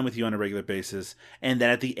spend time with you on a regular basis. And that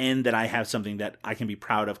at the end that I have something that I can be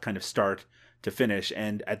proud of, kind of start to finish.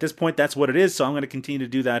 And at this point, that's what it is. So I'm going to continue to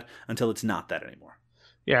do that until it's not that anymore.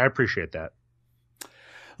 Yeah, I appreciate that.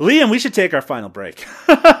 Liam, we should take our final break.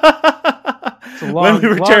 It's a long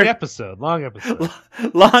episode. Long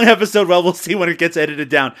episode. Well, we'll see when it gets edited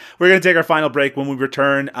down. We're going to take our final break. When we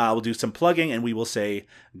return, we'll do some plugging and we will say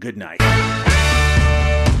goodnight.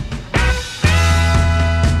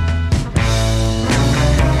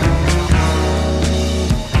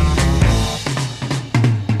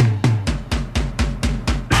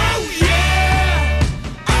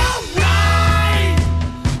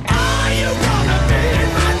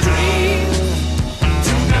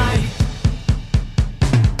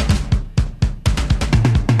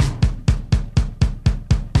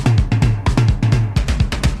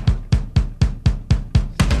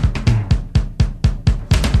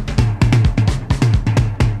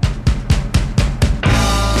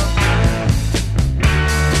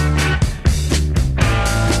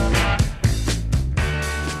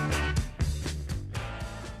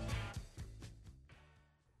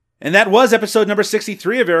 And that was episode number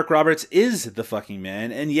 63 of Eric Roberts is the Fucking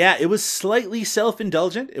Man. And yeah, it was slightly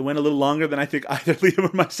self-indulgent. It went a little longer than I think either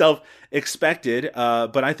Liam or myself expected.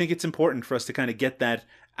 But I think it's important for us to kind of get that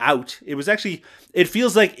out. It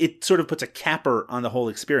feels like it sort of puts a capper on the whole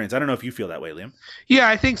experience. I don't know if you feel that way, Liam. Yeah,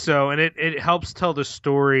 I think so. And it helps tell the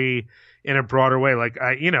story in a broader way. Like,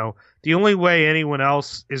 the only way anyone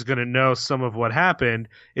else is going to know some of what happened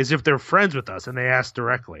is if they're friends with us and they ask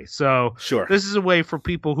directly. So sure, this is a way for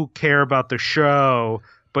people who care about the show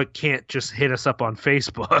but can't just hit us up on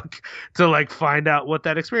Facebook to like find out what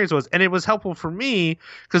that experience was. And it was helpful for me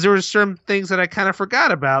because there were certain things that I kind of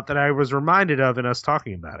forgot about that I was reminded of in us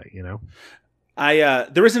talking about it, you know?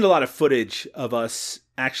 There isn't a lot of footage of us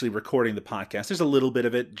actually recording the podcast. There's a little bit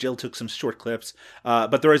of it. Jill took some short clips,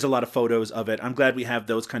 but there is a lot of photos of it. I'm glad we have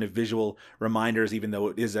those kind of visual reminders, even though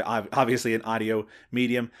it is obviously an audio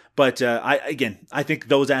medium. But I think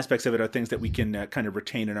those aspects of it are things that we can kind of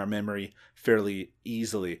retain in our memory fairly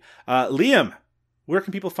easily. Liam, where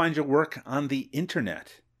can people find your work on the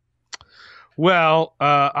internet? Well,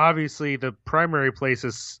 obviously the primary place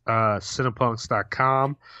is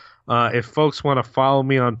cinepunks.com. If folks want to follow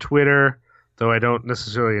me on Twitter, though I don't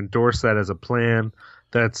necessarily endorse that as a plan,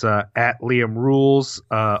 that's at Liam Rules,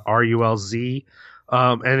 RULZ.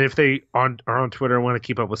 And if they are on Twitter and want to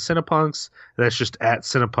keep up with Cinepunks, that's just at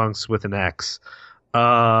Cinepunks with an X.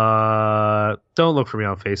 Don't look for me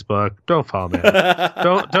on Facebook. Don't follow me.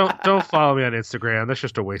 Don't follow me on Instagram. That's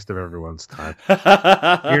just a waste of everyone's time.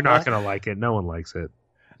 You're not gonna like it. No one likes it.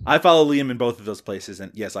 I follow Liam in both of those places,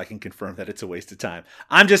 and yes, I can confirm that it's a waste of time.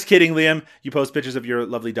 I'm just kidding, Liam. You post pictures of your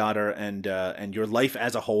lovely daughter and your life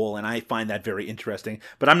as a whole, and I find that very interesting.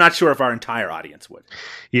 But I'm not sure if our entire audience would.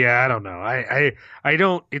 Yeah, I don't know. I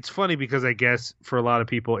don't. It's funny because I guess for a lot of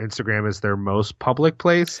people, Instagram is their most public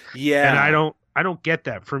place. Yeah, and I don't get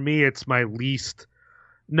that. For me, it's my least.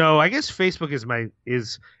 No, I guess Facebook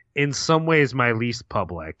is in some ways my least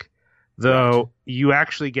public. Though right. You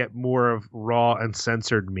actually get more of raw and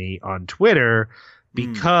censored me on Twitter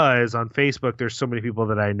because on Facebook there's so many people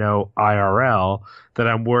that I know IRL that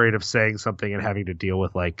I'm worried of saying something and having to deal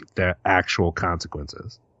with like the actual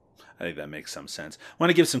consequences. I think that makes some sense. I want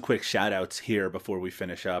to give some quick shout outs here before we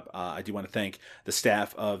finish up. I do want to thank the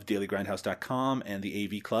staff of dailygrindhouse.com and the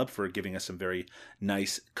AV Club for giving us some very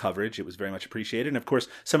nice coverage. It was very much appreciated. And of course,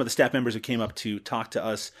 some of the staff members who came up to talk to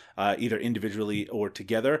us either individually or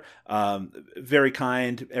together. Very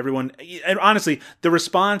kind, everyone. And honestly, the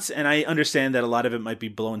response, and I understand that a lot of it might be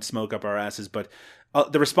blowing smoke up our asses, but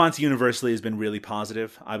the response universally has been really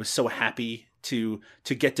positive. I was so happy to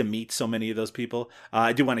get to meet so many of those people.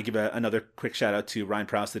 I do want to give another quick shout out to Ryan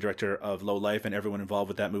Prowse, the director of Low Life, and everyone involved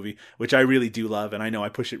with that movie, which I really do love. And I know I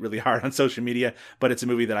push it really hard on social media, but it's a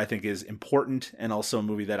movie that I think is important and also a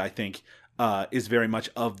movie that I think is very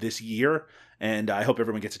much of this year. And I hope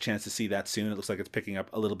everyone gets a chance to see that soon. It looks like it's picking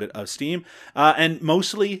up a little bit of steam. And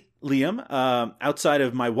mostly Liam, outside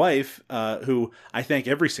of my wife, who I thank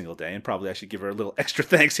every single day, and probably I should give her a little extra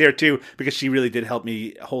thanks here too, because she really did help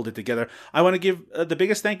me hold it together. I want to give the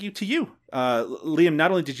biggest thank you to you. Liam,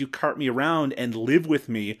 not only did you cart me around and live with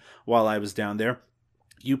me while I was down there,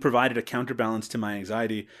 you provided a counterbalance to my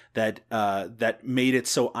anxiety that made it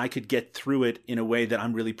so I could get through it in a way that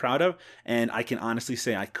I'm really proud of. And I can honestly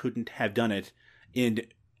say I couldn't have done it in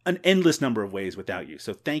an endless number of ways without you.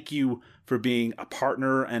 So thank you for being a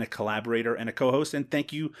partner and a collaborator and a co-host. And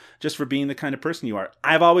thank you just for being the kind of person you are.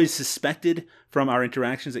 I've always suspected from our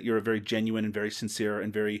interactions that you're a very genuine and very sincere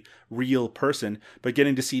and very real person. But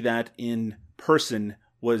getting to see that in person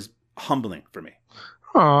was humbling for me.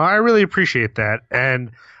 Oh, I really appreciate that.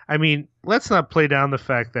 And I mean, let's not play down the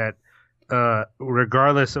fact that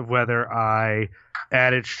regardless of whether I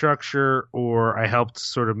added structure or I helped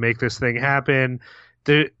sort of make this thing happen,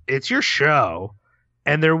 it's your show.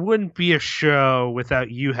 And there wouldn't be a show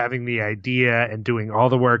without you having the idea and doing all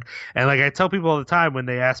the work. And like I tell people all the time when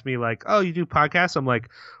they ask me like, oh, you do podcasts? I'm like,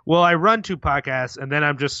 well, I run 2 podcasts and then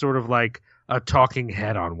I'm just sort of like a talking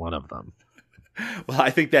head on one of them. Well, I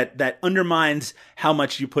think that undermines how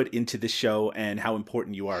much you put into the show and how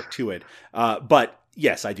important you are to it. But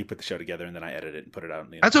yes, I do put the show together and then I edit it and put it out.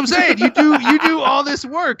 That's what I'm saying. You do all this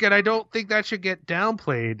work, and I don't think that should get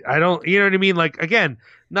downplayed. I don't, you know what I mean? Like, again,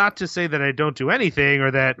 not to say that I don't do anything or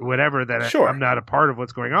that whatever, that sure. I'm not a part of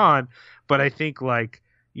what's going on, but I think like,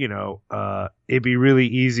 you know, it'd be really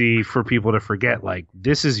easy for people to forget, like,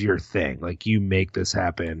 this is your thing. Like, you make this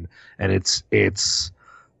happen, and it's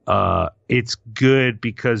good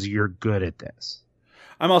because you're good at this.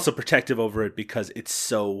 I'm also protective over it because it's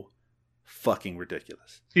so fucking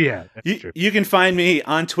ridiculous. Yeah, that's true. You can find me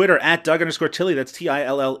on Twitter at Doug_Tilley. That's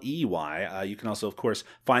Tilley. You can also, of course,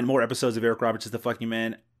 find more episodes of Eric Roberts is the Fucking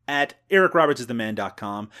Man at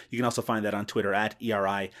ericrobertsistheman.com. You can also find that on Twitter at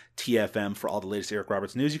ERITFM for all the latest Eric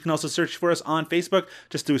Roberts news. You can also search for us on Facebook.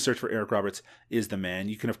 Just do a search for Eric Roberts is the Man.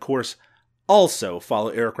 You can, of course, also follow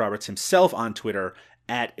Eric Roberts himself on Twitter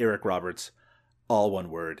at Eric Roberts, all one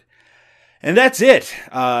word. And that's it.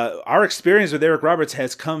 Our experience with Eric Roberts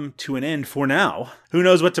has come to an end for now. Who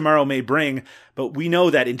knows what tomorrow may bring, but we know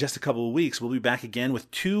that in just a couple of weeks, we'll be back again with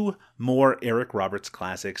 2 more Eric Roberts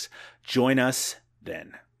classics. Join us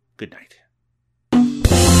then. Good night.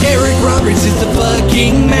 Eric Roberts is the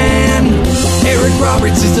fucking man. Eric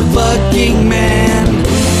Roberts is the fucking man.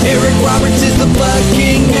 Eric Roberts is the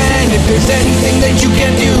fucking man. If there's anything that you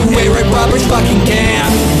can do, Eric Roberts fucking can.